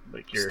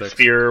Sticks.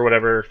 spear or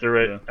whatever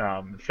through it,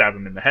 stab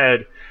them in the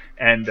head,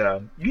 and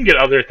you can get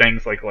other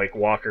things like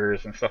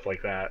walkers and stuff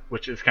like that,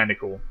 which is kind of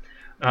cool.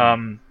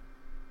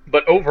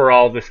 But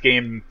overall, this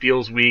game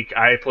feels weak.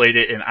 I played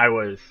it and I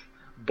was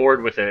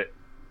bored with it.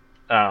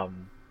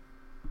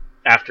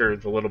 After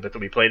the little bit that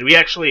we played, we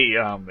actually,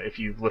 if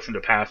you listen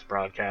to past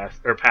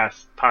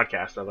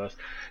podcasts of us,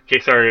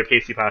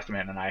 Casey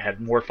Pastaman and I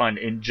had more fun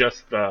in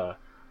just the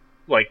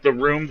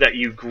room that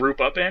you group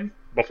up in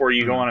before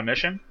you go on a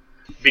mission,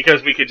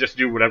 because we could just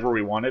do whatever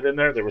we wanted in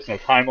there. There was no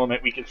time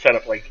limit. We could set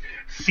up like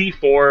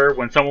C4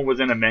 when someone was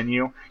in a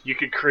menu. You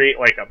could create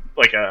like a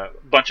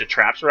bunch of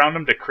traps around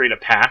them to create a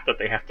path that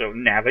they have to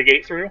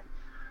navigate through.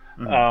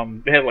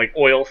 They had like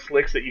oil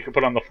slicks that you could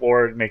put on the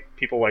floor and make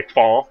people like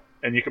fall,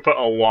 and you could put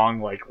a long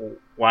like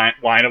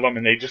line of them,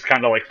 and they just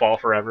kind of like fall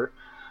forever.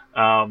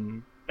 I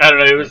don't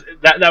know. It was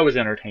that was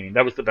entertaining.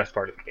 That was the best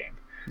part of the game,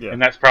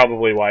 and that's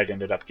probably why it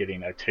ended up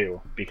getting a 2,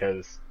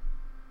 because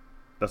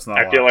that's not.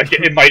 I feel like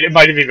it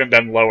might have even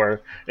been lower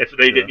if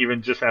they didn't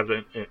even just have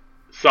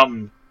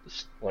some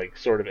like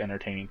sort of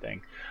entertaining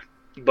thing.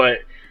 But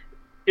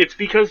it's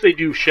because they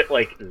do shit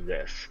like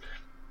this.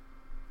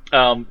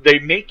 They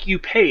make you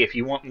pay if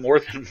you want more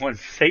than one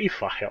save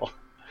file.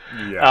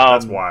 Yeah,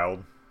 that's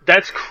wild.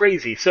 That's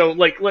crazy. So,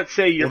 like, let's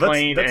say you're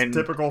playing, that's and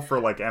typical for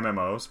like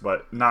MMOs,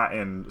 but not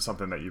in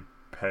something that you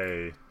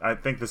pay. I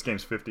think this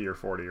game's 50 or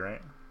 40, right?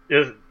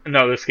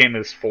 No, this game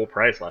is full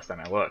price. Last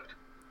time I looked.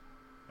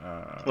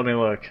 Let me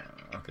look.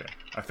 Okay,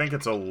 I think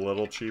it's a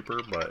little cheaper,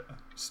 but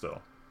still.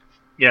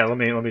 Yeah, let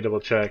me double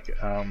check.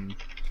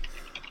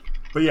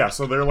 But yeah,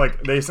 so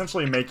they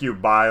essentially make you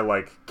buy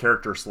like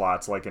character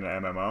slots like in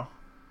an MMO.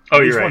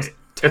 Oh, you're right.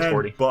 It's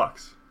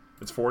 $40.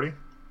 It's 40?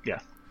 Yeah.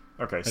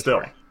 Okay, it's still.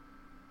 40.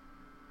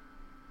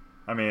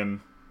 I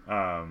mean,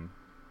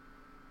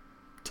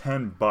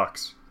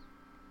 $10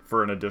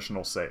 for an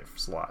additional save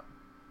slot.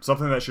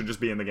 Something that should just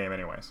be in the game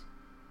anyways.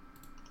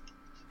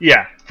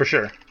 Yeah, for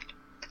sure.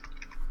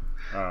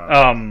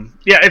 Yeah,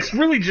 it's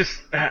really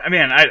just. I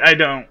mean, I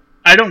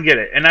don't get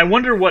it, and I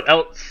wonder what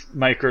else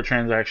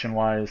microtransaction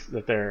wise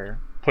that they're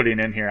putting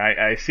in here.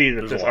 I see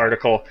that this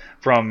article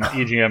from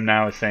EGM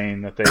now is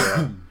saying that they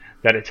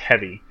that it's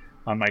heavy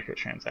on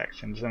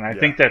microtransactions, and I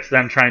think that's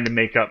them trying to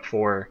make up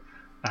for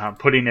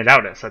putting it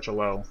out at such a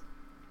low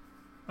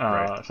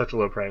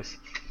price.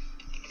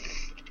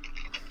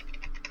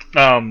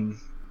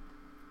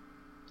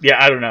 Yeah,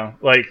 I don't know.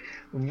 Like,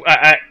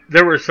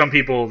 there were some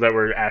people that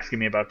were asking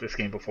me about this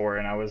game before,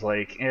 and I was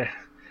like,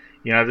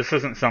 this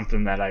isn't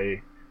something that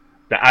I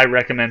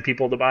recommend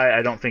people to buy.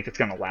 I don't think it's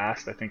going to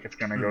last. I think it's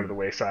going to go to the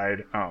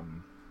wayside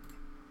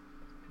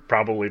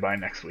probably by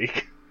next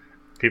week.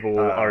 People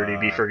will already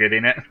be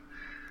forgetting it.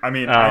 I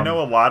mean, I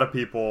know a lot of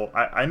people.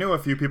 I knew a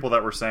few people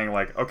that were saying,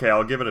 like, okay,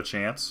 I'll give it a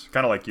chance.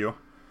 Kind of like you.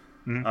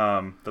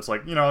 Mm-hmm. That's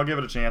like, I'll give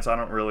it a chance. I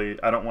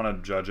don't want to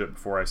judge it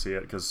before I see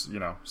it, because,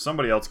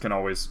 somebody else can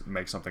always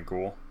make something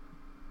cool.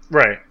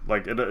 Right.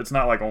 Like, it's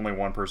not like only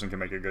one person can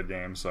make a good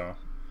game, so...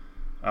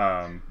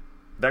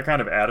 that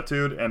kind of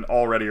attitude, and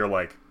already you're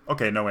like,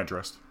 okay, no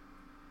interest.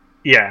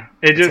 Yeah,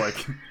 it just...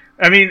 Like,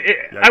 I mean,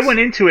 I went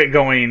into it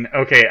going,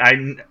 okay,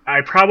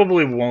 I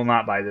probably will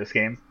not buy this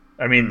game.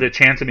 I mean, the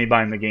chance of me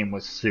buying the game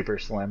was super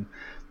slim.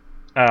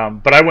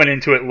 But I went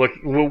into it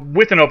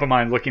with an open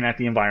mind, looking at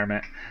the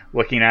environment,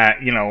 looking at,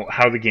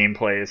 how the game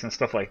plays and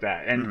stuff like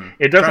that. And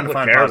it doesn't look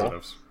terrible.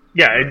 Positives.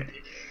 Yeah, right.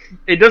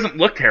 it doesn't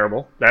look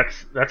terrible.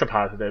 That's a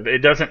positive. It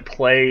doesn't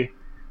play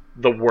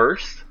the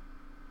worst.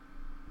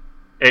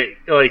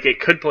 It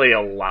could play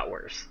a lot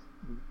worse.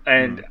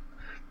 And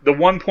the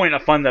one point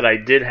of fun that I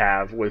did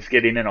have was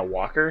getting in a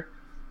walker.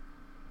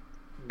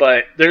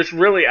 But there's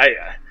really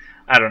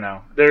I don't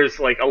know. There's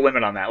like a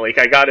limit on that. Like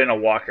I got in a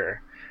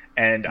walker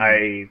and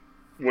I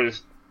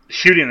was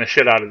shooting the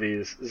shit out of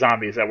these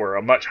zombies that were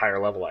a much higher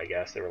level, I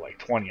guess. They were like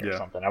 20 or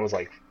something. I was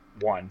like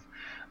 1.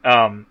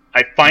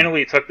 I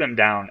finally took them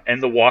down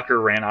and the walker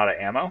ran out of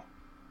ammo.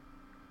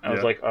 I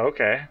was like, oh,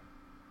 okay.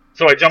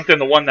 So I jumped in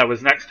the one that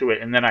was next to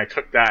it and then I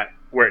took that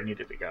where it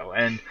needed to go.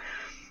 And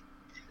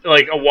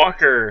like a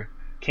walker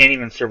can't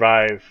even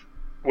survive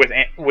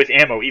with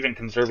ammo, even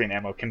conserving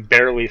ammo, can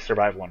barely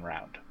survive 1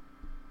 round.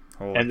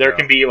 And there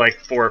can be like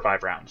 4 or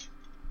 5 rounds.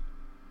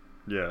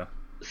 Yeah.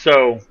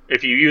 So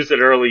if you use it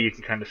early, you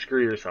can kind of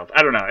screw yourself.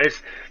 I don't know.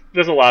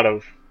 There's a lot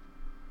of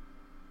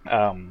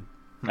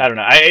I don't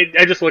know.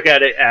 I just look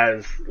at it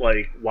as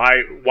like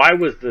why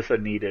was this a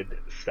needed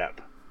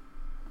step?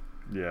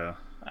 Yeah.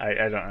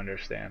 I don't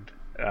understand.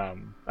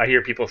 I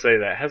hear people say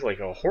that it has like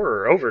a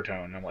horror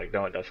overtone. I'm like,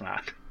 no, it does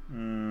not. I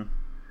mean,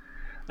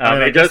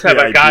 it does have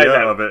a guy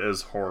that of it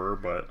is horror,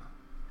 but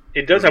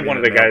it does have one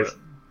of the guys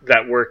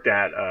that worked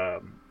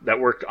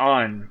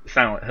on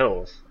Silent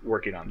Hills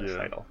working on this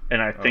title,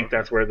 and I think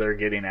that's where they're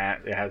getting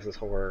at. It has this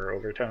horror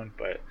overtone,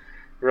 but it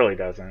really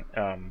doesn't.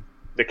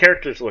 The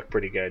characters look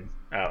pretty good.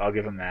 I'll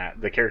give them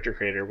that. The character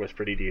creator was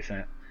pretty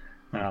decent.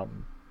 I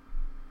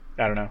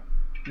don't know.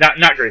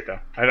 Not great though.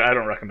 I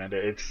don't recommend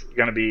it. It's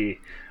going to be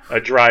a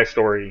dry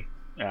story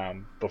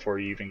before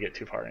you even get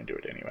too far into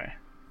it anyway.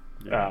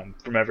 Yeah.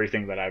 From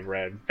everything that I've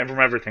read and from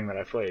everything that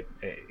I've played,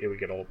 it would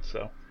get old.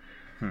 So,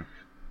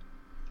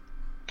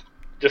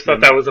 just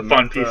thought that was a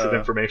fun piece of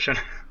information.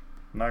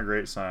 Not a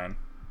great sign.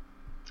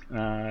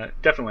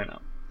 Definitely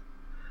not.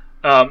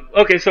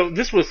 Okay, so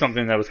this was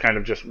something that was kind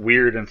of just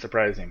weird and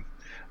surprising.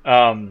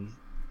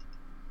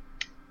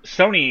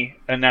 Sony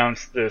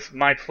announced this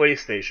My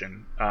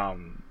PlayStation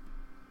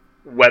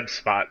web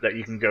spot that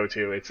you can go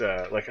to. It's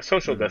like a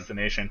social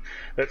destination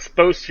that's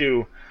supposed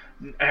to,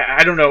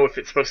 I don't know if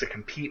it's supposed to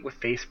compete with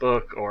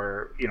Facebook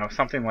or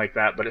something like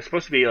that, but it's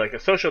supposed to be like a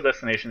social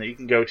destination that you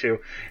can go to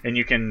and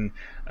you can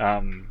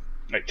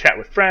like chat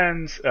with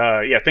friends,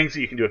 things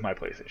that you can do with My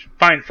PlayStation.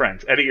 Find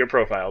friends, edit your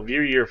profile,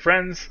 view your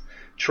friends'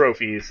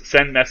 trophies,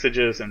 send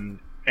messages and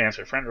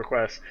answer friend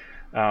requests.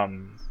 But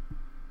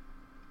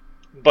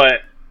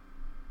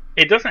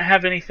it doesn't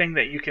have anything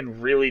that you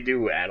can really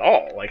do at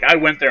all. Like I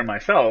went there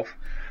myself,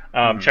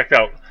 checked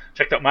out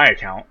my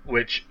account,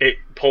 which it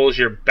pulls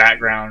your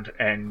background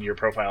and your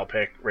profile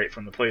pic right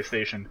from the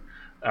PlayStation.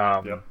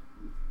 Yep.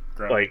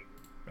 Like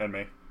and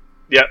me.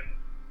 Yep.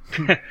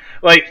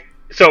 Like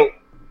so.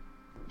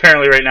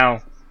 Apparently, right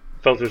now,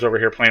 Filter's over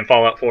here playing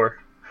Fallout 4.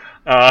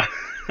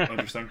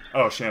 Interesting.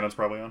 Oh, Shannon's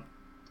probably on.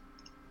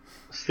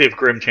 See if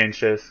Grim changed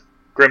his.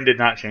 Grim did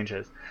not change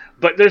his.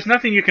 But there's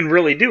nothing you can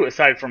really do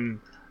aside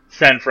from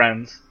send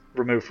friends,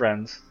 remove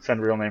friends,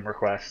 send real name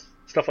requests,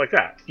 stuff like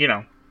that.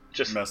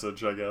 Just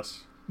message, I guess.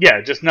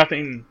 Yeah, just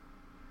nothing.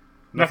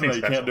 Nothing that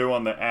you can't do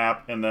on the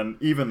app, and then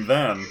even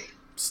then,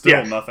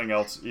 still nothing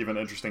else even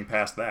interesting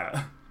past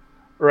that.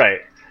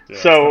 Right. Yeah,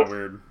 so it's kind of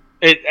weird.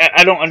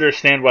 I don't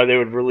understand why they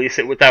would release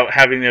it without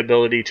having the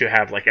ability to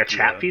have like a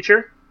chat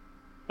feature.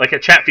 Like a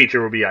chat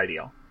feature would be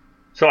ideal,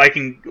 so I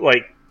can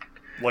like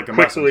a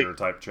messenger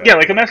type chat. Yeah,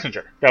 like a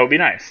messenger. That would be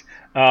nice.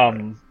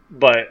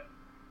 But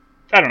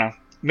I don't know.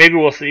 Maybe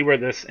we'll see where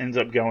this ends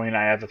up going.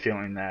 I have a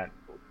feeling that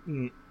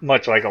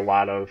much like a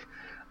lot of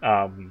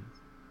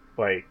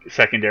like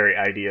secondary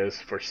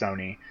ideas for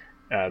Sony,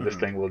 this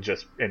thing will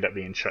just end up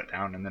being shut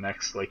down in the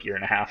next like year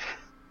and a half.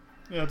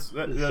 Yeah, that's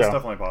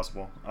definitely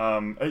possible.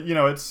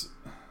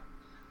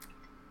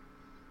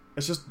 It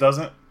just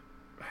doesn't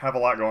have a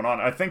lot going on.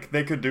 I think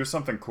they could do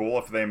something cool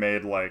if they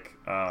made like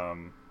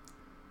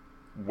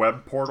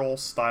web portal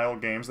style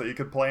games that you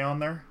could play on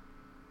there.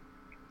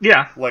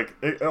 Yeah, like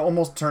it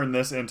almost turned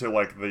this into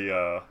like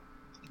the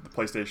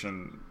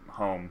PlayStation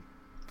Home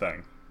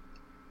thing.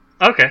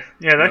 Okay,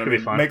 yeah, that could be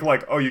fun. Make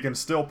like you can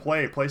still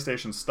play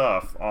PlayStation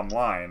stuff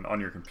online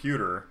on your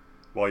computer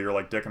while you're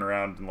like dicking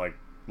around and like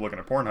looking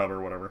at Pornhub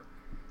or whatever.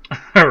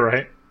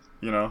 Right.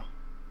 I'm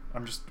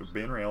just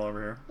being real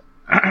over here.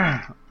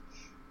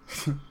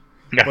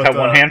 Got that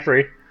one hand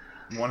free.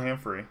 One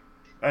hand free.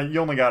 And you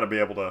only got to be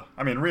able to.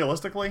 I mean,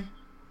 realistically,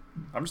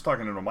 I'm just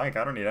talking to the mic.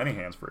 I don't need any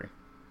hands free.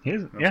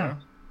 Yeah.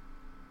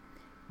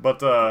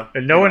 But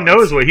and no one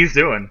knows what he's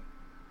doing.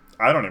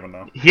 I don't even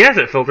know. He has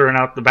it filtering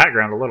out the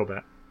background a little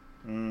bit.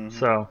 Mm-hmm.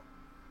 So,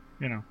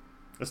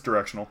 it's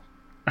directional.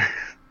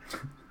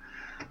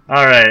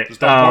 All right.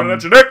 Just don't point it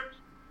at your dick.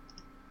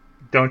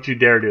 Don't you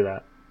dare do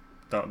that.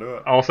 Don't do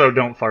it. Also,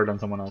 don't fart on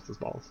someone else's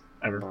balls.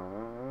 Ever.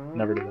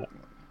 Never do that.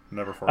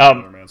 Never fart on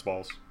another man's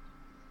balls.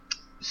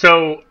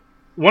 So,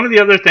 one of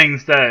the other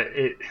things that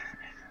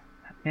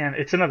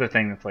it's another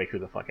thing that's like, who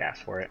the fuck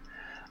asked for it?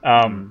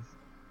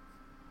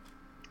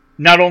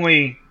 Not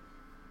only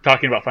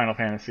talking about Final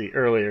Fantasy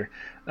earlier,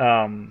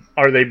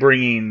 are they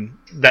bringing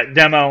that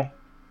demo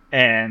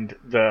and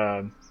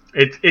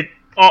it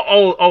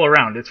all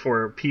around? It's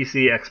for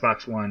PC,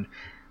 Xbox One,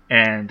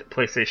 and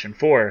PlayStation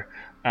 4.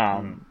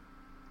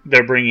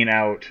 They're bringing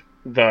out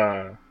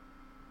the,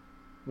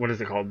 what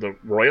is it called? The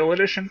Royal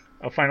Edition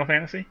of Final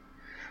Fantasy,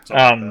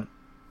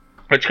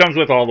 which comes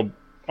with all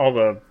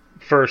the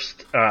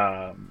first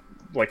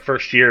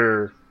first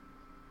year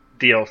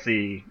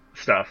DLC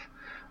stuff.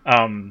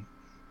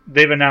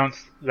 They've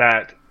announced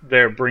that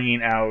they're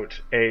bringing out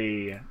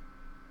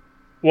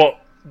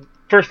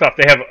first off,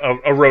 they have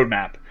a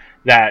roadmap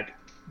that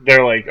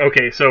they're like,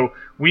 okay, so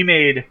we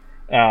made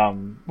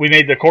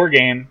the core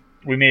game,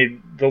 we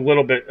made the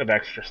little bit of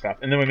extra stuff,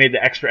 and then we made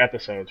the extra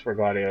episodes for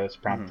Gladius,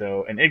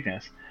 Prompto, and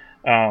Ignis.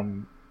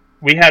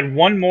 We had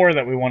one more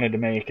that we wanted to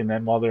make, and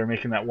then while they were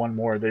making that one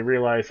more, they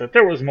realized that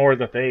there was more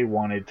that they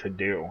wanted to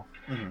do.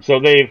 So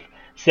they've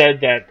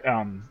said that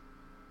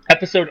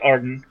Episode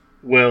Arden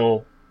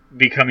will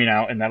be coming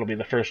out, and that'll be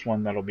the first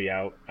one that'll be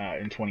out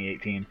in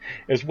 2018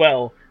 as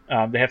well.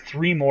 They have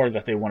 3 more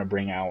that they want to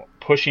bring out,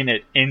 pushing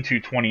it into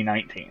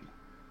 2019.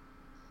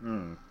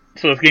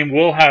 So this game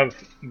will have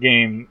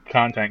game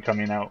content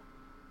coming out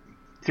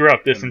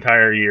throughout this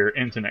entire year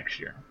into next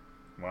year.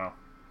 Wow.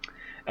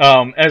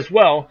 As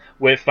well,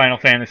 with Final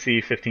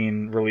Fantasy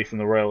 15 releasing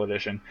the Royal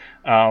Edition,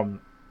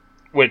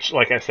 which,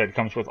 like I said,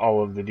 comes with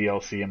all of the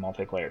DLC and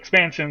multiplayer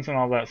expansions and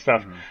all that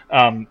stuff.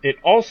 It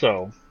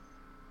also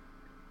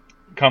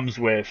comes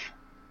with,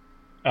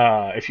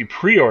 if you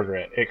pre-order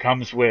it, it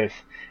comes with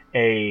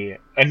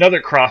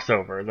another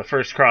crossover. The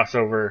first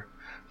crossover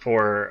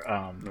for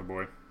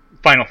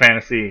Final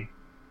Fantasy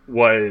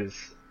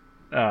was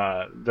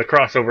the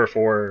crossover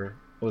for,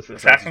 what was it,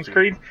 Assassin's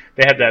Creed?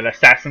 They had that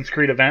Assassin's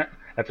Creed event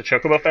at the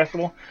Chocobo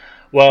Festival.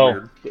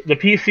 Well, the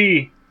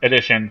PC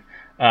edition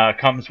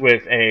comes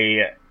with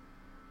a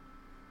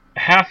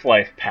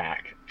Half-Life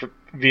pack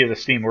via the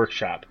Steam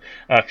Workshop.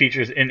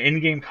 Features an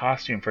in-game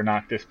costume for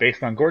Noctis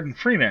based on Gordon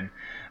Freeman,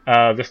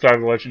 the star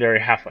of the legendary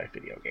Half-Life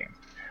video game.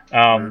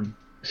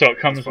 So it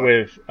comes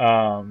with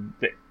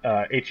the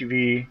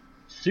HEV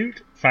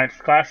suit, science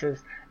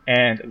classes,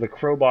 and the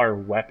crowbar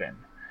weapon.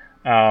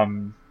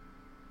 That's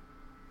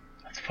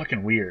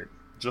fucking weird.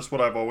 Just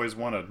what I've always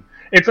wanted.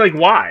 It's like,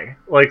 why?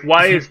 Like,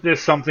 why is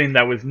this something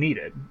that was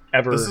needed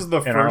ever? This is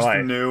the first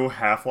new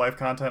Half-Life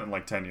content in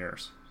like 10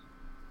 years.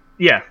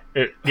 Yeah,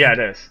 it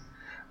is.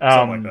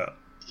 Something like that.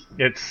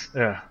 It's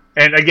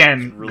and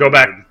again, really go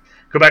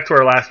back to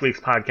our last week's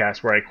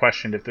podcast where I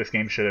questioned if this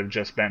game should have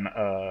just been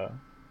a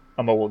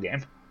mobile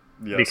game.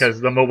 Yes.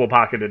 Because the Mobile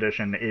Pocket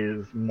Edition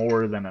is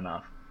more than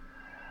enough.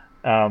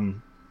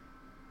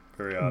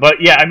 Very odd.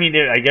 But yeah, I mean,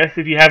 I guess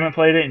if you haven't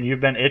played it and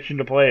you've been itching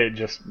to play it,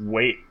 just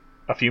wait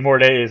a few more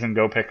days and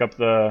go pick up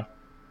the,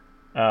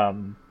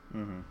 the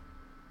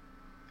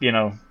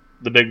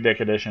Big Dick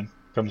Edition.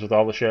 Comes with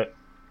all the shit.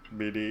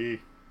 BDE.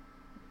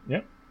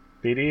 Yep,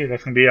 BDE.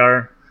 That's gonna be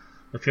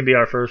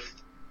our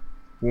first.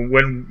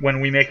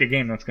 When we make a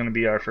game, that's gonna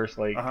be our first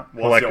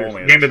collector's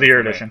Game of the Year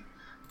edition.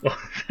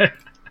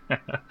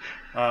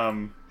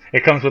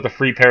 It comes with a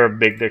free pair of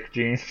Big Dick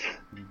jeans.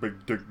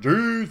 Big Dick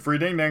jeans, free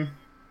ding ding.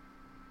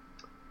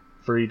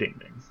 Free ding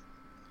ding.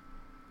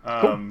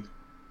 Cool.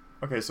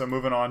 Okay, so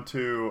moving on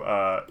to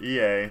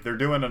EA, they're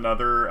doing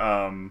another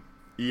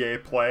EA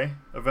Play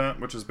event,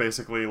 which is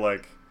basically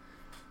like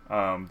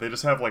they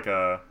just have like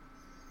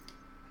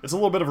it's a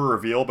little bit of a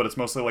reveal, but it's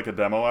mostly like a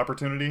demo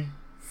opportunity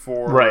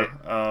for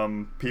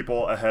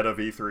people ahead of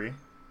E3.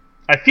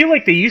 I feel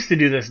like they used to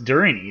do this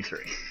during E3.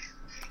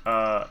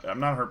 I'm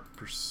not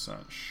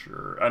 100%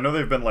 sure. I know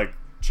they've been like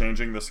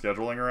changing the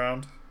scheduling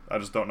around. I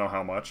just don't know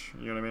how much.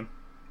 You know what I mean?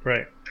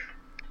 Right.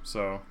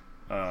 So,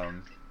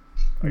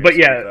 but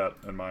yeah, keep that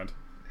in mind.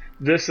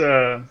 This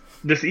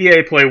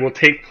EA Play will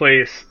take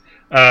place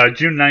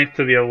June 9th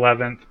to the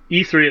 11th.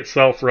 E3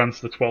 itself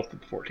runs the 12th to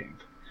the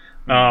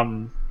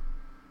 14th.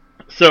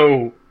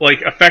 So,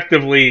 like,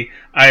 effectively,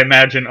 I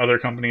imagine other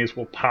companies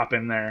will pop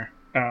in there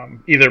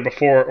either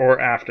before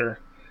or after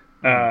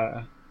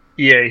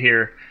EA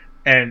here,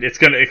 and it's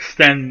going to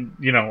extend,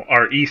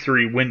 our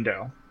E3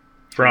 window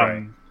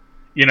from,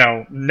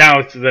 now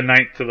it's the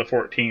 9th to the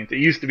 14th. It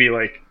used to be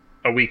like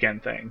a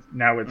weekend thing.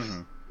 Now it's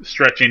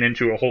stretching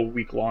into a whole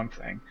week-long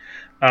thing.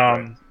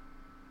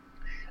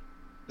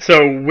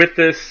 So with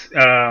this,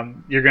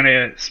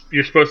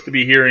 you're supposed to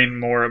be hearing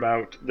more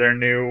about their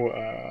new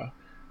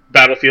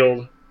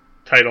Battlefield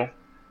title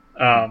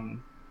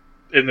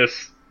in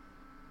this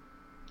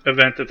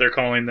event that they're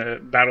calling the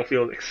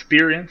Battlefield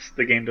Experience.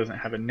 The game doesn't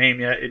have a name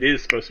yet. It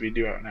is supposed to be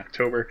due out in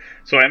October.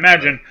 So I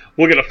imagine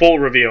we'll get a full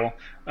reveal.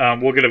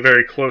 We'll get a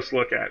very close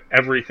look at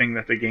everything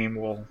that the game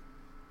will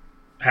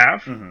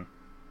have.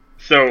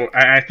 So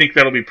I think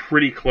that'll be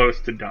pretty close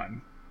to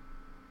done.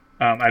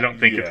 I don't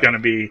think it's going to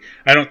be.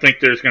 I don't think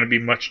there's going to be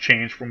much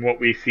change from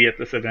what we see at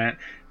this event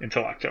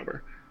until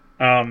October.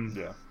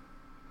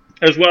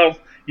 As well,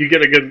 you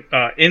get a good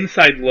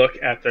inside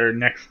look at their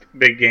next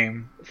big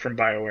game from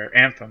BioWare,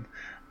 Anthem.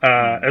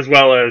 as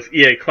well as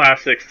EA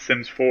Classics,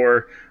 Sims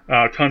 4,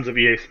 tons of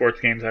EA Sports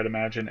games, I'd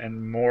imagine,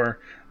 and more.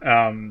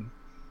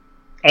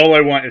 All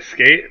I want is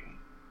Skate.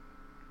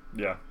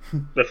 Yeah.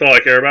 That's all I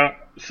care about.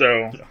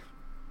 So, Yeah.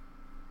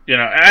 you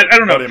know, I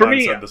don't know. Buddy of For mine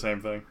me, said the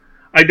same thing.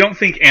 I don't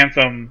think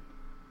Anthem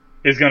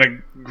is going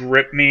to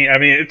grip me. I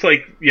mean, it's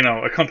like, you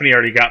know, a company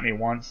already got me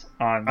once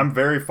on I'm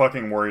very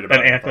fucking worried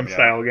about an Anthem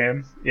style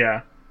game.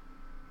 Yeah.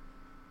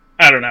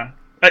 I don't know.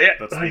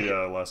 That's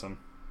the lesson.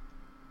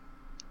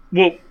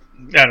 Well,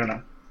 I don't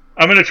know.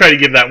 I'm going to try to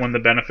give that one the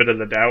benefit of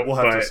the doubt. We'll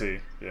have but to see.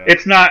 Yeah.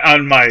 It's not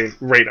on my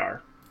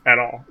radar at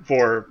all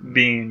for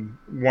being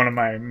one of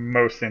my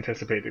most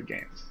anticipated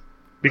games.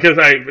 Because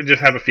I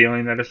just have a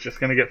feeling that it's just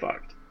going to get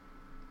fucked.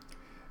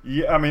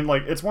 Yeah, I mean,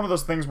 like, it's one of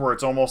those things where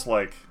it's almost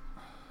like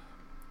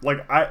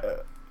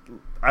I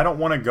don't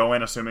want to go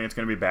in assuming it's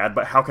going to be bad,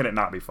 but how can it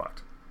not be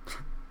fucked?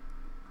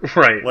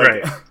 Right, Like,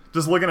 right.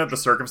 just looking at the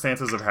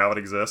circumstances of how it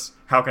exists,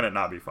 how can it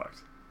not be fucked?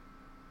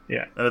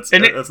 Yeah.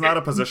 And it's not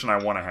a position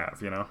I want to have,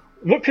 you know?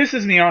 What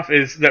pisses me off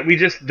is that we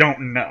just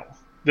don't know.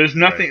 There's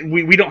nothing,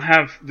 we don't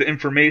have the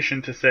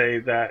information to say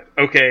that,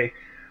 okay,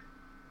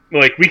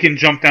 like, we can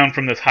jump down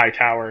from this high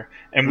tower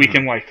and we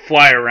can, like,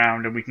 fly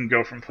around and we can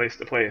go from place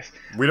to place.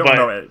 We don't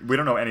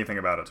know anything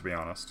about it, to be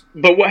honest.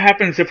 But what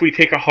happens if we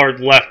take a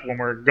hard left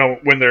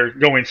when they're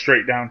going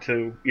straight down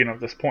to, you know,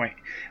 this point?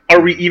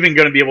 Are we even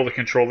going to be able to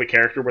control the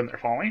character when they're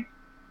falling?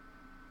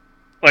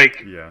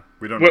 Like, yeah,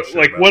 we don't know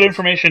what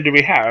information do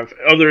we have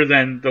other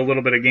than the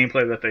little bit of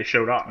gameplay that they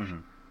showed off? Mm-hmm.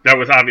 That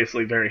was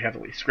obviously very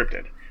heavily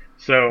scripted.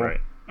 So,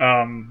 right.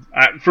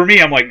 For me,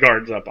 I'm like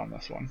guards up on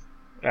this one.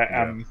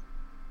 I'm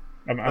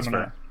That's gonna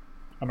fair.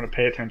 I'm gonna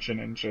pay attention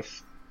and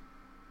just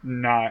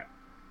not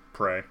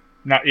Pray.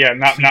 not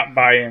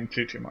buy in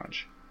too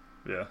much.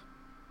 Yeah.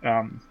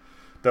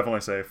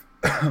 Definitely safe.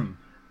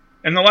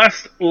 And the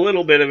last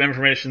little bit of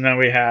information that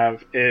we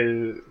have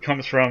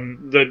comes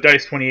from the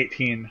DICE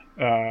 2018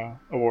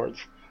 awards.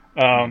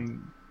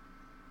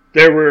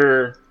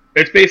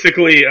 It's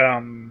basically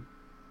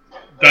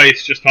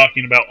DICE just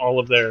talking about all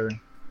of their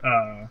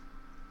game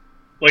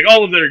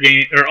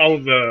or all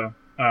of the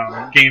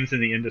games in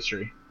the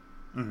industry.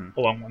 Mm-hmm.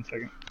 Hold on one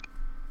second.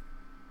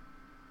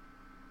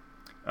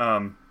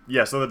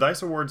 Yeah, so the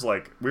DICE Awards,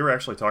 like, we were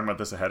actually talking about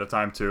this ahead of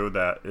time, too,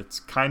 that it's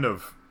kind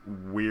of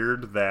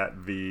weird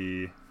that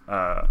the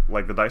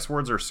DICE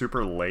Awards are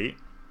super late.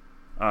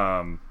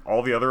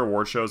 All the other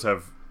award shows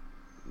have,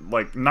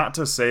 like, not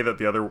to say that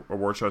the other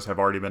award shows have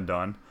already been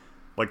done.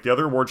 Like, the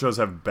other award shows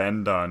have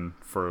been done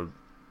for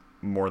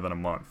more than a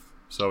month.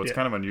 So it's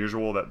kind of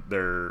unusual that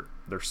they're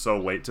so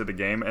late to the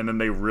game, and then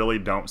they really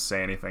don't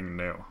say anything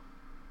new.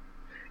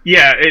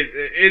 Yeah,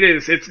 it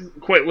is. It's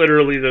quite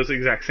literally those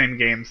exact same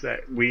games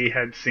that we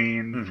had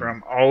seen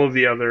from all of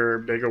the other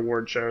big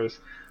award shows.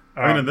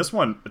 I mean, in this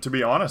one, to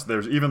be honest,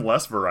 there's even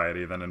less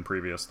variety than in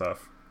previous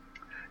stuff.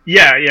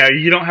 Yeah,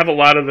 you don't have a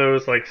lot of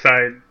those like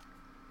side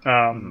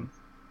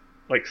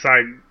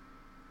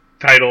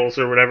titles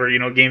or whatever. You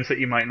know, games that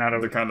you might not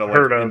have the kind of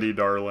heard like of. indie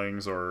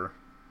darlings or.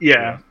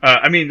 Yeah.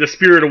 I mean, the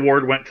Spirit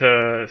Award went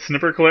to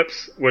Snipper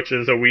Clips, which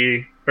is a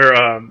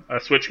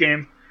Switch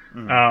game.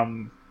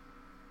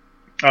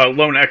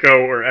 Lone Echo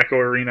or Echo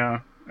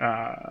Arena,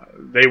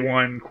 they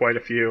won quite a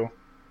few.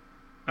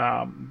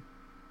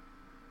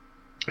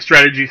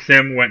 Strategy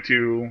Sim went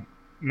to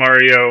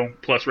Mario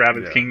plus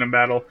Rabbids Kingdom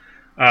Battle.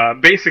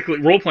 Basically,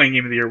 role-playing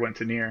game of the year went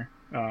to Nier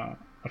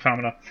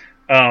Automata.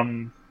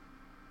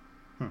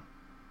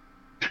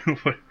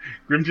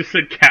 Grim just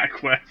said Cat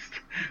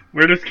Quest.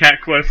 Where does Cat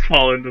Quest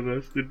fall into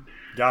this?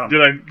 Got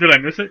him. Did I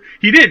miss it?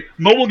 He did.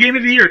 Mobile game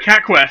of the year,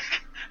 Cat Quest.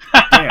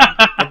 Damn,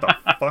 what the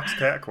fuck's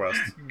Cat Quest?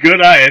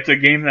 Good eye. It's a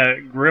game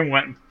that Grim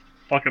went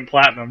fucking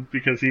platinum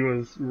because he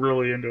was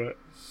really into it.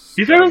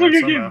 He said it was a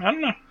good game. I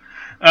don't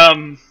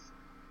know.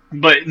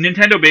 But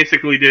Nintendo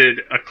basically did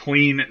a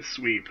clean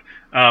sweep.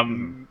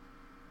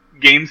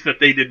 Games that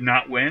they did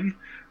not win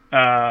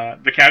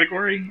the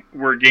category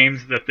were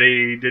games that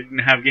they didn't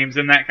have games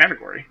in that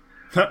category.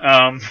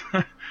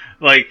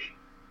 Like,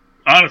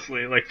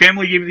 honestly, like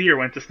Family Game of the Year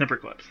went to Snipper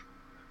Clips.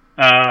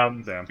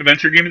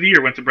 Adventure Game of the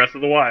Year went to Breath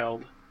of the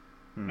Wild.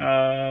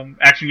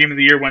 Action Game of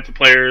the Year went to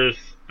Players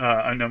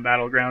Unknown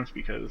Battlegrounds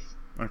because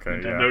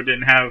Nintendo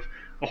didn't have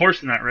a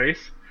horse in that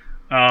race.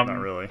 Not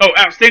really. Oh,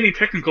 Outstanding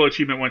Technical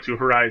Achievement went to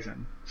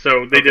Horizon,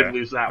 so they did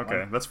lose that one.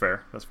 Okay, that's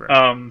fair.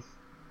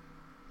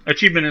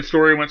 Achievement in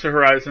Story went to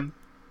Horizon,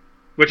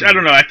 which I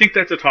don't know. I think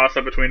that's a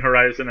toss-up between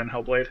Horizon and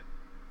Hellblade.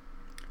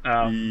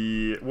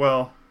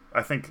 Well,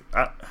 I think...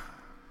 that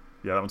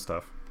one's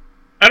tough.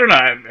 I don't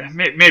know.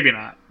 Maybe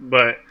not,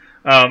 but...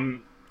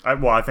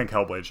 I think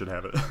Hellblade should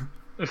have it.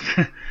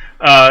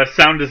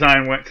 Sound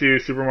design went to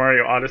Super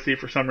Mario Odyssey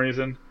for some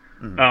reason.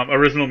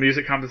 Original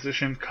music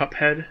composition,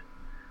 Cuphead.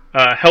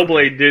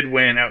 Hellblade did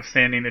win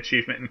Outstanding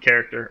Achievement in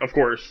Character, of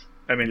course.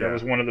 I mean, that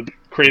was one of the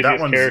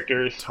craziest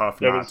characters. Tough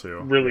that not was to.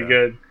 Really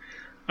good.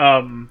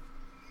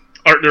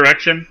 Art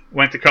direction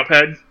went to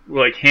Cuphead,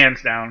 like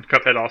hands down.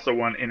 Cuphead also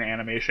won in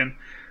animation.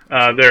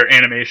 Their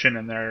animation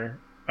and their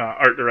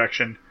art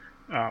direction,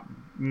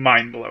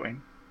 mind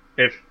blowing.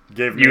 if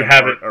Gave me you an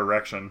haven't,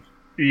 erection.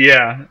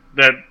 yeah,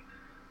 that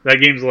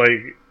game's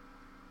like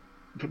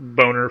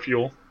boner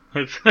fuel.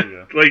 It's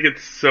Yeah. like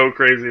it's so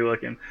crazy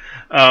looking.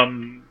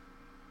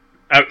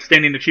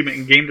 Outstanding achievement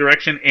in game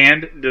direction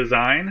and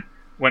design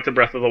went to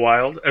Breath of the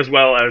Wild, as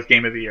well as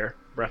Game of the Year,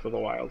 Breath of the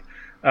Wild.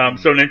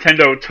 So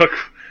Nintendo took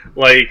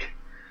like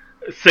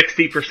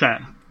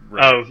 60%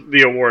 of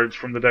the awards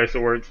from the DICE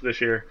Awards this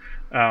year.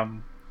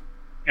 And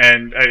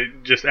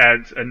it just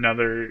adds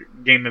another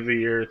Game of the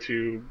Year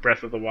to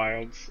Breath of the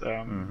Wild's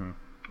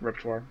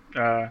repertoire.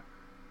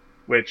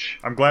 Which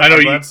I'm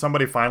glad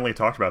somebody finally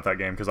talked about that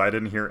game because I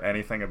didn't hear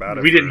anything about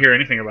it. We didn't hear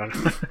anything about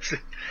it.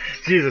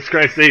 Jesus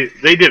Christ,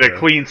 they did a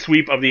clean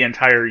sweep of the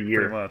entire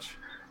year. Pretty much.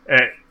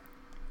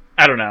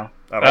 I don't know.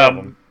 Out of all of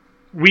them.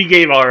 We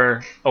gave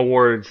our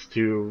awards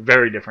to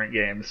very different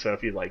games, so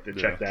if you'd like to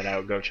check that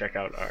out, go check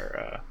out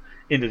our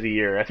end of the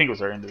year. I think it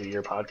was our end of the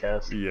year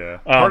podcast. Yeah,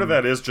 part of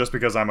that is just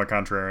because I'm a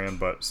contrarian,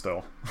 but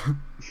still.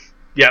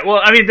 Yeah, well,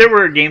 I mean, there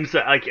were games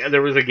that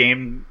there was a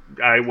game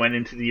I went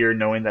into the year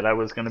knowing that I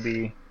was going to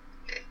be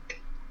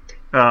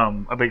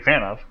a big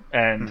fan of,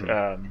 and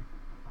then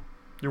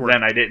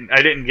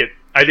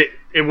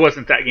it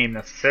wasn't that game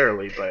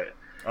necessarily, but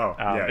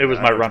it was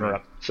my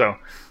runner-up. So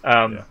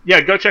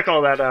go check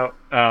all that out.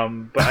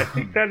 But I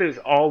think that is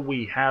all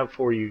we have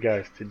for you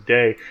guys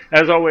today.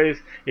 As always,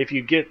 if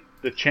you get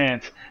the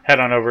chance, head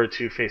on over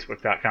to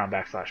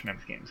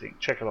facebook.com/MammothGamesInc.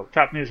 Check out all the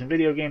top news and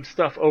video game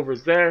stuff over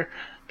there.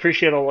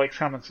 Appreciate all the likes,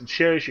 comments, and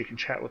shares. You can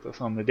chat with us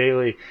on the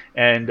daily,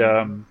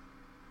 and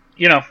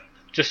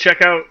just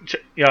check out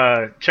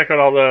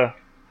all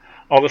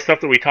the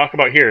stuff that we talk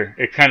about here.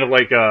 It's kind of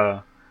like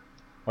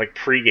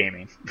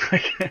pre-gaming.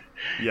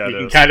 Yeah, you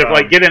can kind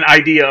of get an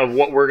idea of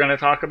what we're going to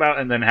talk about,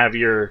 and then have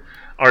your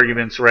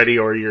arguments ready,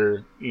 or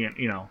you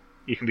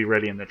can be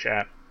ready in the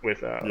chat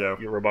with your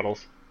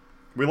rebuttals.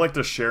 We like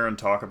to share and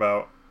talk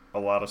about a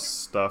lot of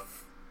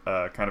stuff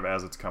kind of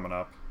as it's coming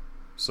up.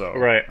 So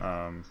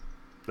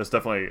that's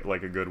definitely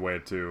like a good way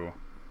to,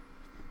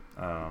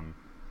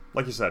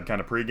 like you said, kind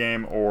of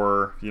pregame,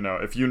 or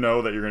if you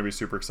know that you're going to be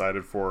super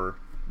excited for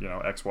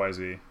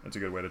XYZ, it's a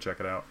good way to check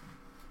it out.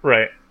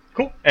 Right.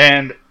 Cool.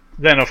 And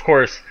then of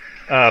course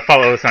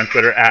follow us on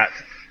Twitter at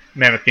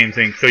Mammoth Games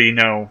Inc. so you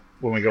know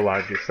when we go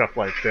live, do stuff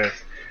like this.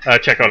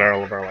 Check out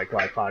all of our live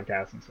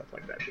podcasts and stuff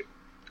like that too.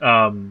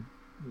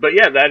 But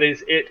yeah, that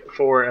is it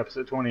for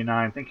episode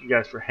 29. Thank you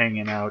guys for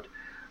hanging out.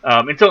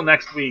 Until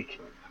next week,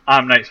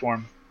 I'm Night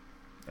Swarm.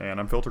 And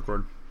I'm Filter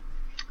Cord.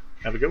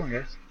 Have a good one,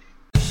 guys.